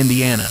Albany,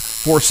 Indiana,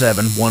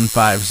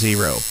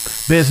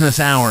 47150. Business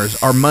hours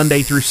are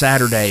Monday through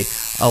Saturday,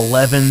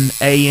 11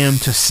 a.m.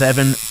 to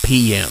 7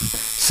 p.m.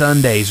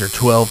 Sundays are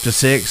 12 to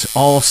 6.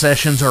 All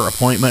sessions are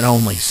appointment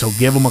only, so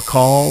give them a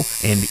call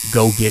and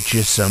go get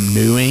you some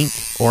new ink.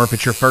 Or if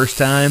it's your first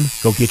time,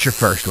 go get your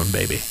first one,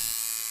 baby.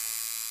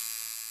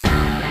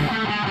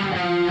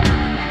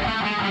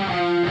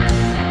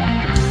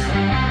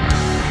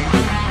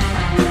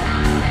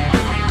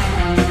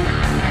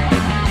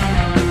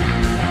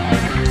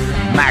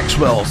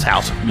 Maxwell's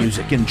House of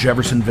Music in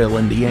Jeffersonville,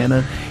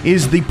 Indiana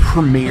is the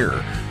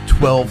premier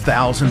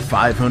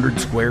 12,500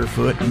 square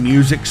foot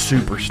music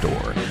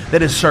superstore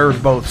that has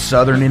served both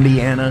southern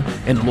Indiana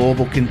and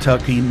Louisville,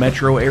 Kentucky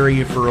metro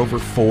area for over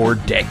 4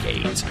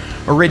 decades.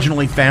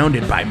 Originally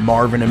founded by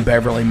Marvin and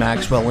Beverly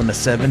Maxwell in the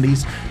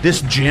 70s,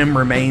 this gym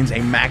remains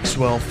a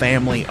Maxwell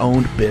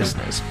family-owned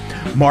business.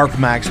 Mark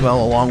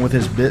Maxwell, along with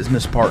his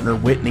business partner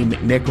Whitney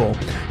McNichol,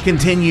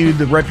 continued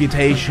the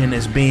reputation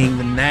as being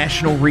the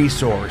national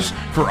resource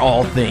for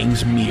all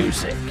things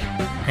music.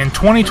 In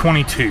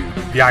 2022,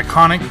 the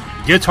iconic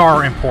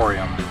Guitar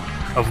Emporium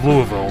of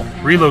Louisville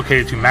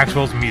relocated to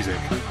Maxwell's Music,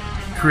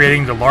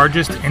 creating the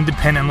largest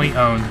independently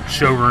owned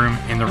showroom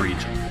in the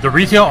region. The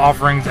retail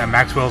offerings at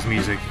Maxwell's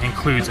Music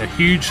includes a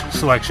huge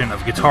selection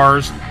of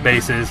guitars,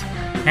 basses,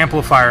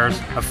 amplifiers,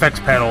 effects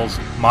pedals,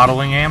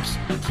 modeling amps,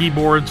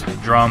 keyboards,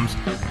 drums,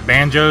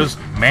 banjos,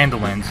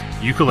 mandolins,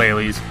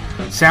 ukuleles,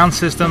 sound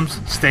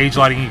systems, stage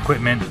lighting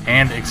equipment,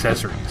 and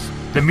accessories.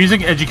 The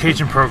music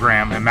education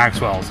program at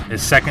Maxwell's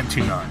is second to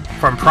none.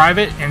 From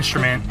private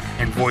instrument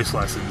and voice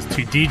lessons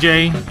to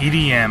DJ,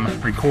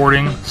 EDM,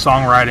 recording,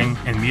 songwriting,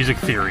 and music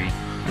theory,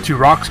 to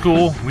rock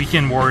school,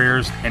 weekend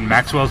warriors, and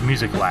Maxwell's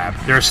Music Lab,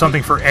 there is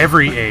something for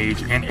every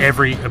age and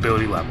every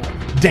ability level.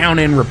 Down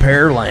in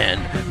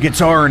Repairland,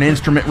 guitar and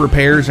instrument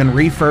repairs and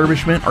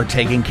refurbishment are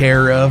taken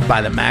care of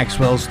by the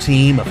Maxwell's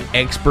team of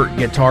expert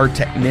guitar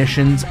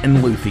technicians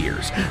and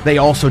luthiers. They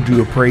also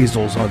do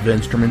appraisals of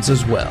instruments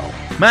as well.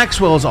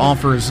 Maxwell's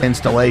offers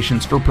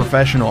installations for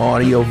professional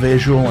audio,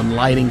 visual, and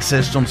lighting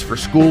systems for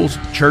schools,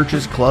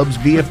 churches, clubs,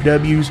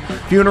 VFWs,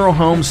 funeral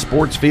homes,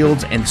 sports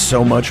fields, and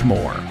so much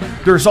more.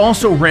 There's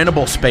also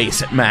rentable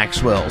space at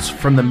Maxwell's,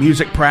 from the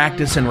music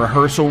practice and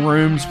rehearsal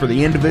rooms for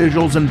the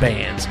individuals and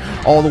bands,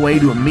 all the way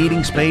to a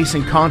meeting space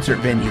and concert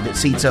venue that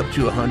seats up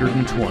to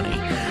 120.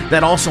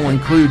 That also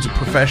includes a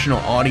professional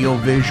audio,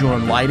 visual,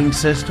 and lighting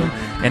system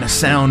and a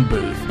sound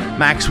booth.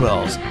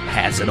 Maxwell's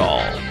has it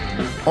all.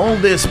 All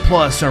this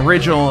plus an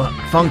original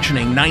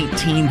functioning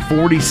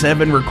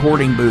 1947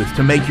 recording booth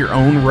to make your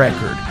own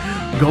record.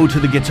 Go to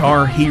the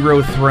Guitar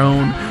Hero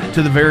throne,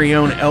 to the very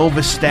own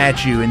Elvis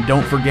statue, and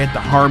don't forget the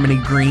Harmony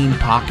Green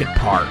Pocket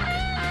Park.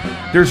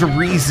 There's a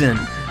reason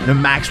the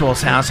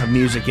Maxwell's House of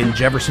Music in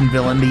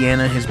Jeffersonville,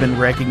 Indiana has been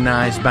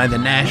recognized by the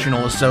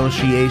National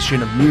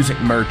Association of Music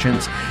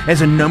Merchants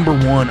as a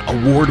 #1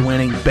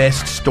 award-winning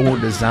best store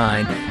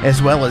design,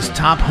 as well as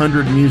top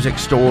 100 music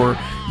store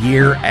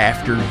year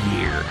after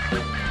year.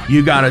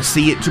 You gotta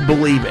see it to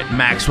believe it.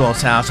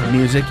 Maxwell's House of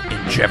Music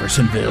in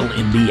Jeffersonville,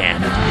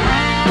 Indiana.